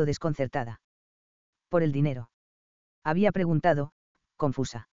había quedado desconcertada. ¿Por el dinero? Había preguntado,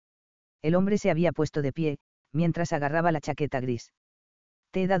 confusa. El hombre se había puesto de pie, mientras agarraba la chaqueta gris.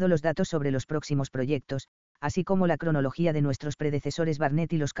 Te he dado los datos sobre los próximos proyectos, así como la cronología de nuestros predecesores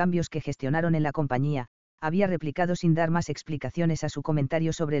Barnett y los cambios que gestionaron en la compañía, había replicado sin dar más explicaciones a su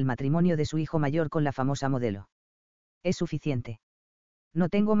comentario sobre el matrimonio de su hijo mayor con la famosa modelo. Es suficiente. No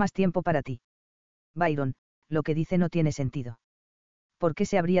tengo más tiempo para ti. Byron, lo que dice no tiene sentido. ¿Por qué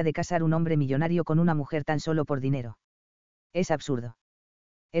se habría de casar un hombre millonario con una mujer tan solo por dinero? Es absurdo.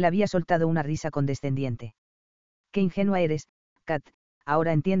 Él había soltado una risa condescendiente. Qué ingenua eres, Kat,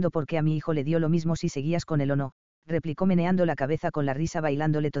 ahora entiendo por qué a mi hijo le dio lo mismo si seguías con él o no, replicó meneando la cabeza con la risa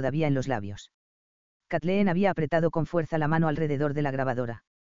bailándole todavía en los labios. Kathleen había apretado con fuerza la mano alrededor de la grabadora.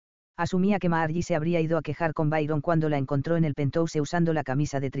 Asumía que Margie se habría ido a quejar con Byron cuando la encontró en el penthouse usando la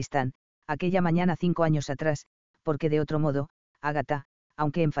camisa de Tristán, aquella mañana 5 años atrás, porque de otro modo, Agatha,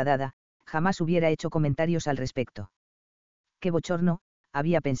 aunque enfadada, jamás hubiera hecho comentarios al respecto. Qué bochorno,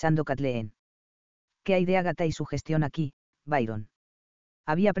 había pensado Kathleen. ¿Qué hay de Agatha y su gestión aquí, Byron?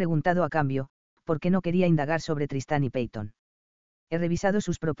 Había preguntado a cambio, porque no quería indagar sobre Tristán y Peyton. He revisado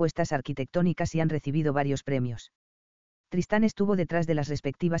sus propuestas arquitectónicas y han recibido varios premios. Tristán estuvo detrás de las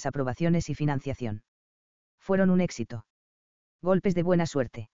respectivas aprobaciones y financiación. Fueron un éxito. Golpes de buena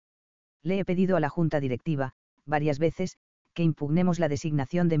suerte. Le he pedido a la junta directiva, varias veces, que impugnemos la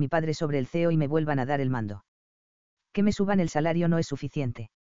designación de mi padre sobre el CEO y me vuelvan a dar el mando. Que me suban el salario no es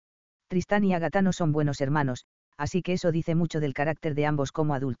suficiente. Tristán y Agatha no son buenos hermanos, así que eso dice mucho del carácter de ambos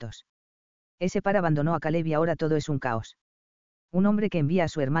como adultos. Ese par abandonó a Caleb y ahora todo es un caos. Un hombre que envía a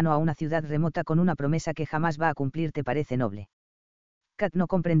su hermano a una ciudad remota con una promesa que jamás va a cumplir te parece noble. Kat no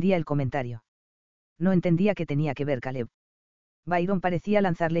comprendía el comentario. No entendía qué tenía que ver Caleb. Byron parecía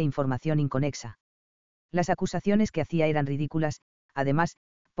lanzarle información inconexa. Las acusaciones que hacía eran ridículas, además,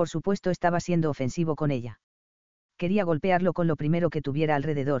 por supuesto estaba siendo ofensivo con ella. Quería golpearlo con lo primero que tuviera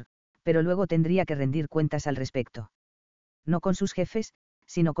alrededor, pero luego tendría que rendir cuentas al respecto. No con sus jefes,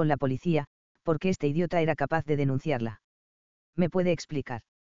 sino con la policía, porque este idiota era capaz de denunciarla. ¿Me puede explicar?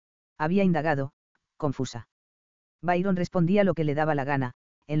 Había indagado, confusa. Byron respondía lo que le daba la gana,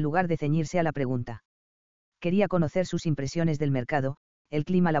 en lugar de ceñirse a la pregunta. Quería conocer sus impresiones del mercado, el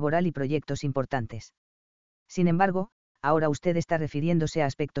clima laboral y proyectos importantes. Sin embargo, ahora usted está refiriéndose a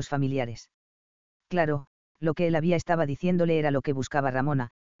aspectos familiares. Claro, lo que él estaba diciéndole era lo que buscaba Ramona,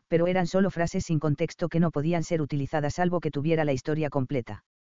 pero eran solo frases sin contexto que no podían ser utilizadas salvo que tuviera la historia completa.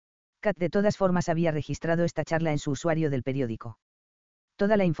 Kat de todas formas había registrado esta charla en su usuario del periódico.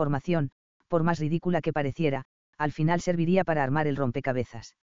 Toda la información, por más ridícula que pareciera, al final serviría para armar el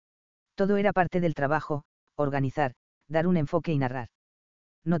rompecabezas. Todo era parte del trabajo, organizar, dar un enfoque y narrar.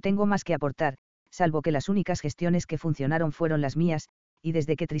 No tengo más que aportar, salvo que las únicas gestiones que funcionaron fueron las mías, y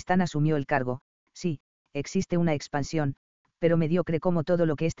desde que Tristán asumió el cargo, sí, existe una expansión, pero mediocre como todo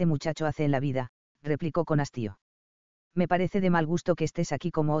lo que este muchacho hace en la vida, replicó con hastío. Me parece de mal gusto que estés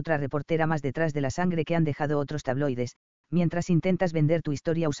aquí como otra reportera más detrás de la sangre que han dejado otros tabloides, mientras intentas vender tu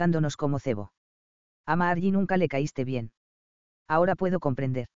historia usándonos como cebo. A Margie nunca le caíste bien. Ahora puedo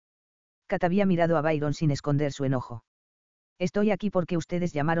comprender. Kat había mirado a Byron sin esconder su enojo. Estoy aquí porque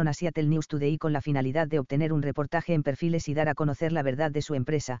ustedes llamaron a Seattle News Today con la finalidad de obtener un reportaje en perfiles y dar a conocer la verdad de su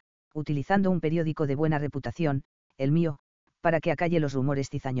empresa, utilizando un periódico de buena reputación, el mío, para que acalle los rumores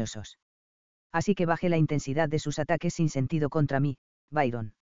cizañosos. Así que baje la intensidad de sus ataques sin sentido contra mí,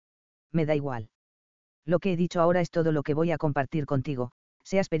 Byron. Me da igual. Lo que he dicho ahora es todo lo que voy a compartir contigo,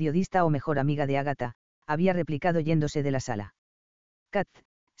 seas periodista o mejor amiga de Agatha, había replicado yéndose de la sala. Kat,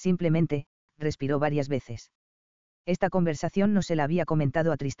 simplemente, respiró varias veces. Esta conversación no se la había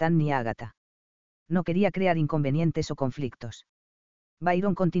comentado a Tristán ni a Agatha. No quería crear inconvenientes o conflictos.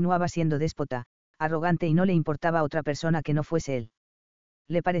 Byron continuaba siendo déspota, arrogante y no le importaba a otra persona que no fuese él.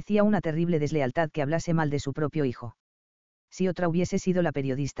 Le parecía una terrible deslealtad que hablase mal de su propio hijo. Si otra hubiese sido la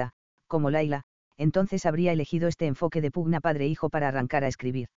periodista, como Laila, entonces habría elegido este enfoque de pugna padre-hijo para arrancar a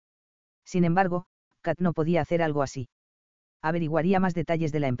escribir. Sin embargo, Kat no podía hacer algo así. Averiguaría más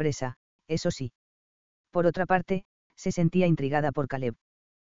detalles de la empresa, eso sí. Por otra parte, se sentía intrigada por Caleb.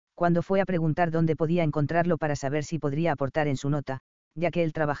 Cuando fue a preguntar dónde podía encontrarlo para saber si podría aportar en su nota, ya que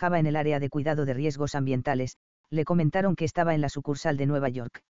él trabajaba en el área de cuidado de riesgos ambientales, le comentaron que estaba en la sucursal de Nueva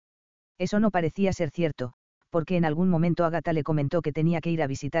York. Eso no parecía ser cierto, porque en algún momento Agatha le comentó que tenía que ir a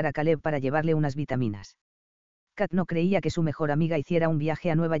visitar a Caleb para llevarle unas vitaminas. Kat no creía que su mejor amiga hiciera un viaje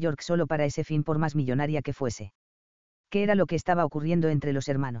a Nueva York solo para ese fin por más millonaria que fuese. ¿Qué era lo que estaba ocurriendo entre los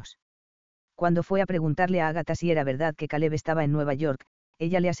hermanos? Cuando fue a preguntarle a Agatha si era verdad que Caleb estaba en Nueva York,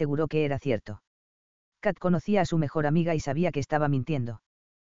 ella le aseguró que era cierto. Kat conocía a su mejor amiga y sabía que estaba mintiendo.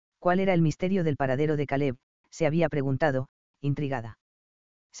 ¿Cuál era el misterio del paradero de Caleb?, se había preguntado, intrigada.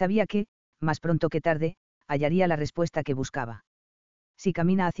 Sabía que, más pronto que tarde, hallaría la respuesta que buscaba. Si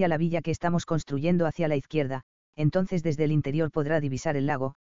camina hacia la villa que estamos construyendo hacia la izquierda, entonces desde el interior podrá divisar el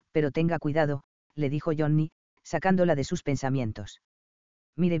lago, pero tenga cuidado, le dijo Johnny, sacándola de sus pensamientos.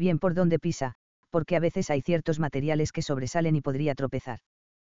 Mire bien por dónde pisa, porque a veces hay ciertos materiales que sobresalen y podría tropezar.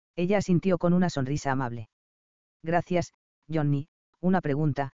 Ella asintió con una sonrisa amable. Gracias, Johnny. Una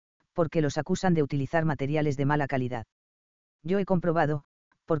pregunta, ¿por qué los acusan de utilizar materiales de mala calidad? Yo he comprobado,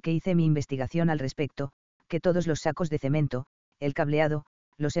 porque hice mi investigación al respecto, que todos los sacos de cemento, el cableado,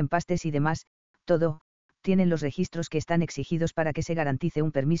 los empastes y demás, todo, tienen los registros que están exigidos para que se garantice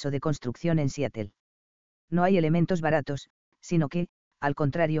un permiso de construcción en Seattle. No hay elementos baratos, sino que, al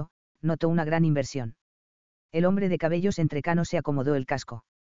contrario, notó una gran inversión. El hombre de cabellos entrecanos se acomodó el casco.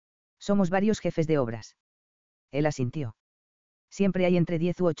 Somos varios jefes de obras. Él asintió. Siempre hay entre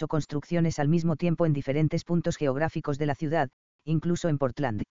 10 u 8 construcciones al mismo tiempo en diferentes puntos geográficos de la ciudad, incluso en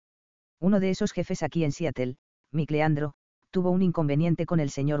Portland. Uno de esos jefes aquí en Seattle, Mick Leandro, tuvo un inconveniente con el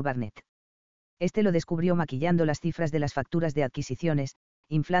señor Barnett. Este lo descubrió maquillando las cifras de las facturas de adquisiciones,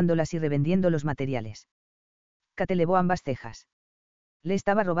 inflándolas y revendiendo los materiales. Kat elevó ambas cejas. Le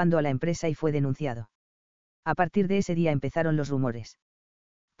estaba robando a la empresa y fue denunciado. A partir de ese día empezaron los rumores.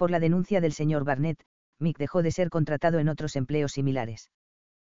 Por la denuncia del señor Barnett, Mick dejó de ser contratado en otros empleos similares.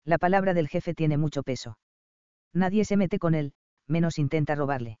 La palabra del jefe tiene mucho peso. Nadie se mete con él, menos intenta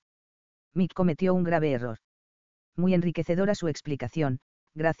robarle. Mick cometió un grave error. Muy enriquecedora su explicación,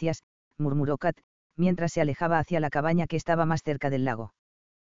 gracias, murmuró Kat, mientras se alejaba hacia la cabaña que estaba más cerca del lago.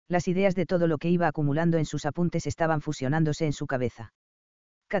 Las ideas de todo lo que iba acumulando en sus apuntes estaban fusionándose en su cabeza.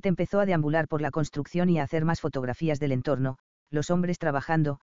 Kat empezó a deambular por la construcción y a hacer más fotografías del entorno, los hombres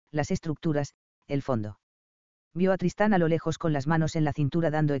trabajando, las estructuras, el fondo. Vio a Tristán a lo lejos con las manos en la cintura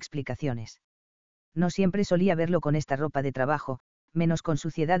dando explicaciones. No siempre solía verlo con esta ropa de trabajo, menos con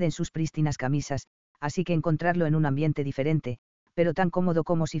suciedad en sus prístinas camisas, así que encontrarlo en un ambiente diferente, pero tan cómodo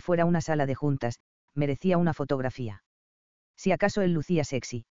como si fuera una sala de juntas, merecía una fotografía. Si acaso él lucía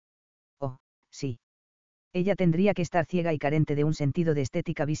sexy. Oh, sí. Ella tendría que estar ciega y carente de un sentido de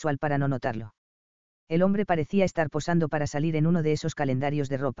estética visual para no notarlo. El hombre parecía estar posando para salir en uno de esos calendarios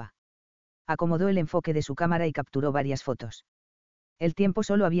de ropa. Acomodó el enfoque de su cámara y capturó varias fotos. El tiempo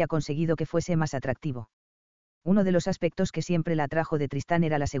solo había conseguido que fuese más atractivo. Uno de los aspectos que siempre la atrajo de Tristán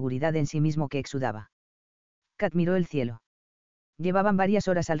era la seguridad en sí mismo que exudaba. Kat miró el cielo. Llevaban varias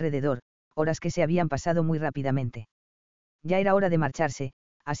horas alrededor, horas que se habían pasado muy rápidamente. Ya era hora de marcharse,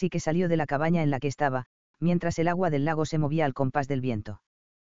 así que salió de la cabaña en la que estaba, mientras el agua del lago se movía al compás del viento.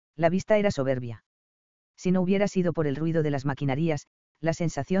 La vista era soberbia. Si no hubiera sido por el ruido de las maquinarias, la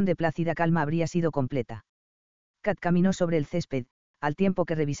sensación de plácida calma habría sido completa. Kat caminó sobre el césped, al tiempo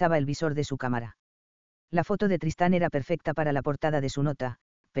que revisaba el visor de su cámara. La foto de Tristán era perfecta para la portada de su nota,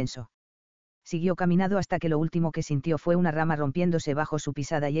 pensó. Siguió caminando hasta que lo último que sintió fue una rama rompiéndose bajo su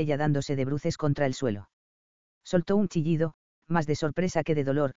pisada y ella dándose de bruces contra el suelo. Soltó un chillido, más de sorpresa que de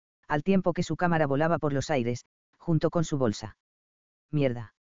dolor, al tiempo que su cámara volaba por los aires, junto con su bolsa.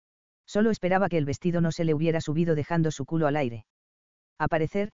 Mierda. Solo esperaba que el vestido no se le hubiera subido dejando su culo al aire. A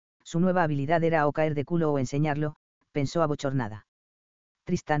parecer, su nueva habilidad era o caer de culo o enseñarlo, pensó abochornada.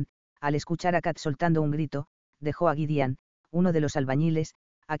 Tristán, al escuchar a Kat soltando un grito, dejó a Gideon, uno de los albañiles,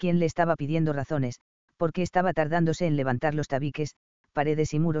 a quien le estaba pidiendo razones, porque estaba tardándose en levantar los tabiques,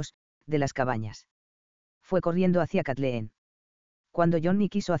 paredes y muros, de las cabañas. Fue corriendo hacia Kathleen. Cuando Johnny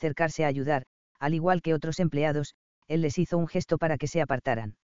quiso acercarse a ayudar, al igual que otros empleados, él les hizo un gesto para que se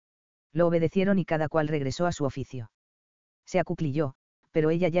apartaran. Lo obedecieron y cada cual regresó a su oficio. Se acuclilló, pero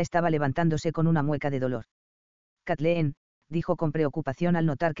ella ya estaba levantándose con una mueca de dolor. Kathleen, dijo con preocupación al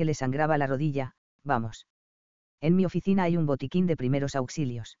notar que le sangraba la rodilla, vamos. En mi oficina hay un botiquín de primeros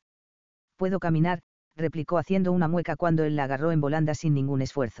auxilios. Puedo caminar, replicó haciendo una mueca cuando él la agarró en volandas sin ningún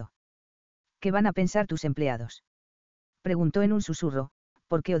esfuerzo. ¿Qué van a pensar tus empleados? Preguntó en un susurro,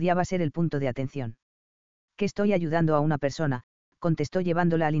 porque odiaba ser el punto de atención. Que estoy ayudando a una persona, contestó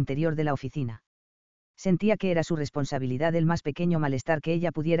llevándola al interior de la oficina. Sentía que era su responsabilidad el más pequeño malestar que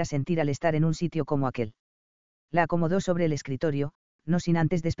ella pudiera sentir al estar en un sitio como aquel. La acomodó sobre el escritorio, no sin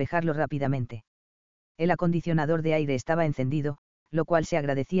antes despejarlo rápidamente. El acondicionador de aire estaba encendido, lo cual se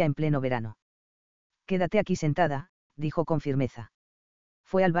agradecía en pleno verano. Quédate aquí sentada, dijo con firmeza.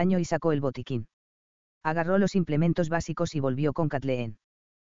 Fue al baño y sacó el botiquín. Agarró los implementos básicos y volvió con Kathleen.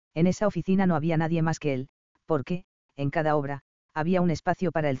 En esa oficina no había nadie más que él, porque, en cada obra, había un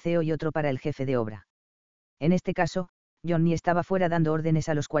espacio para el CEO y otro para el jefe de obra. En este caso, Johnny estaba fuera dando órdenes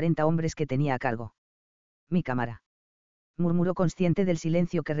a los 40 hombres que tenía a cargo. Mi cámara. Murmuró consciente del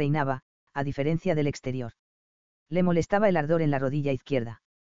silencio que reinaba, a diferencia del exterior. Le molestaba el ardor en la rodilla izquierda.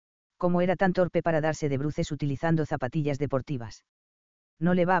 Cómo era tan torpe para darse de bruces utilizando zapatillas deportivas.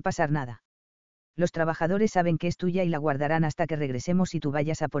 No le va a pasar nada. Los trabajadores saben que es tuya y la guardarán hasta que regresemos y tú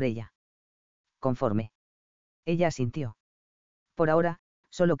vayas a por ella. Conforme. Ella asintió. Por ahora,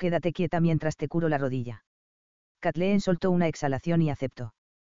 solo quédate quieta mientras te curo la rodilla. Kathleen soltó una exhalación y aceptó.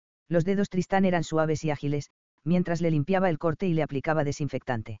 Los dedos Tristán eran suaves y ágiles, mientras le limpiaba el corte y le aplicaba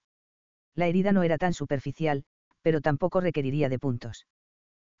desinfectante. La herida no era tan superficial, pero tampoco requeriría de puntos.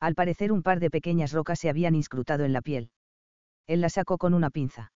 Al parecer un par de pequeñas rocas se habían inscrutado en la piel. Él la sacó con una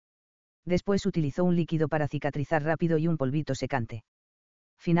pinza. Después utilizó un líquido para cicatrizar rápido y un polvito secante.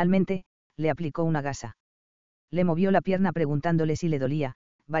 Finalmente, le aplicó una gasa. Le movió la pierna preguntándole si le dolía,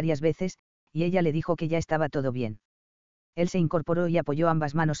 varias veces, y ella le dijo que ya estaba todo bien. Él se incorporó y apoyó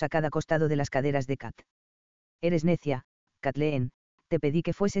ambas manos a cada costado de las caderas de Kat. Eres necia, Kathleen, te pedí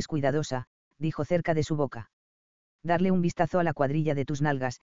que fueses cuidadosa, dijo cerca de su boca. Darle un vistazo a la cuadrilla de tus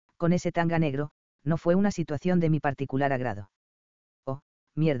nalgas, con ese tanga negro, no fue una situación de mi particular agrado. Oh,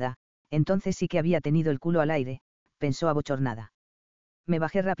 mierda, entonces sí que había tenido el culo al aire, pensó abochornada. Me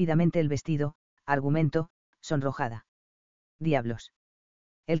bajé rápidamente el vestido, argumentó, sonrojada. Diablos.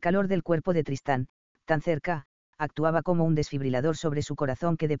 El calor del cuerpo de Tristán, tan cerca, actuaba como un desfibrilador sobre su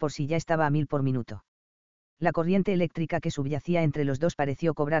corazón que de por sí ya estaba a 1000 por minuto. La corriente eléctrica que subyacía entre los dos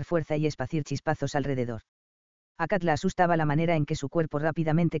pareció cobrar fuerza y esparcir chispazos alrededor. A Kat la asustaba la manera en que su cuerpo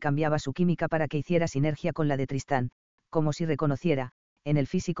rápidamente cambiaba su química para que hiciera sinergia con la de Tristán, como si reconociera, en el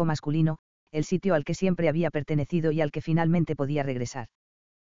físico masculino, el sitio al que siempre había pertenecido y al que finalmente podía regresar.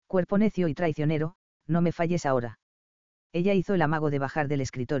 Cuerpo necio y traicionero, no me falles ahora. Ella hizo el amago de bajar del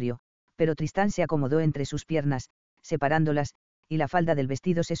escritorio, pero Tristán se acomodó entre sus piernas, separándolas, y la falda del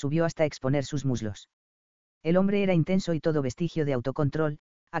vestido se subió hasta exponer sus muslos. El hombre era intenso y todo vestigio de autocontrol,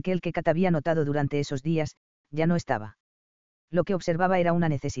 aquel que Kat había notado durante esos días, ya no estaba. Lo que observaba era una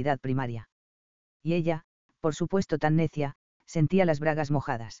necesidad primaria. Y ella, por supuesto tan necia, sentía las bragas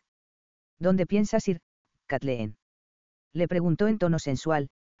mojadas. ¿Dónde piensas ir, Kathleen? Le preguntó en tono sensual,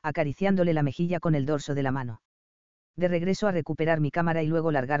 acariciándole la mejilla con el dorso de la mano. De regreso a recuperar mi cámara y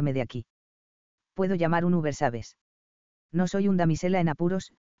luego largarme de aquí. Puedo llamar un Uber, ¿sabes? No soy un damisela en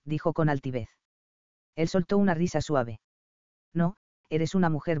apuros, dijo con altivez. Él soltó una risa suave. No, eres una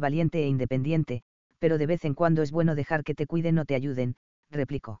mujer valiente e independiente, pero de vez en cuando es bueno dejar que te cuiden o te ayuden,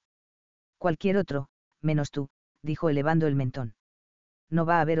 replicó. Cualquier otro, menos tú, dijo elevando el mentón. No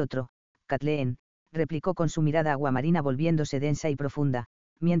va a haber otro, Kathleen, replicó con su mirada aguamarina volviéndose densa y profunda,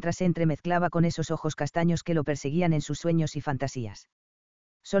 mientras se entremezclaba con esos ojos castaños que lo perseguían en sus sueños y fantasías.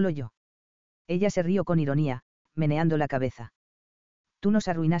 Solo yo. Ella se rió con ironía, meneando la cabeza. Tú nos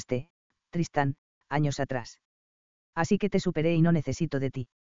arruinaste, Tristán, años atrás. Así que te superé y no necesito de ti.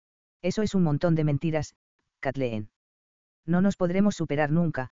 Eso es un montón de mentiras, Kathleen. No nos podremos superar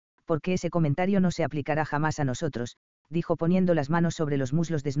nunca, porque ese comentario no se aplicará jamás a nosotros, dijo poniendo las manos sobre los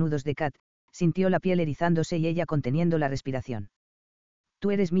muslos desnudos de Kat, sintió la piel erizándose y ella conteniendo la respiración.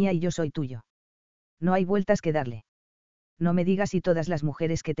 Tú eres mía y yo soy tuyo. No hay vueltas que darle. No me digas y todas las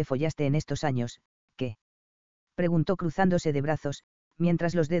mujeres que te follaste en estos años, ¿qué? Preguntó cruzándose de brazos,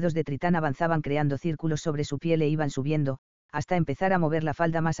 mientras los dedos de Tritán avanzaban creando círculos sobre su piel e iban subiendo, hasta empezar a mover la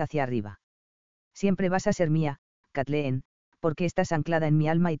falda más hacia arriba. Siempre vas a ser mía, Kathleen, porque estás anclada en mi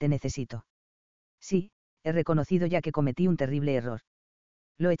alma y te necesito. Sí, he reconocido ya que cometí un terrible error.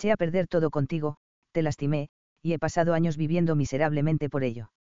 Lo eché a perder todo contigo, te lastimé, y he pasado años viviendo miserablemente por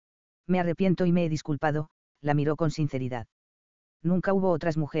ello. Me arrepiento y me he disculpado, la miró con sinceridad. Nunca hubo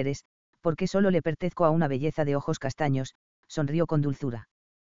otras mujeres, porque solo le pertenezco a una belleza de ojos castaños, sonrió con dulzura.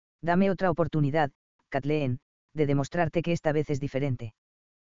 Dame otra oportunidad, Kathleen, de demostrarte que esta vez es diferente.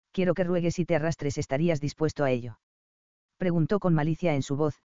 Quiero que ruegues y te arrastres, ¿estarías dispuesto a ello? Preguntó con malicia en su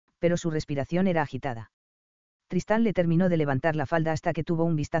voz, pero su respiración era agitada. Tristán le terminó de levantar la falda hasta que tuvo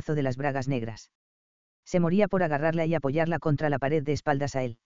un vistazo de las bragas negras. Se moría por agarrarla y apoyarla contra la pared de espaldas a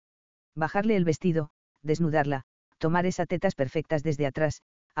él. Bajarle el vestido, desnudarla, tomar esas tetas perfectas desde atrás,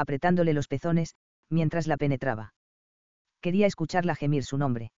 apretándole los pezones, mientras la penetraba. Quería escucharla gemir su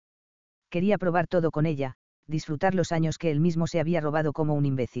nombre. Quería probar todo con ella, disfrutar los años que él mismo se había robado como un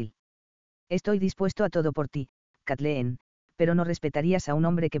imbécil. Estoy dispuesto a todo por ti, Kathleen, pero no respetarías a un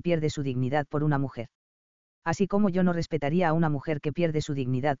hombre que pierde su dignidad por una mujer. Así como yo no respetaría a una mujer que pierde su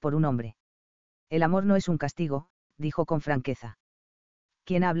dignidad por un hombre. El amor no es un castigo, dijo con franqueza.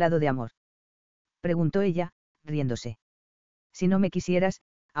 ¿Quién ha hablado de amor? Preguntó ella, riéndose. Si no me quisieras,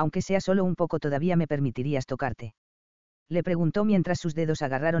 aunque sea solo un poco, todavía me permitirías tocarte. Le preguntó mientras sus dedos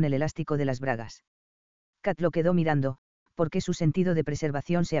agarraron el elástico de las bragas. Kat lo quedó mirando, porque su sentido de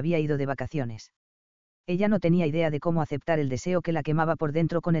preservación se había ido de vacaciones. Ella no tenía idea de cómo aceptar el deseo que la quemaba por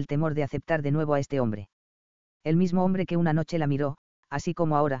dentro con el temor de aceptar de nuevo a este hombre. El mismo hombre que una noche la miró, así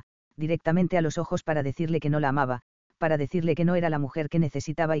como ahora, directamente a los ojos para decirle que no la amaba, para decirle que no era la mujer que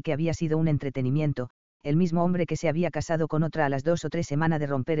necesitaba y que había sido un entretenimiento, el mismo hombre que se había casado con otra a las 2 o 3 semanas de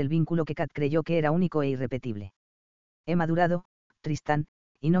romper el vínculo que Kat creyó que era único e irrepetible. He madurado, Tristán,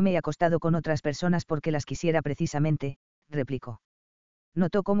 y no me he acostado con otras personas porque las quisiera precisamente, replicó.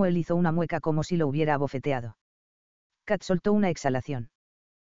 Notó cómo él hizo una mueca como si lo hubiera abofeteado. Kat soltó una exhalación.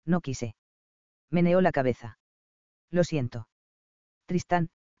 No quise. Meneó la cabeza. Lo siento. Tristán,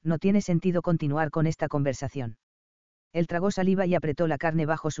 no tiene sentido continuar con esta conversación. Él tragó saliva y apretó la carne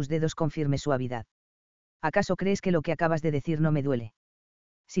bajo sus dedos con firme suavidad. ¿Acaso crees que lo que acabas de decir no me duele?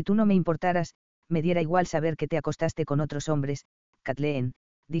 Si tú no me importaras, me diera igual saber que te acostaste con otros hombres, Kathleen,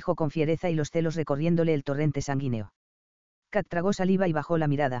 dijo con fiereza y los celos recorriéndole el torrente sanguíneo. Kat tragó saliva y bajó la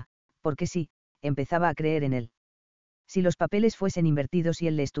mirada, porque sí, empezaba a creer en él. Si los papeles fuesen invertidos y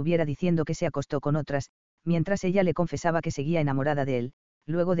él le estuviera diciendo que se acostó con otras, mientras ella le confesaba que seguía enamorada de él,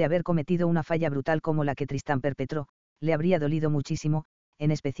 luego de haber cometido una falla brutal como la que Tristán perpetró, le habría dolido muchísimo,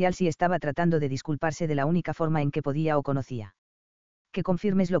 en especial si estaba tratando de disculparse de la única forma en que podía o conocía. Que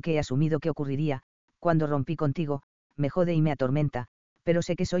confirmes lo que he asumido que ocurriría, cuando rompí contigo, me jode y me atormenta, pero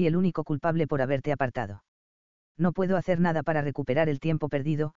sé que soy el único culpable por haberte apartado. No puedo hacer nada para recuperar el tiempo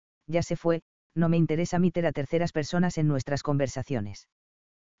perdido, ya se fue, no me interesa meter a terceras personas en nuestras conversaciones.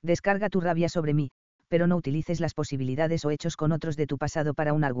 Descarga tu rabia sobre mí, pero no utilices las posibilidades o hechos con otros de tu pasado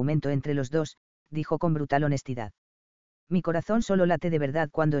para un argumento entre los dos, dijo con brutal honestidad. Mi corazón solo late de verdad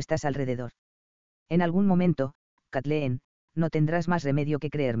cuando estás alrededor. En algún momento, Kathleen, no tendrás más remedio que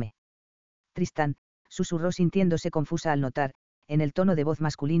creerme. Tristán, susurró sintiéndose confusa al notar, en el tono de voz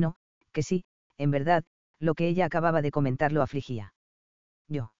masculino, que sí, en verdad, lo que ella acababa de comentar lo afligía.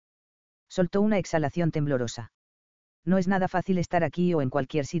 Yo. Soltó una exhalación temblorosa. No es nada fácil estar aquí o en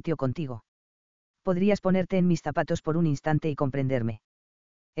cualquier sitio contigo. Podrías ponerte en mis zapatos por un instante y comprenderme.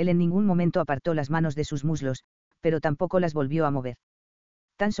 Él en ningún momento apartó las manos de sus muslos, pero tampoco las volvió a mover.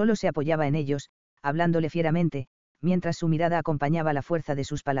 Tan solo se apoyaba en ellos, hablándole fieramente, mientras su mirada acompañaba la fuerza de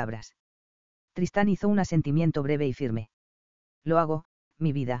sus palabras. Tristán hizo un asentimiento breve y firme. Lo hago,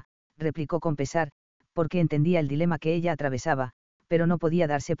 Mi vida, replicó con pesar, porque entendía el dilema que ella atravesaba, pero no podía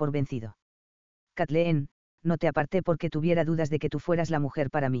darse por vencido. Kathleen, no te aparté porque tuviera dudas de que tú fueras la mujer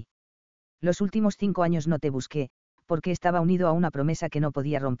para mí. Los últimos 5 años no te busqué, porque estaba unido a una promesa que no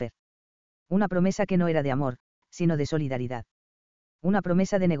podía romper. Una promesa que no era de amor, sino de solidaridad. Una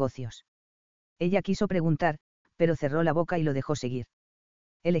promesa de negocios. Ella quiso preguntar, pero cerró la boca y lo dejó seguir.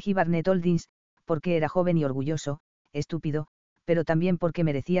 Elegí Barnett Holdings, porque era joven y orgulloso, estúpido, pero también porque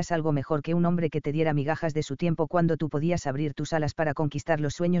merecías algo mejor que un hombre que te diera migajas de su tiempo cuando tú podías abrir tus alas para conquistar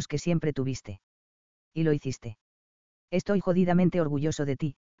los sueños que siempre tuviste. Y lo hiciste. Estoy jodidamente orgulloso de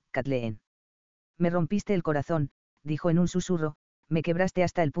ti, Kathleen. Me rompiste el corazón, dijo en un susurro, me quebraste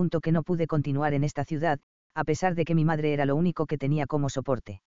hasta el punto que no pude continuar en esta ciudad, a pesar de que mi madre era lo único que tenía como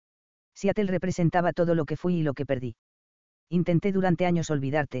soporte. Seattle representaba todo lo que fui y lo que perdí. Intenté durante años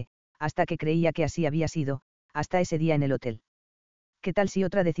olvidarte, hasta que creía que así había sido, hasta ese día en el hotel. ¿Qué tal si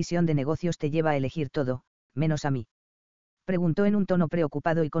otra decisión de negocios te lleva a elegir todo, menos a mí? Preguntó en un tono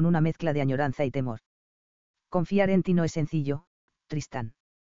preocupado y con una mezcla de añoranza y temor. Confiar en ti no es sencillo, Tristán.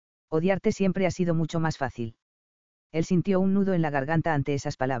 Odiarte siempre ha sido mucho más fácil. Él sintió un nudo en la garganta ante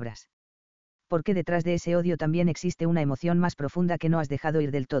esas palabras. Porque detrás de ese odio también existe una emoción más profunda que no has dejado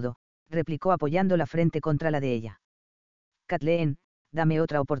ir del todo, replicó apoyando la frente contra la de ella. Kathleen, dame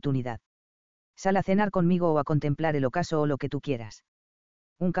otra oportunidad. Sal a cenar conmigo o a contemplar el ocaso o lo que tú quieras.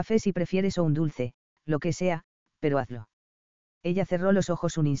 Un café si prefieres o un dulce, lo que sea, pero hazlo. Ella cerró los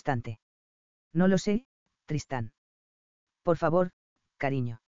ojos un instante. No lo sé, Tristán. Por favor,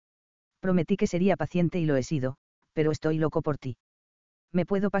 cariño. Prometí que sería paciente y lo he sido, pero estoy loco por ti. Me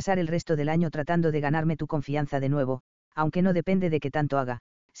puedo pasar el resto del año tratando de ganarme tu confianza de nuevo, aunque no depende de qué tanto haga,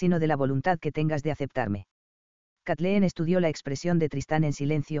 sino de la voluntad que tengas de aceptarme. Kathleen estudió la expresión de Tristán en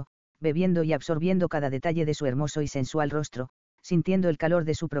silencio, bebiendo y absorbiendo cada detalle de su hermoso y sensual rostro, sintiendo el calor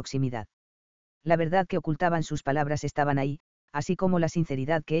de su proximidad. La verdad que ocultaban sus palabras estaban ahí, así como la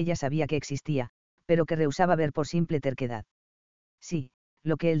sinceridad que ella sabía que existía, pero que rehusaba ver por simple terquedad. Sí,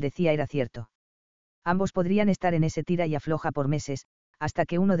 lo que él decía era cierto. Ambos podrían estar en ese tira y afloja por meses, hasta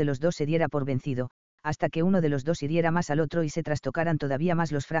que uno de los dos se diera por vencido, hasta que uno de los dos hiriera más al otro y se trastocaran todavía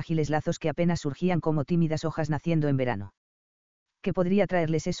más los frágiles lazos que apenas surgían como tímidas hojas naciendo en verano. ¿Qué podría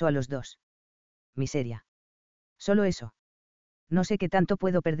traerles eso a los dos? Miseria. Solo eso. No sé qué tanto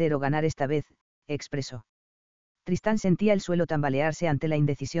puedo perder o ganar esta vez, expresó. Tristán sentía el suelo tambalearse ante la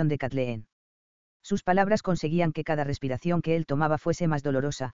indecisión de Kathleen. Sus palabras conseguían que cada respiración que él tomaba fuese más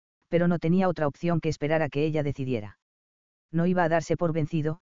dolorosa, pero no tenía otra opción que esperar a que ella decidiera. No iba a darse por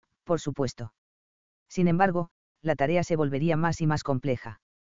vencido, por supuesto. Sin embargo, la tarea se volvería más y más compleja.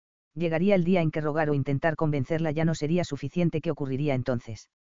 Llegaría el día en que rogar o intentar convencerla ya no sería suficiente. ¿Qué ocurriría entonces?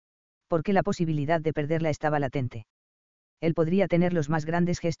 Porque la posibilidad de perderla estaba latente. Él podría tener los más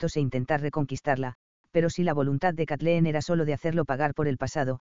grandes gestos e intentar reconquistarla, pero si la voluntad de Kathleen era solo de hacerlo pagar por el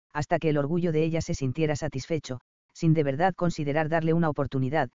pasado, hasta que el orgullo de ella se sintiera satisfecho, sin de verdad considerar darle una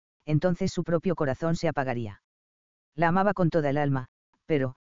oportunidad, entonces su propio corazón se apagaría. La amaba con toda el alma,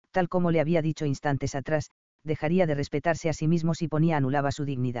 pero, tal como le había dicho instantes atrás, dejaría de respetarse a sí mismo si anulaba su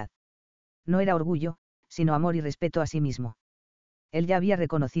dignidad. No era orgullo, sino amor y respeto a sí mismo. Él ya había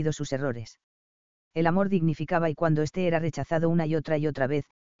reconocido sus errores. El amor dignificaba y cuando éste era rechazado una y otra vez,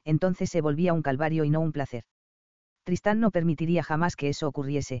 entonces se volvía un calvario y no un placer. Tristán no permitiría jamás que eso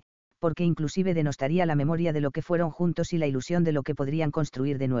ocurriese, porque inclusive denostaría la memoria de lo que fueron juntos y la ilusión de lo que podrían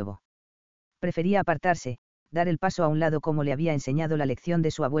construir de nuevo. Prefería apartarse, dar el paso a un lado como le había enseñado la lección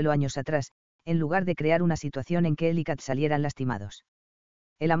de su abuelo años atrás, en lugar de crear una situación en que él y Kat salieran lastimados.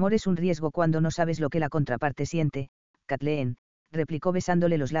 El amor es un riesgo cuando no sabes lo que la contraparte siente, Kathleen, replicó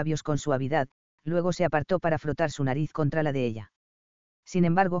besándole los labios con suavidad, luego se apartó para frotar su nariz contra la de ella. Sin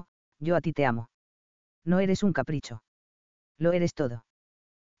embargo, yo a ti te amo. No eres un capricho. Lo eres todo.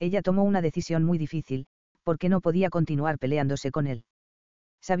 Ella tomó una decisión muy difícil, porque no podía continuar peleándose con él.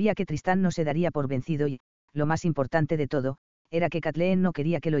 Sabía que Tristán no se daría por vencido y, lo más importante de todo, era que Kathleen no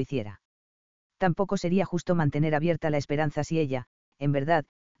quería que lo hiciera. Tampoco sería justo mantener abierta la esperanza si ella, en verdad,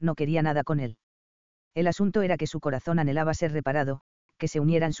 no quería nada con él. El asunto era que su corazón anhelaba ser reparado, que se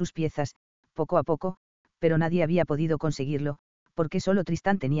unieran sus piezas, poco a poco, pero nadie había podido conseguirlo, porque solo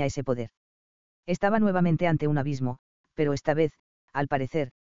Tristán tenía ese poder. Estaba nuevamente ante un abismo, pero esta vez, al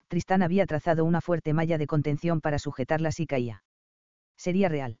parecer, Tristán había trazado una fuerte malla de contención para sujetarla si caía. Sería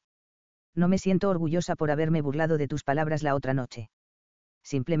real. No me siento orgullosa por haberme burlado de tus palabras la otra noche.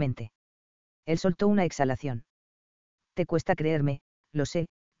 Simplemente. Él soltó una exhalación. Te cuesta creerme, lo sé,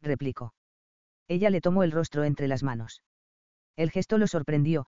 replicó. Ella le tomó el rostro entre las manos. El gesto lo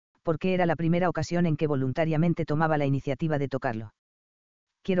sorprendió, porque era la primera ocasión en que voluntariamente tomaba la iniciativa de tocarlo.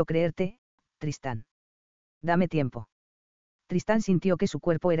 Quiero creerte, Tristán. Dame tiempo. Tristán sintió que su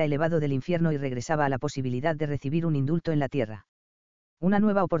cuerpo era elevado del infierno y regresaba a la posibilidad de recibir un indulto en la tierra. Una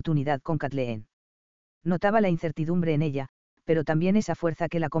nueva oportunidad con Kathleen. Notaba la incertidumbre en ella, pero también esa fuerza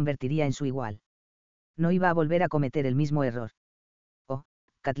que la convertiría en su igual. No iba a volver a cometer el mismo error. Oh,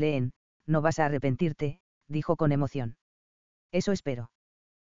 Kathleen, no vas a arrepentirte, dijo con emoción. Eso espero.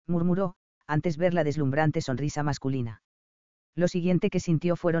 Murmuró, antes ver la deslumbrante sonrisa masculina. Lo siguiente que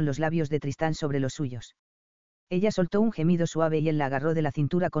sintió fueron los labios de Tristán sobre los suyos. Ella soltó un gemido suave y él la agarró de la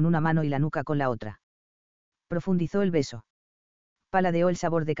cintura con una mano y la nuca con la otra. Profundizó el beso. Paladeó el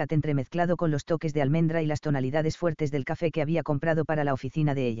sabor de Kat entremezclado con los toques de almendra y las tonalidades fuertes del café que había comprado para la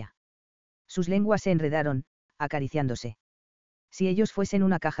oficina de ella. Sus lenguas se enredaron, acariciándose. Si ellos fuesen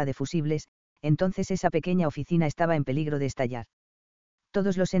una caja de fusibles, entonces esa pequeña oficina estaba en peligro de estallar.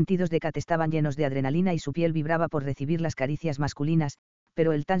 Todos los sentidos de Kat estaban llenos de adrenalina y su piel vibraba por recibir las caricias masculinas,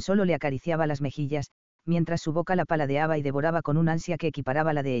 pero él tan solo le acariciaba las mejillas, mientras su boca la paladeaba y devoraba con un ansia que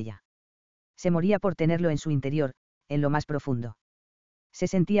equiparaba la de ella. Se moría por tenerlo en su interior, en lo más profundo. Se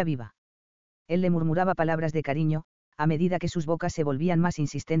sentía viva. Él le murmuraba palabras de cariño, a medida que sus bocas se volvían más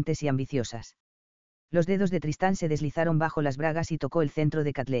insistentes y ambiciosas. Los dedos de Tristán se deslizaron bajo las bragas y tocó el centro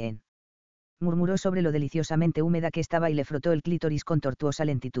de Kathleen. Murmuró sobre lo deliciosamente húmeda que estaba y le frotó el clítoris con tortuosa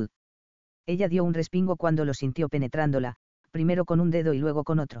lentitud. Ella dio un respingo cuando lo sintió penetrándola, primero con un dedo y luego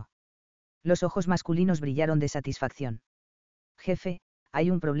con otro. Los ojos masculinos brillaron de satisfacción. Jefe, hay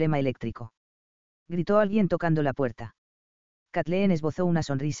un problema eléctrico. Gritó alguien tocando la puerta. Kathleen esbozó una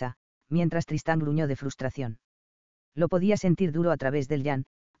sonrisa, mientras Tristán gruñó de frustración. Lo podía sentir duro a través del llan,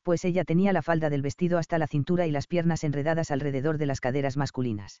 pues ella tenía la falda del vestido hasta la cintura y las piernas enredadas alrededor de las caderas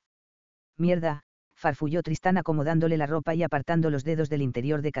masculinas. Mierda, farfulló Tristán acomodándole la ropa y apartando los dedos del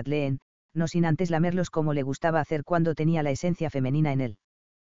interior de Kathleen, no sin antes lamerlos como le gustaba hacer cuando tenía la esencia femenina en él.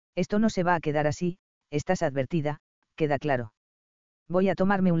 Esto no se va a quedar así, estás advertida, queda claro. Voy a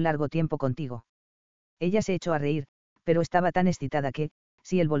tomarme un largo tiempo contigo. Ella se echó a reír, pero estaba tan excitada que,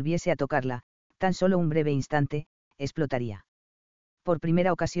 si él volviese a tocarla, tan solo un breve instante, explotaría. Por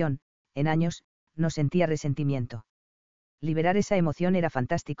primera ocasión, en años, no sentía resentimiento. Liberar esa emoción era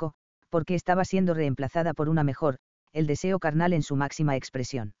fantástico, porque estaba siendo reemplazada por una mejor, el deseo carnal en su máxima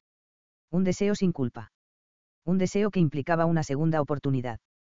expresión. Un deseo sin culpa. Un deseo que implicaba una segunda oportunidad.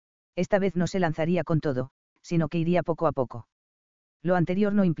 Esta vez no se lanzaría con todo, sino que iría poco a poco. Lo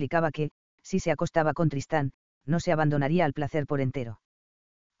anterior no implicaba que, si se acostaba con Tristán, no se abandonaría al placer por entero.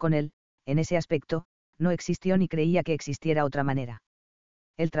 Con él, en ese aspecto, no existió ni creía que existiera otra manera.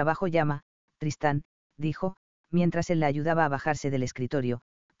 El trabajo llama, Tristán, dijo, mientras él la ayudaba a bajarse del escritorio,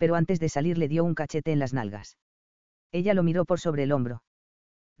 pero antes de salir le dio un cachete en las nalgas. Ella lo miró por sobre el hombro.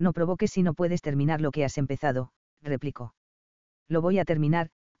 No provoques si no puedes terminar lo que has empezado, replicó. Lo voy a terminar,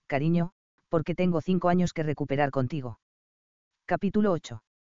 cariño, porque tengo 5 años que recuperar contigo. Capítulo 8.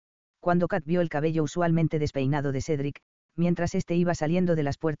 Cuando Kat vio el cabello usualmente despeinado de Cedric, mientras éste iba saliendo de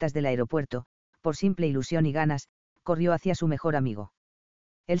las puertas del aeropuerto, por simple ilusión y ganas, corrió hacia su mejor amigo.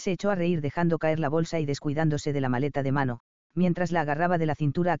 Él se echó a reír dejando caer la bolsa y descuidándose de la maleta de mano, mientras la agarraba de la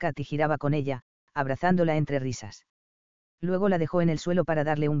cintura a Kat y giraba con ella, abrazándola entre risas. Luego la dejó en el suelo para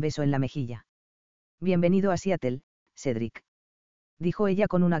darle un beso en la mejilla. Bienvenido a Seattle, Cedric. Dijo ella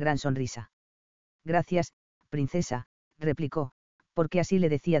con una gran sonrisa. Gracias, princesa, replicó, porque así le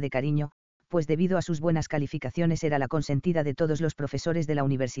decía de cariño, pues debido a sus buenas calificaciones era la consentida de todos los profesores de la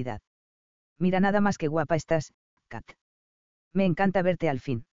universidad. Mira nada más que guapa estás, Kat. Me encanta verte al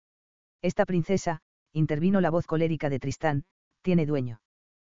fin. Esta princesa, intervino la voz colérica de Tristán, tiene dueño.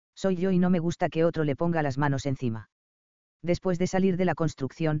 Soy yo y no me gusta que otro le ponga las manos encima. Después de salir de la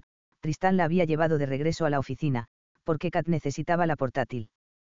construcción, Tristán la había llevado de regreso a la oficina, porque Kat necesitaba la portátil.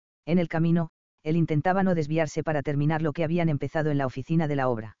 En el camino, él intentaba no desviarse para terminar lo que habían empezado en la oficina de la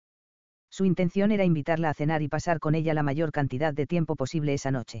obra. Su intención era invitarla a cenar y pasar con ella la mayor cantidad de tiempo posible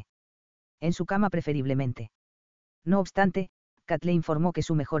esa noche. En su cama preferiblemente. No obstante, Kat le informó que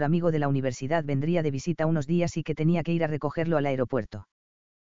su mejor amigo de la universidad vendría de visita unos días y que tenía que ir a recogerlo al aeropuerto.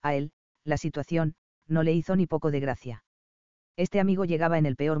 A él, la situación, no le hizo ni poco de gracia. Este amigo llegaba en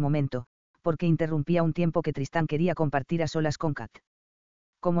el peor momento, porque interrumpía un tiempo que Tristán quería compartir a solas con Kat.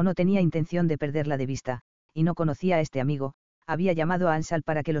 Como no tenía intención de perderla de vista, y no conocía a este amigo, había llamado a Ansal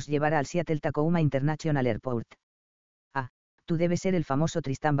para que los llevara al Seattle Tacoma International Airport. Ah, tú debes ser el famoso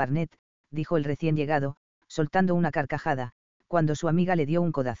Tristán Barnett, dijo el recién llegado, soltando una carcajada, cuando su amiga le dio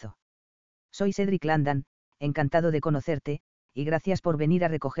un codazo. Soy Cedric Landon, encantado de conocerte, y gracias por venir a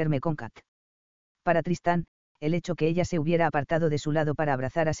recogerme con Kat. Para Tristán, el hecho que ella se hubiera apartado de su lado para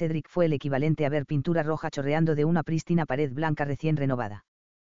abrazar a Cedric fue el equivalente a ver pintura roja chorreando de una prístina pared blanca recién renovada.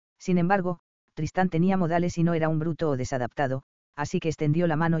 Sin embargo, Tristán tenía modales y no era un bruto o desadaptado, así que extendió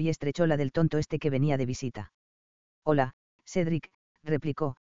la mano y estrechó la del tonto este que venía de visita. Hola, Cedric,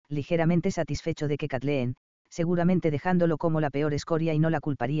 replicó, ligeramente satisfecho de que Kathleen, seguramente dejándolo como la peor escoria y no la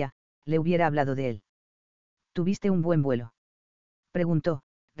culparía, le hubiera hablado de él. ¿Tuviste un buen vuelo?, preguntó,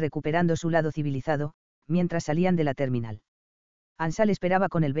 recuperando su lado civilizado, mientras salían de la terminal. Ansal esperaba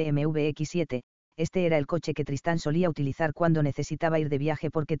con el BMW X7, este era el coche que Tristán solía utilizar cuando necesitaba ir de viaje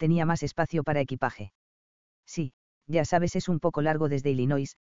porque tenía más espacio para equipaje. Sí, ya sabes, es un poco largo desde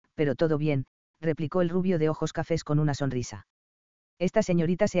Illinois, pero todo bien, replicó el rubio de ojos cafés con una sonrisa. Esta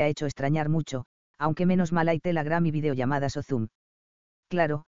señorita se ha hecho extrañar mucho, aunque menos mal hay Telegram y videollamadas o Zoom.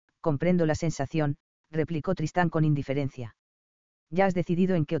 Claro, comprendo la sensación, replicó Tristán con indiferencia. ¿Ya has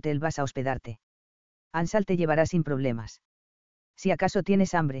decidido en qué hotel vas a hospedarte? Ansal te llevará sin problemas. Si acaso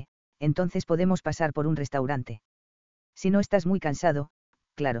tienes hambre, entonces podemos pasar por un restaurante. Si no estás muy cansado,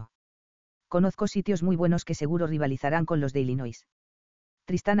 claro. Conozco sitios muy buenos que seguro rivalizarán con los de Illinois.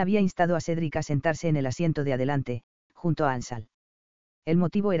 Tristán había instado a Cedric a sentarse en el asiento de adelante, junto a Ansal. El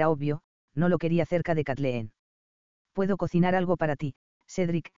motivo era obvio, no lo quería cerca de Kathleen. Puedo cocinar algo para ti,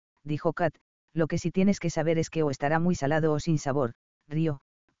 Cedric, dijo Kat, lo que sí tienes que saber es que o estará muy salado o sin sabor, rió,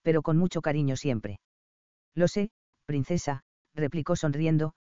 pero con mucho cariño siempre. Lo sé, princesa, replicó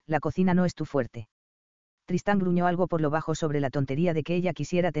sonriendo, la cocina no es tu fuerte. Tristán gruñó algo por lo bajo sobre la tontería de que ella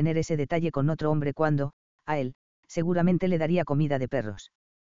quisiera tener ese detalle con otro hombre cuando, a él, seguramente le daría comida de perros.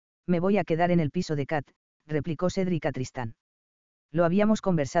 Me voy a quedar en el piso de Kat, replicó Cedric a Tristán. Lo habíamos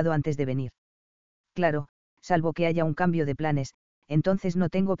conversado antes de venir. Claro, salvo que haya un cambio de planes, entonces no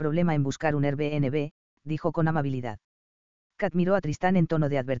tengo problema en buscar un Airbnb, dijo con amabilidad. Kat miró a Tristán en tono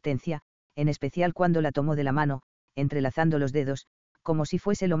de advertencia, en especial cuando la tomó de la mano, entrelazando los dedos, como si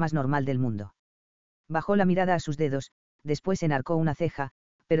fuese lo más normal del mundo. Bajó la mirada a sus dedos, después enarcó una ceja,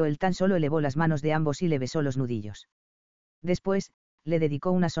 pero él tan solo elevó las manos de ambos y le besó los nudillos. Después, le dedicó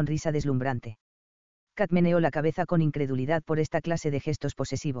una sonrisa deslumbrante. Kat meneó la cabeza con incredulidad por esta clase de gestos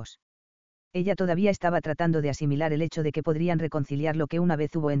posesivos. Ella todavía estaba tratando de asimilar el hecho de que podrían reconciliar lo que una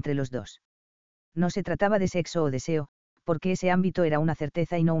vez hubo entre los dos. No se trataba de sexo o deseo, porque ese ámbito era una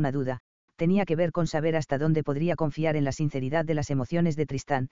certeza y no una duda, tenía que ver con saber hasta dónde podría confiar en la sinceridad de las emociones de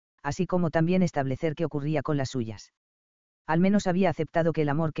Tristán, así como también establecer qué ocurría con las suyas. Al menos había aceptado que el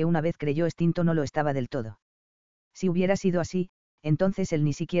amor que una vez creyó extinto no lo estaba del todo. Si hubiera sido así, entonces él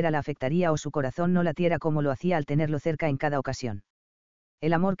ni siquiera la afectaría o su corazón no latiera como lo hacía al tenerlo cerca en cada ocasión.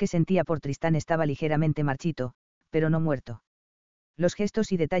 El amor que sentía por Tristán estaba ligeramente marchito, pero no muerto. Los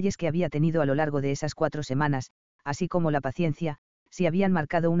gestos y detalles que había tenido a lo largo de esas 4 semanas, así como la paciencia, sí habían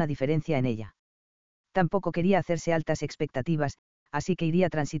marcado una diferencia en ella. Tampoco quería hacerse altas expectativas, así que iría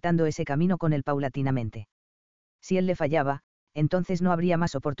transitando ese camino con él paulatinamente. Si él le fallaba, entonces no habría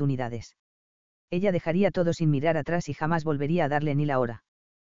más oportunidades. Ella dejaría todo sin mirar atrás y jamás volvería a darle ni la hora.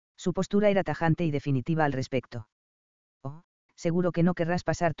 Su postura era tajante y definitiva al respecto. Oh, seguro que no querrás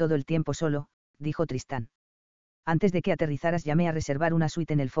pasar todo el tiempo solo, dijo Tristán. Antes de que aterrizaras llamé a reservar una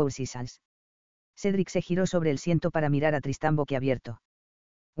suite en el Four Seasons. Cedric se giró sobre el asiento para mirar a Tristán boquiabierto.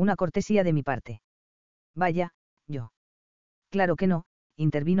 Una cortesía de mi parte. Vaya, yo. Claro que no,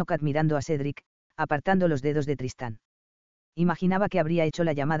 intervino Kat mirando a Cedric, apartando los dedos de Tristán. Imaginaba que habría hecho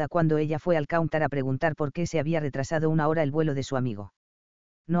la llamada cuando ella fue al counter a preguntar por qué se había retrasado 1 hora el vuelo de su amigo.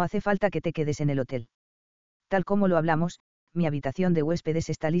 No hace falta que te quedes en el hotel. Tal como lo hablamos, mi habitación de huéspedes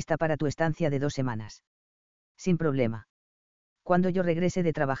está lista para tu estancia de 2 semanas. Sin problema. Cuando yo regrese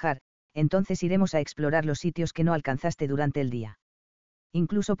de trabajar, entonces iremos a explorar los sitios que no alcanzaste durante el día.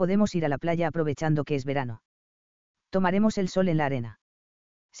 Incluso podemos ir a la playa aprovechando que es verano. Tomaremos el sol en la arena.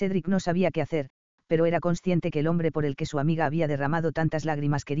 Cedric no sabía qué hacer, pero era consciente que el hombre por el que su amiga había derramado tantas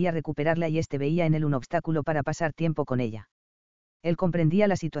lágrimas quería recuperarla y este veía en él un obstáculo para pasar tiempo con ella. Él comprendía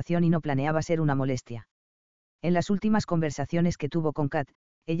la situación y no planeaba ser una molestia. En las últimas conversaciones que tuvo con Kat,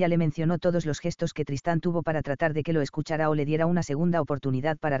 ella le mencionó todos los gestos que Tristán tuvo para tratar de que lo escuchara o le diera una segunda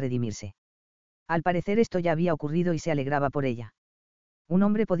oportunidad para redimirse. Al parecer esto ya había ocurrido y se alegraba por ella. Un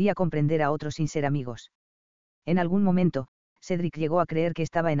hombre podía comprender a otro sin ser amigos. En algún momento, Cedric llegó a creer que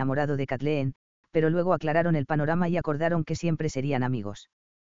estaba enamorado de Kathleen, pero luego aclararon el panorama y acordaron que siempre serían amigos.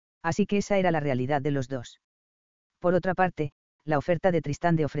 Así que esa era la realidad de los dos. Por otra parte, la oferta de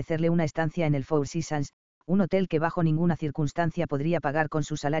Tristán de ofrecerle una estancia en el Four Seasons, un hotel que bajo ninguna circunstancia podría pagar con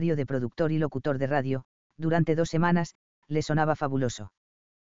su salario de productor y locutor de radio, durante 2 semanas, le sonaba fabuloso.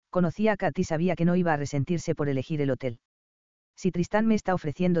 Conocía a Kat y sabía que no iba a resentirse por elegir el hotel. Si Tristán me está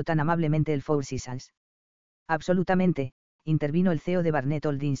ofreciendo tan amablemente el Four Seasons. Absolutamente, intervino el CEO de Barnett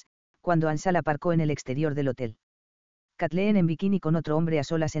Holdings, cuando Ansal aparcó en el exterior del hotel. Kathleen en bikini con otro hombre a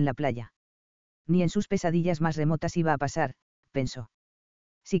solas en la playa. Ni en sus pesadillas más remotas iba a pasar, pensó.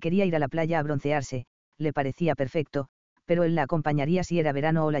 Si quería ir a la playa a broncearse, le parecía perfecto, pero él la acompañaría si era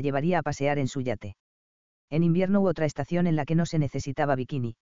verano o la llevaría a pasear en su yate. En invierno u otra estación en la que no se necesitaba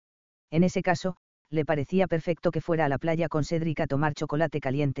bikini. En ese caso, le parecía perfecto que fuera a la playa con Cedric a tomar chocolate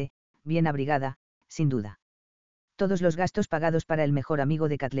caliente, bien abrigada, sin duda. Todos los gastos pagados para el mejor amigo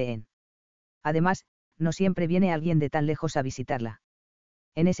de Kathleen. Además, no siempre viene alguien de tan lejos a visitarla.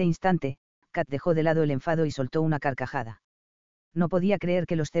 En ese instante, Kat dejó de lado el enfado y soltó una carcajada. No podía creer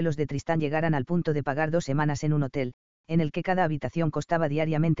que los celos de Tristán llegaran al punto de pagar 2 semanas en un hotel, en el que cada habitación costaba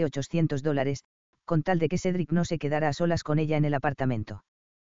diariamente $800, con tal de que Cedric no se quedara a solas con ella en el apartamento.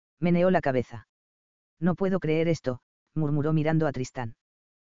 Meneó la cabeza. No puedo creer esto, murmuró mirando a Tristán.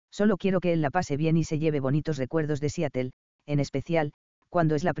 Solo quiero que él la pase bien y se lleve bonitos recuerdos de Seattle, en especial,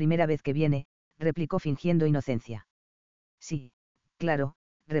 cuando es la primera vez que viene, replicó fingiendo inocencia. Sí, claro,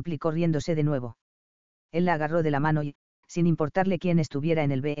 replicó riéndose de nuevo. Él la agarró de la mano y, sin importarle quién estuviera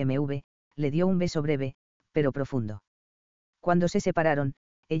en el BMW, le dio un beso breve, pero profundo. Cuando se separaron,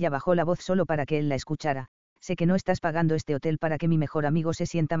 ella bajó la voz solo para que él la escuchara. Sé que no estás pagando este hotel para que mi mejor amigo se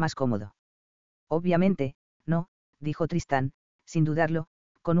sienta más cómodo. Obviamente, no, dijo Tristán, sin dudarlo,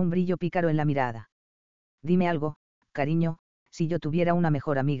 con un brillo pícaro en la mirada. Dime algo, cariño, si yo tuviera una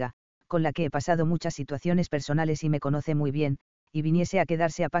mejor amiga, con la que he pasado muchas situaciones personales y me conoce muy bien, y viniese a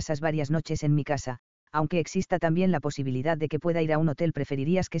quedarse a pasas varias noches en mi casa, aunque exista también la posibilidad de que pueda ir a un hotel,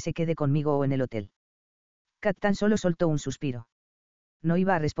 ¿preferirías que se quede conmigo o en el hotel? Kat tan solo soltó un suspiro. No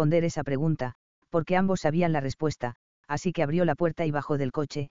iba a responder esa pregunta, porque ambos sabían la respuesta, así que abrió la puerta y bajó del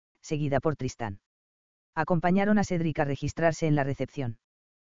coche, seguida por Tristán. Acompañaron a Cedric a registrarse en la recepción.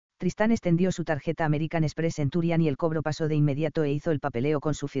 Tristán extendió su tarjeta American Express Centurion y el cobro pasó de inmediato e hizo el papeleo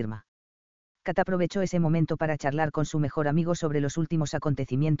con su firma. Kat aprovechó ese momento para charlar con su mejor amigo sobre los últimos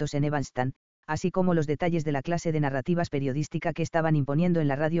acontecimientos en Evanston, así como los detalles de la clase de narrativas periodística que estaban imponiendo en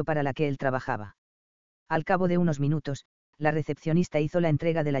la radio para la que él trabajaba. Al cabo de unos minutos, la recepcionista hizo la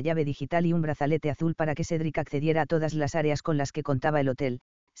entrega de la llave digital y un brazalete azul para que Cedric accediera a todas las áreas con las que contaba el hotel: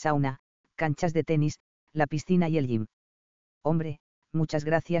 sauna, canchas de tenis, la piscina y el gym. Hombre, muchas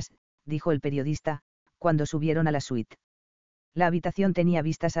gracias, dijo el periodista, cuando subieron a la suite. La habitación tenía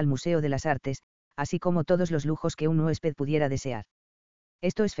vistas al Museo de las Artes, así como todos los lujos que un huésped pudiera desear.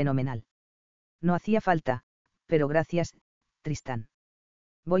 Esto es fenomenal. No hacía falta, pero gracias, Tristán.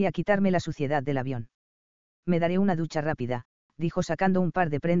 Voy a quitarme la suciedad del avión. Me daré una ducha rápida, dijo sacando un par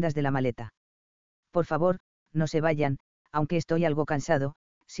de prendas de la maleta. Por favor, no se vayan, aunque estoy algo cansado,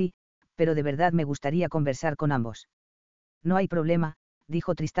 sí, pero de verdad me gustaría conversar con ambos. No hay problema,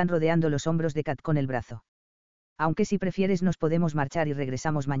 dijo Tristán rodeando los hombros de Kat con el brazo. Aunque si prefieres nos podemos marchar y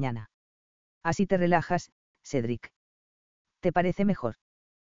regresamos mañana. Así te relajas, Cedric. ¿Te parece mejor?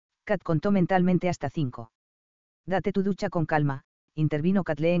 Kat contó mentalmente hasta 5. Date tu ducha con calma, intervino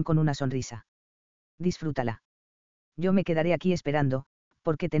Kathleen con una sonrisa. Disfrútala. Yo me quedaré aquí esperando,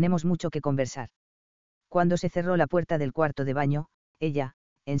 porque tenemos mucho que conversar. Cuando se cerró la puerta del cuarto de baño, ella,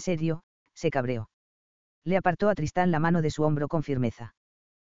 en serio, se cabreó. Le apartó a Tristán la mano de su hombro con firmeza.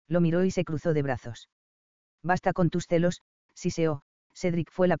 Lo miró y se cruzó de brazos. Basta con tus celos, siseó. Cedric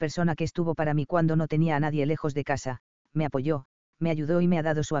fue la persona que estuvo para mí cuando no tenía a nadie lejos de casa, me apoyó, me ayudó y me ha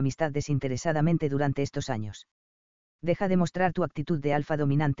dado su amistad desinteresadamente durante estos años. Deja de mostrar tu actitud de alfa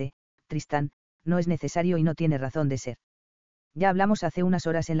dominante, Tristán, no es necesario y no tiene razón de ser. Ya hablamos hace unas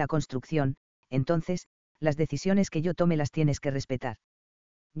horas en la construcción, entonces, las decisiones que yo tome las tienes que respetar.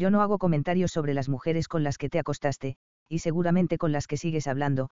 Yo no hago comentarios sobre las mujeres con las que te acostaste, y seguramente con las que sigues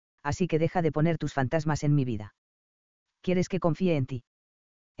hablando, así que deja de poner tus fantasmas en mi vida. ¿Quieres que confíe en ti?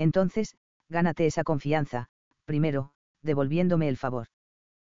 Entonces, gánate esa confianza, primero, devolviéndome el favor.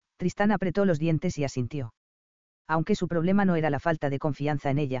 Tristán apretó los dientes y asintió. Aunque su problema no era la falta de confianza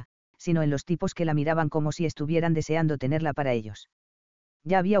en ella, sino en los tipos que la miraban como si estuvieran deseando tenerla para ellos.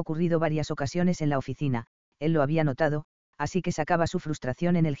 Ya había ocurrido varias ocasiones en la oficina, él lo había notado, así que sacaba su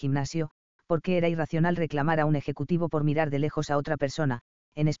frustración en el gimnasio, porque era irracional reclamar a un ejecutivo por mirar de lejos a otra persona,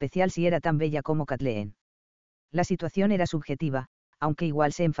 en especial si era tan bella como Kathleen. La situación era subjetiva, aunque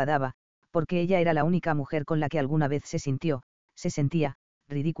igual se enfadaba, porque ella era la única mujer con la que alguna vez se sentía,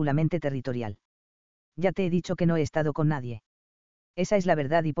 ridículamente territorial. Ya te he dicho que no he estado con nadie. Esa es la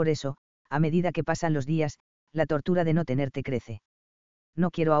verdad y por eso, a medida que pasan los días, la tortura de no tenerte crece.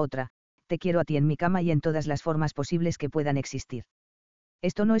 No quiero a otra, te quiero a ti en mi cama y en todas las formas posibles que puedan existir.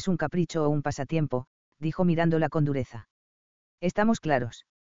 Esto no es un capricho o un pasatiempo, dijo mirándola con dureza. Estamos claros.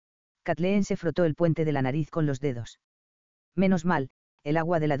 Kathleen se frotó el puente de la nariz con los dedos. Menos mal, el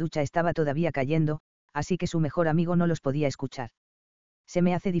agua de la ducha estaba todavía cayendo, así que su mejor amigo no los podía escuchar. Se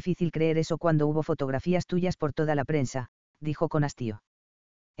me hace difícil creer eso cuando hubo fotografías tuyas por toda la prensa, dijo con hastío.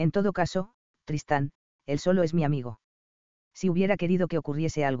 En todo caso, Tristán, él solo es mi amigo. Si hubiera querido que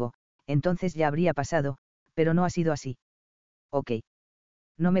ocurriese algo, entonces ya habría pasado, pero no ha sido así. Ok.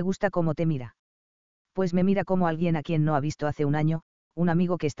 No me gusta cómo te mira. Pues me mira como alguien a quien no ha visto hace un año, un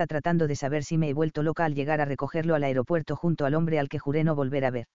amigo que está tratando de saber si me he vuelto loca al llegar a recogerlo al aeropuerto junto al hombre al que juré no volver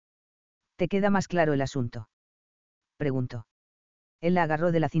a ver. ¿Te queda más claro el asunto?, preguntó. Él la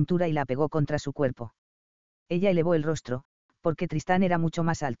agarró de la cintura y la pegó contra su cuerpo. Ella elevó el rostro, porque Tristán era mucho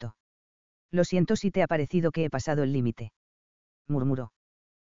más alto. Lo siento si te ha parecido que he pasado el límite, murmuró.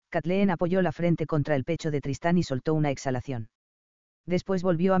 Kathleen apoyó la frente contra el pecho de Tristán y soltó una exhalación. Después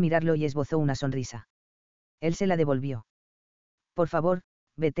volvió a mirarlo y esbozó una sonrisa. Él se la devolvió. Por favor,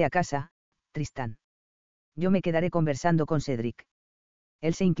 vete a casa, Tristán. Yo me quedaré conversando con Cedric.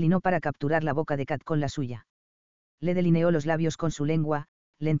 Él se inclinó para capturar la boca de Kat con la suya. Le delineó los labios con su lengua,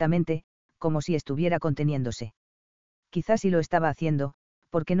 lentamente, como si estuviera conteniéndose. Quizás sí lo estaba haciendo,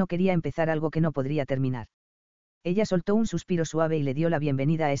 porque no quería empezar algo que no podría terminar. Ella soltó un suspiro suave y le dio la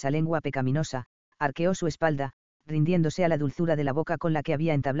bienvenida a esa lengua pecaminosa, arqueó su espalda, rindiéndose a la dulzura de la boca con la que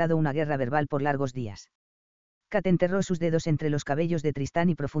había entablado una guerra verbal por largos días. Kat enterró sus dedos entre los cabellos de Tristán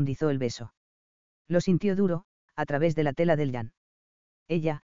y profundizó el beso. Lo sintió duro, a través de la tela del llan.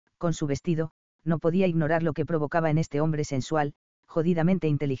 Ella, con su vestido, no podía ignorar lo que provocaba en este hombre sensual, jodidamente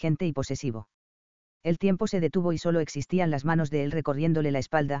inteligente y posesivo. El tiempo se detuvo y solo existían las manos de él recorriéndole la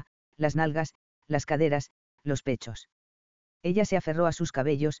espalda, las nalgas, las caderas, los pechos. Ella se aferró a sus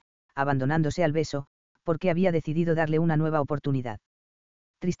cabellos, abandonándose al beso, porque había decidido darle una nueva oportunidad.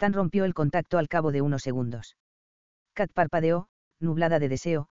 Tristán rompió el contacto al cabo de unos segundos. Kat parpadeó, nublada de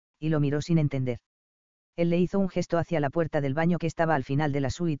deseo, y lo miró sin entender. Él le hizo un gesto hacia la puerta del baño que estaba al final de la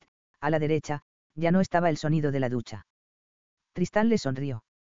suite, a la derecha, ya no estaba el sonido de la ducha. Tristán le sonrió.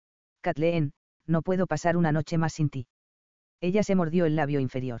 Kathleen, no puedo pasar una noche más sin ti. Ella se mordió el labio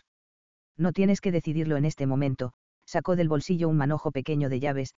inferior. No tienes que decidirlo en este momento, sacó del bolsillo un manojo pequeño de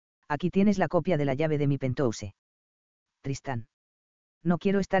llaves, aquí tienes la copia de la llave de mi penthouse. Tristán. No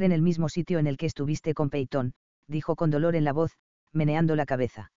quiero estar en el mismo sitio en el que estuviste con Peyton, dijo con dolor en la voz, meneando la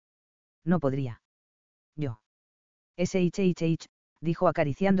cabeza. No podría. Yo. Ich, dijo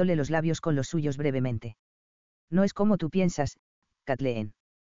acariciándole los labios con los suyos brevemente. No es como tú piensas, Kathleen.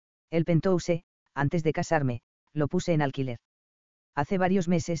 El penthouse, antes de casarme, lo puse en alquiler. Hace varios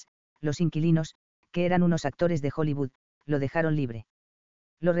meses, los inquilinos, que eran unos actores de Hollywood, lo dejaron libre.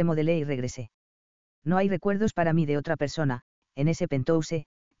 Lo remodelé y regresé. No hay recuerdos para mí de otra persona, en ese penthouse,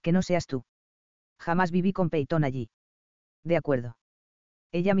 que no seas tú. Jamás viví con Peyton allí. De acuerdo.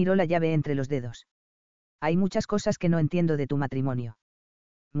 Ella miró la llave entre los dedos. Hay muchas cosas que no entiendo de tu matrimonio,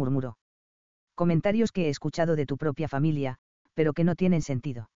 murmuró. Comentarios que he escuchado de tu propia familia, pero que no tienen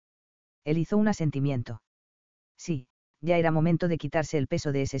sentido. Él hizo un asentimiento. Sí, ya era momento de quitarse el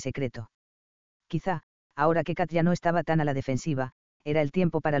peso de ese secreto. Quizá, ahora que Kat ya no estaba tan a la defensiva, era el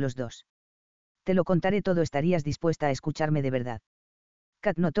tiempo para los dos. Te lo contaré todo, ¿estarías dispuesta a escucharme de verdad?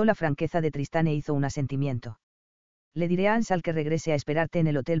 Kat notó la franqueza de Tristán e hizo un asentimiento. Le diré a Ansal que regrese a esperarte en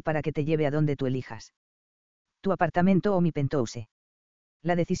el hotel para que te lleve a donde tú elijas. Tu apartamento o mi penthouse.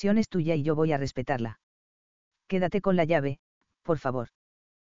 La decisión es tuya y yo voy a respetarla. Quédate con la llave, por favor.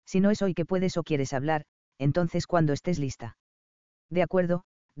 Si no es hoy que puedes o quieres hablar, entonces cuando estés lista. De acuerdo,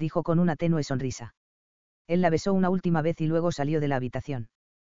 dijo con una tenue sonrisa. Él la besó una última vez y luego salió de la habitación.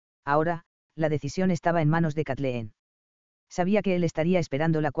 Ahora, la decisión estaba en manos de Kathleen. Sabía que él estaría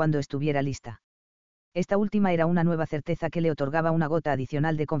esperándola cuando estuviera lista. Esta última era una nueva certeza que le otorgaba una gota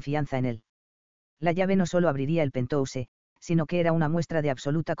adicional de confianza en él. La llave no solo abriría el penthouse, sino que era una muestra de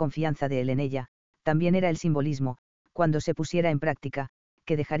absoluta confianza de él en ella, también era el simbolismo, cuando se pusiera en práctica,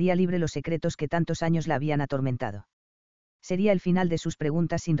 que dejaría libre los secretos que tantos años la habían atormentado. Sería el final de sus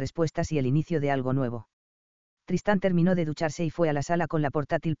preguntas sin respuestas y el inicio de algo nuevo. Tristán terminó de ducharse y fue a la sala con la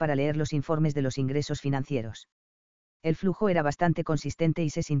portátil para leer los informes de los ingresos financieros. El flujo era bastante consistente y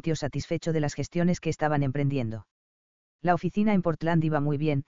se sintió satisfecho de las gestiones que estaban emprendiendo. La oficina en Portland iba muy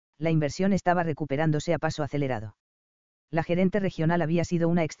bien, la inversión estaba recuperándose a paso acelerado. La gerente regional había sido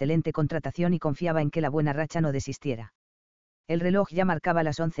una excelente contratación y confiaba en que la buena racha no desistiera. El reloj ya marcaba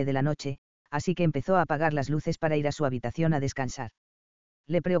las 11 de la noche, así que empezó a apagar las luces para ir a su habitación a descansar.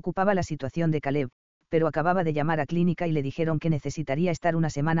 Le preocupaba la situación de Caleb, pero acababa de llamar a clínica y le dijeron que necesitaría estar una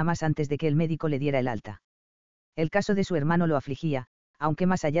semana más antes de que el médico le diera el alta. El caso de su hermano lo afligía, aunque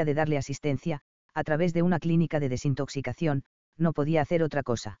más allá de darle asistencia, a través de una clínica de desintoxicación, no podía hacer otra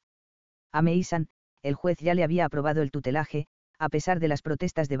cosa. A Meisan, el juez ya le había aprobado el tutelaje, a pesar de las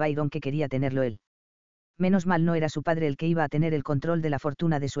protestas de Byron que quería tenerlo él. Menos mal no era su padre el que iba a tener el control de la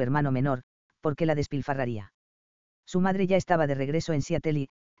fortuna de su hermano menor, porque la despilfarraría. Su madre ya estaba de regreso en Seattle y,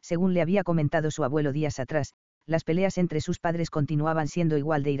 según le había comentado su abuelo días atrás, las peleas entre sus padres continuaban siendo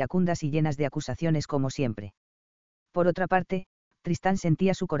igual de iracundas y llenas de acusaciones como siempre. Por otra parte, Tristán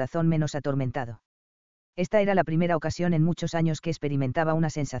sentía su corazón menos atormentado. Esta era la primera ocasión en muchos años que experimentaba una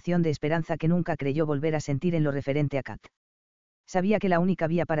sensación de esperanza que nunca creyó volver a sentir en lo referente a Kat. Sabía que la única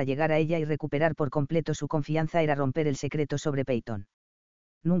vía para llegar a ella y recuperar por completo su confianza era romper el secreto sobre Peyton.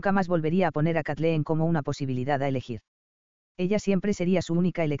 Nunca más volvería a poner a Kathleen como una posibilidad a elegir. Ella siempre sería su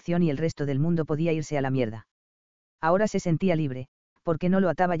única elección y el resto del mundo podía irse a la mierda. Ahora se sentía libre, porque no lo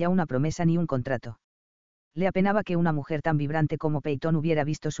ataba ya una promesa ni un contrato. Le apenaba que una mujer tan vibrante como Peyton hubiera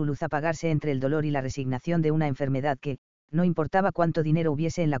visto su luz apagarse entre el dolor y la resignación de una enfermedad que, no importaba cuánto dinero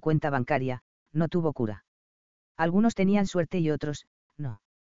hubiese en la cuenta bancaria, no tuvo cura. Algunos tenían suerte y otros, no.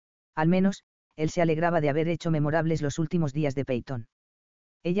 Al menos, él se alegraba de haber hecho memorables los últimos días de Peyton.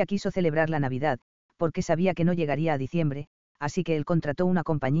 Ella quiso celebrar la Navidad, porque sabía que no llegaría a diciembre, así que él contrató una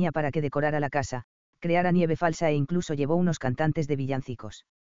compañía para que decorara la casa, creara nieve falsa e incluso llevó unos cantantes de villancicos.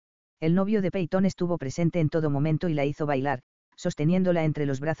 El novio de Peyton estuvo presente en todo momento y la hizo bailar, sosteniéndola entre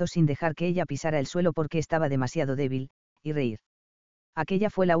los brazos sin dejar que ella pisara el suelo porque estaba demasiado débil, y reír. Aquella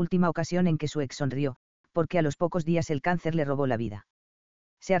fue la última ocasión en que su ex sonrió, porque a los pocos días el cáncer le robó la vida.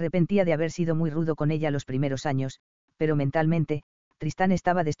 Se arrepentía de haber sido muy rudo con ella los primeros años, pero mentalmente, Tristán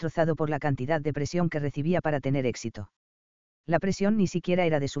estaba destrozado por la cantidad de presión que recibía para tener éxito. La presión ni siquiera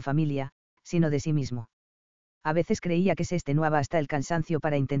era de su familia, sino de sí mismo. A veces creía que se extenuaba hasta el cansancio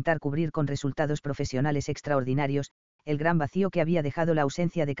para intentar cubrir con resultados profesionales extraordinarios, el gran vacío que había dejado la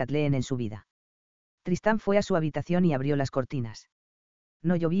ausencia de Kathleen en su vida. Tristán fue a su habitación y abrió las cortinas.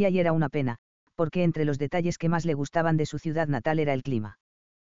 No llovía y era una pena, porque entre los detalles que más le gustaban de su ciudad natal era el clima.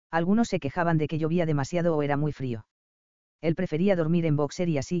 Algunos se quejaban de que llovía demasiado o era muy frío. Él prefería dormir en boxer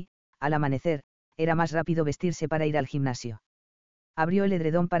y así, al amanecer, era más rápido vestirse para ir al gimnasio. Abrió el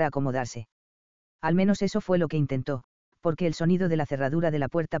edredón para acomodarse. Al menos eso fue lo que intentó, porque el sonido de la cerradura de la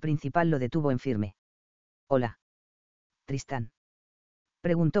puerta principal lo detuvo en firme. «Hola. Tristán»,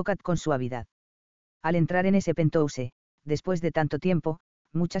 preguntó Kat con suavidad. Al entrar en ese penthouse, después de tanto tiempo,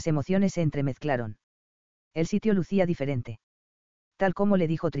 muchas emociones se entremezclaron. El sitio lucía diferente. Tal como le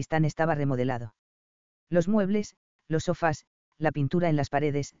dijo Tristán, estaba remodelado. Los muebles, los sofás, la pintura en las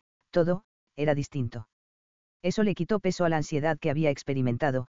paredes, todo, era distinto. Eso le quitó peso a la ansiedad que había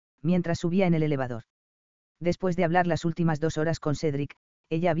experimentado, mientras subía en el elevador. Después de hablar las últimas 2 horas con Cedric,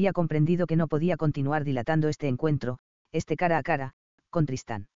 ella había comprendido que no podía continuar dilatando este encuentro, este cara a cara, con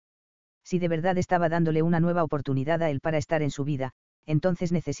Tristán. Si de verdad estaba dándole una nueva oportunidad a él para estar en su vida,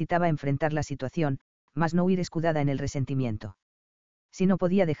 entonces necesitaba enfrentar la situación, mas no huir escudada en el resentimiento. Si no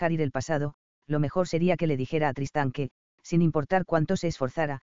podía dejar ir el pasado, lo mejor sería que le dijera a Tristán que, sin importar cuánto se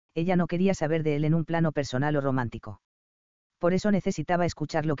esforzara, ella no quería saber de él en un plano personal o romántico. Por eso necesitaba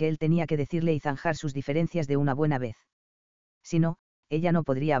escuchar lo que él tenía que decirle y zanjar sus diferencias de una buena vez. Si no, ella no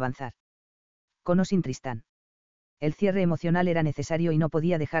podría avanzar. Con o sin Tristán. El cierre emocional era necesario y no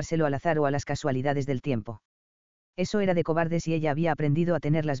podía dejárselo al azar o a las casualidades del tiempo. Eso era de cobardes y ella había aprendido a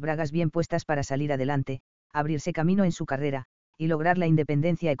tener las bragas bien puestas para salir adelante, abrirse camino en su carrera, y lograr la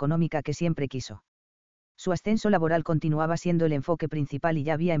independencia económica que siempre quiso. Su ascenso laboral continuaba siendo el enfoque principal y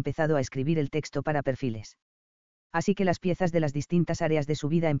ya había empezado a escribir el texto para perfiles. Así que las piezas de las distintas áreas de su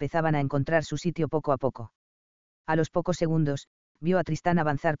vida empezaban a encontrar su sitio poco a poco. A los pocos segundos, vio a Tristán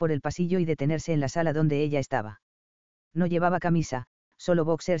avanzar por el pasillo y detenerse en la sala donde ella estaba. No llevaba camisa, solo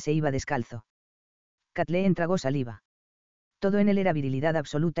boxer, se iba descalzo. Kathleen tragó saliva. Todo en él era virilidad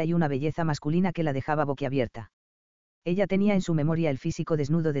absoluta y una belleza masculina que la dejaba boquiabierta. Ella tenía en su memoria el físico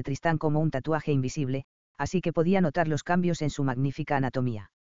desnudo de Tristán como un tatuaje invisible, así que podía notar los cambios en su magnífica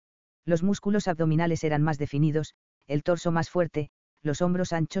anatomía. Los músculos abdominales eran más definidos, el torso más fuerte, los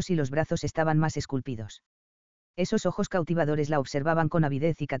hombros anchos y los brazos estaban más esculpidos. Esos ojos cautivadores la observaban con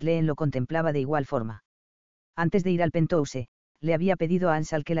avidez y Kathleen lo contemplaba de igual forma. Antes de ir al penthouse, le había pedido a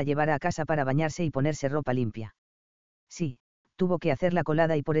Ansel que la llevara a casa para bañarse y ponerse ropa limpia. Sí, tuvo que hacer la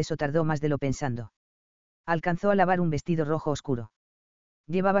colada y por eso tardó más de lo pensando. Alcanzó a lavar un vestido rojo oscuro.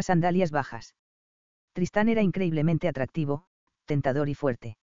 Llevaba sandalias bajas. Tristán era increíblemente atractivo, tentador y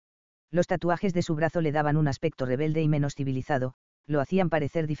fuerte. Los tatuajes de su brazo le daban un aspecto rebelde y menos civilizado, lo hacían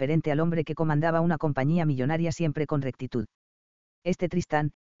parecer diferente al hombre que comandaba una compañía millonaria siempre con rectitud. Este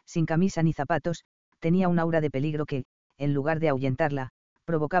Tristán, sin camisa ni zapatos, tenía un aura de peligro que, en lugar de ahuyentarla,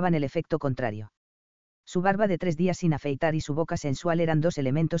 provocaban el efecto contrario. Su barba de 3 días sin afeitar y su boca sensual eran 2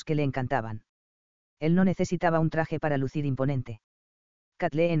 elementos que le encantaban. Él no necesitaba un traje para lucir imponente.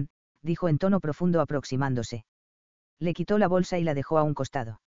 Kathleen, dijo en tono profundo aproximándose. Le quitó la bolsa y la dejó a un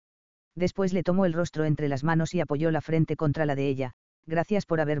costado. Después le tomó el rostro entre las manos y apoyó la frente contra la de ella. Gracias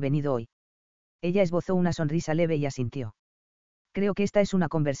por haber venido hoy. Ella esbozó una sonrisa leve y asintió. Creo que esta es una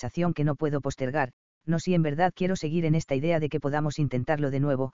conversación que no puedo postergar, no si en verdad quiero seguir en esta idea de que podamos intentarlo de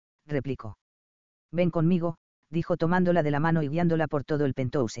nuevo, replicó. Ven conmigo, dijo tomándola de la mano y guiándola por todo el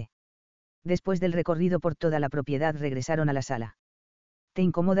penthouse. Después del recorrido por toda la propiedad regresaron a la sala. ¿Te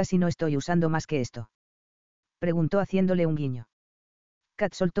incomoda si no estoy usando más que esto?, preguntó haciéndole un guiño.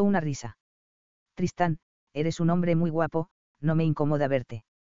 Kat soltó una risa. Tristán, eres un hombre muy guapo, no me incomoda verte.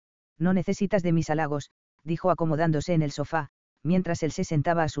 No necesitas de mis halagos, dijo acomodándose en el sofá, mientras él se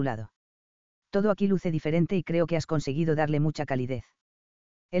sentaba a su lado. Todo aquí luce diferente y creo que has conseguido darle mucha calidez.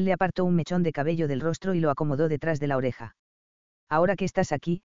 Él le apartó un mechón de cabello del rostro y lo acomodó detrás de la oreja. Ahora que estás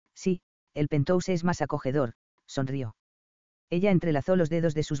aquí, sí, el penthouse es más acogedor, sonrió. Ella entrelazó los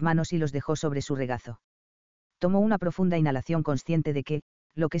dedos de sus manos y los dejó sobre su regazo. Tomó una profunda inhalación consciente de que,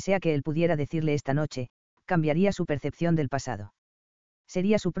 lo que sea que él pudiera decirle esta noche, cambiaría su percepción del pasado.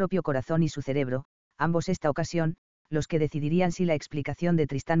 Sería su propio corazón y su cerebro, ambos esta ocasión, los que decidirían si la explicación de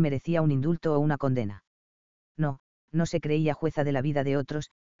Tristán merecía un indulto o una condena. No se creía jueza de la vida de otros,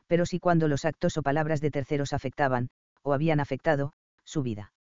 pero sí cuando los actos o palabras de terceros afectaban, o habían afectado, su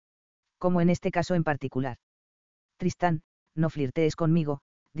vida. Como en este caso en particular. Tristán, no flirtees conmigo,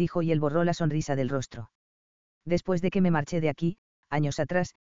 dijo y él borró la sonrisa del rostro. Después de que me marché de aquí, años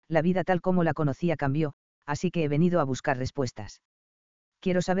atrás, la vida tal como la conocía cambió, así que he venido a buscar respuestas.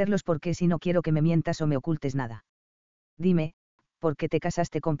 Quiero saberlos porque si no quiero que me mientas o me ocultes nada. Dime, ¿por qué te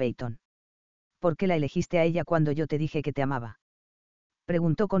casaste con Peyton? ¿Por qué la elegiste a ella cuando yo te dije que te amaba?,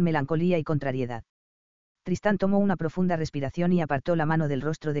 preguntó con melancolía y contrariedad. Tristán tomó una profunda respiración y apartó la mano del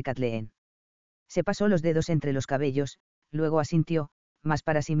rostro de Kathleen. Se pasó los dedos entre los cabellos, luego asintió, más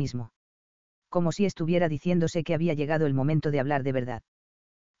para sí mismo. Como si estuviera diciéndose que había llegado el momento de hablar de verdad.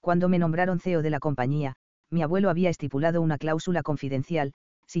 Cuando me nombraron CEO de la compañía, mi abuelo había estipulado una cláusula confidencial: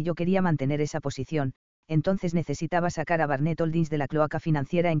 si yo quería mantener esa posición, entonces necesitaba sacar a Barnett Holdings de la cloaca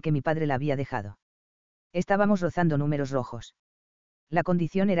financiera en que mi padre la había dejado. Estábamos rozando números rojos. La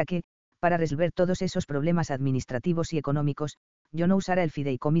condición era que, para resolver todos esos problemas administrativos y económicos, yo no usara el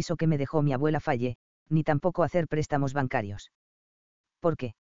fideicomiso que me dejó mi abuela Falle, ni tampoco hacer préstamos bancarios. ¿Por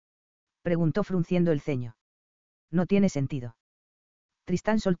qué?, preguntó frunciendo el ceño. No tiene sentido.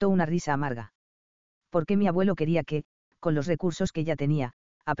 Tristán soltó una risa amarga. Porque mi abuelo quería que, con los recursos que ya tenía,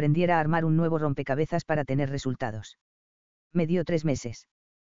 aprendiera a armar un nuevo rompecabezas para tener resultados. Me dio 3 meses.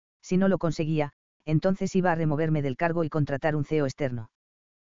 Si no lo conseguía, entonces iba a removerme del cargo y contratar un CEO externo.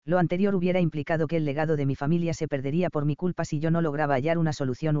 Lo anterior hubiera implicado que el legado de mi familia se perdería por mi culpa si yo no lograba hallar una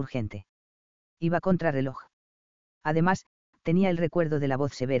solución urgente. Iba contrarreloj. Además, tenía el recuerdo de la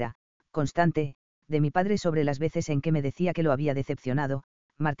voz severa, constante, de mi padre sobre las veces en que me decía que lo había decepcionado,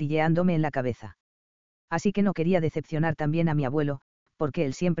 martilleándome en la cabeza. Así que no quería decepcionar también a mi abuelo, porque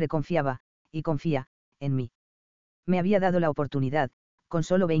él siempre confiaba, y confía, en mí. Me había dado la oportunidad, con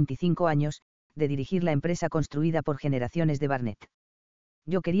solo 25 años, de dirigir la empresa construida por generaciones de Barnett.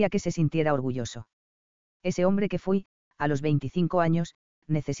 Yo quería que se sintiera orgulloso. Ese hombre que fui, a los 25 años,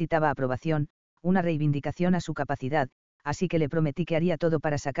 necesitaba aprobación, una reivindicación a su capacidad, así que le prometí que haría todo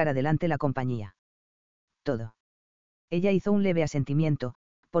para sacar adelante la compañía. Todo. Ella hizo un leve asentimiento,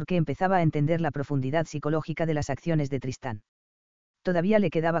 porque empezaba a entender la profundidad psicológica de las acciones de Tristán. Todavía le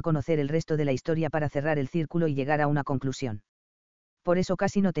quedaba conocer el resto de la historia para cerrar el círculo y llegar a una conclusión. Por eso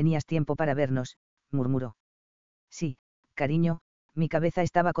casi no tenías tiempo para vernos, murmuró. Sí, cariño, mi cabeza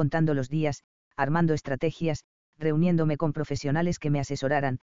estaba contando los días, armando estrategias, reuniéndome con profesionales que me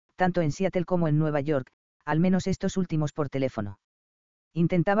asesoraran, tanto en Seattle como en Nueva York, al menos estos últimos por teléfono.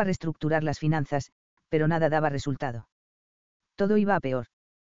 Intentaba reestructurar las finanzas, pero nada daba resultado. Todo iba a peor.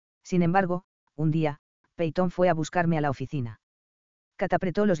 Sin embargo, un día, Peyton fue a buscarme a la oficina. Kat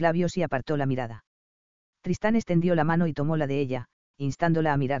apretó los labios y apartó la mirada. Tristán extendió la mano y tomó la de ella,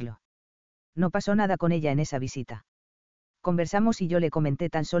 instándola a mirarlo. No pasó nada con ella en esa visita. Conversamos y yo le comenté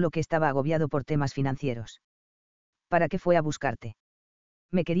tan solo que estaba agobiado por temas financieros. ¿Para qué fue a buscarte?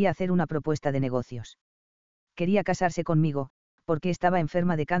 Me quería hacer una propuesta de negocios. Quería casarse conmigo, porque estaba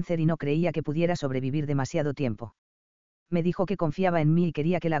enferma de cáncer y no creía que pudiera sobrevivir demasiado tiempo. Me dijo que confiaba en mí y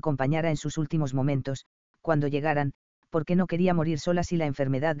quería que la acompañara en sus últimos momentos, cuando llegaran, porque no quería morir sola si la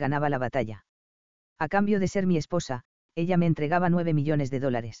enfermedad ganaba la batalla. A cambio de ser mi esposa, ella me entregaba $9 millones.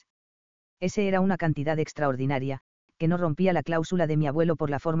 Ese era una cantidad extraordinaria, que no rompía la cláusula de mi abuelo por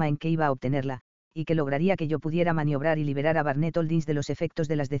la forma en que iba a obtenerla, y que lograría que yo pudiera maniobrar y liberar a Barnett Holdings de los efectos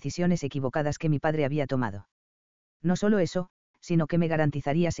de las decisiones equivocadas que mi padre había tomado. No solo eso, sino que me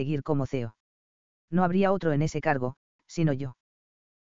garantizaría seguir como CEO. No habría otro en ese cargo, sino yo.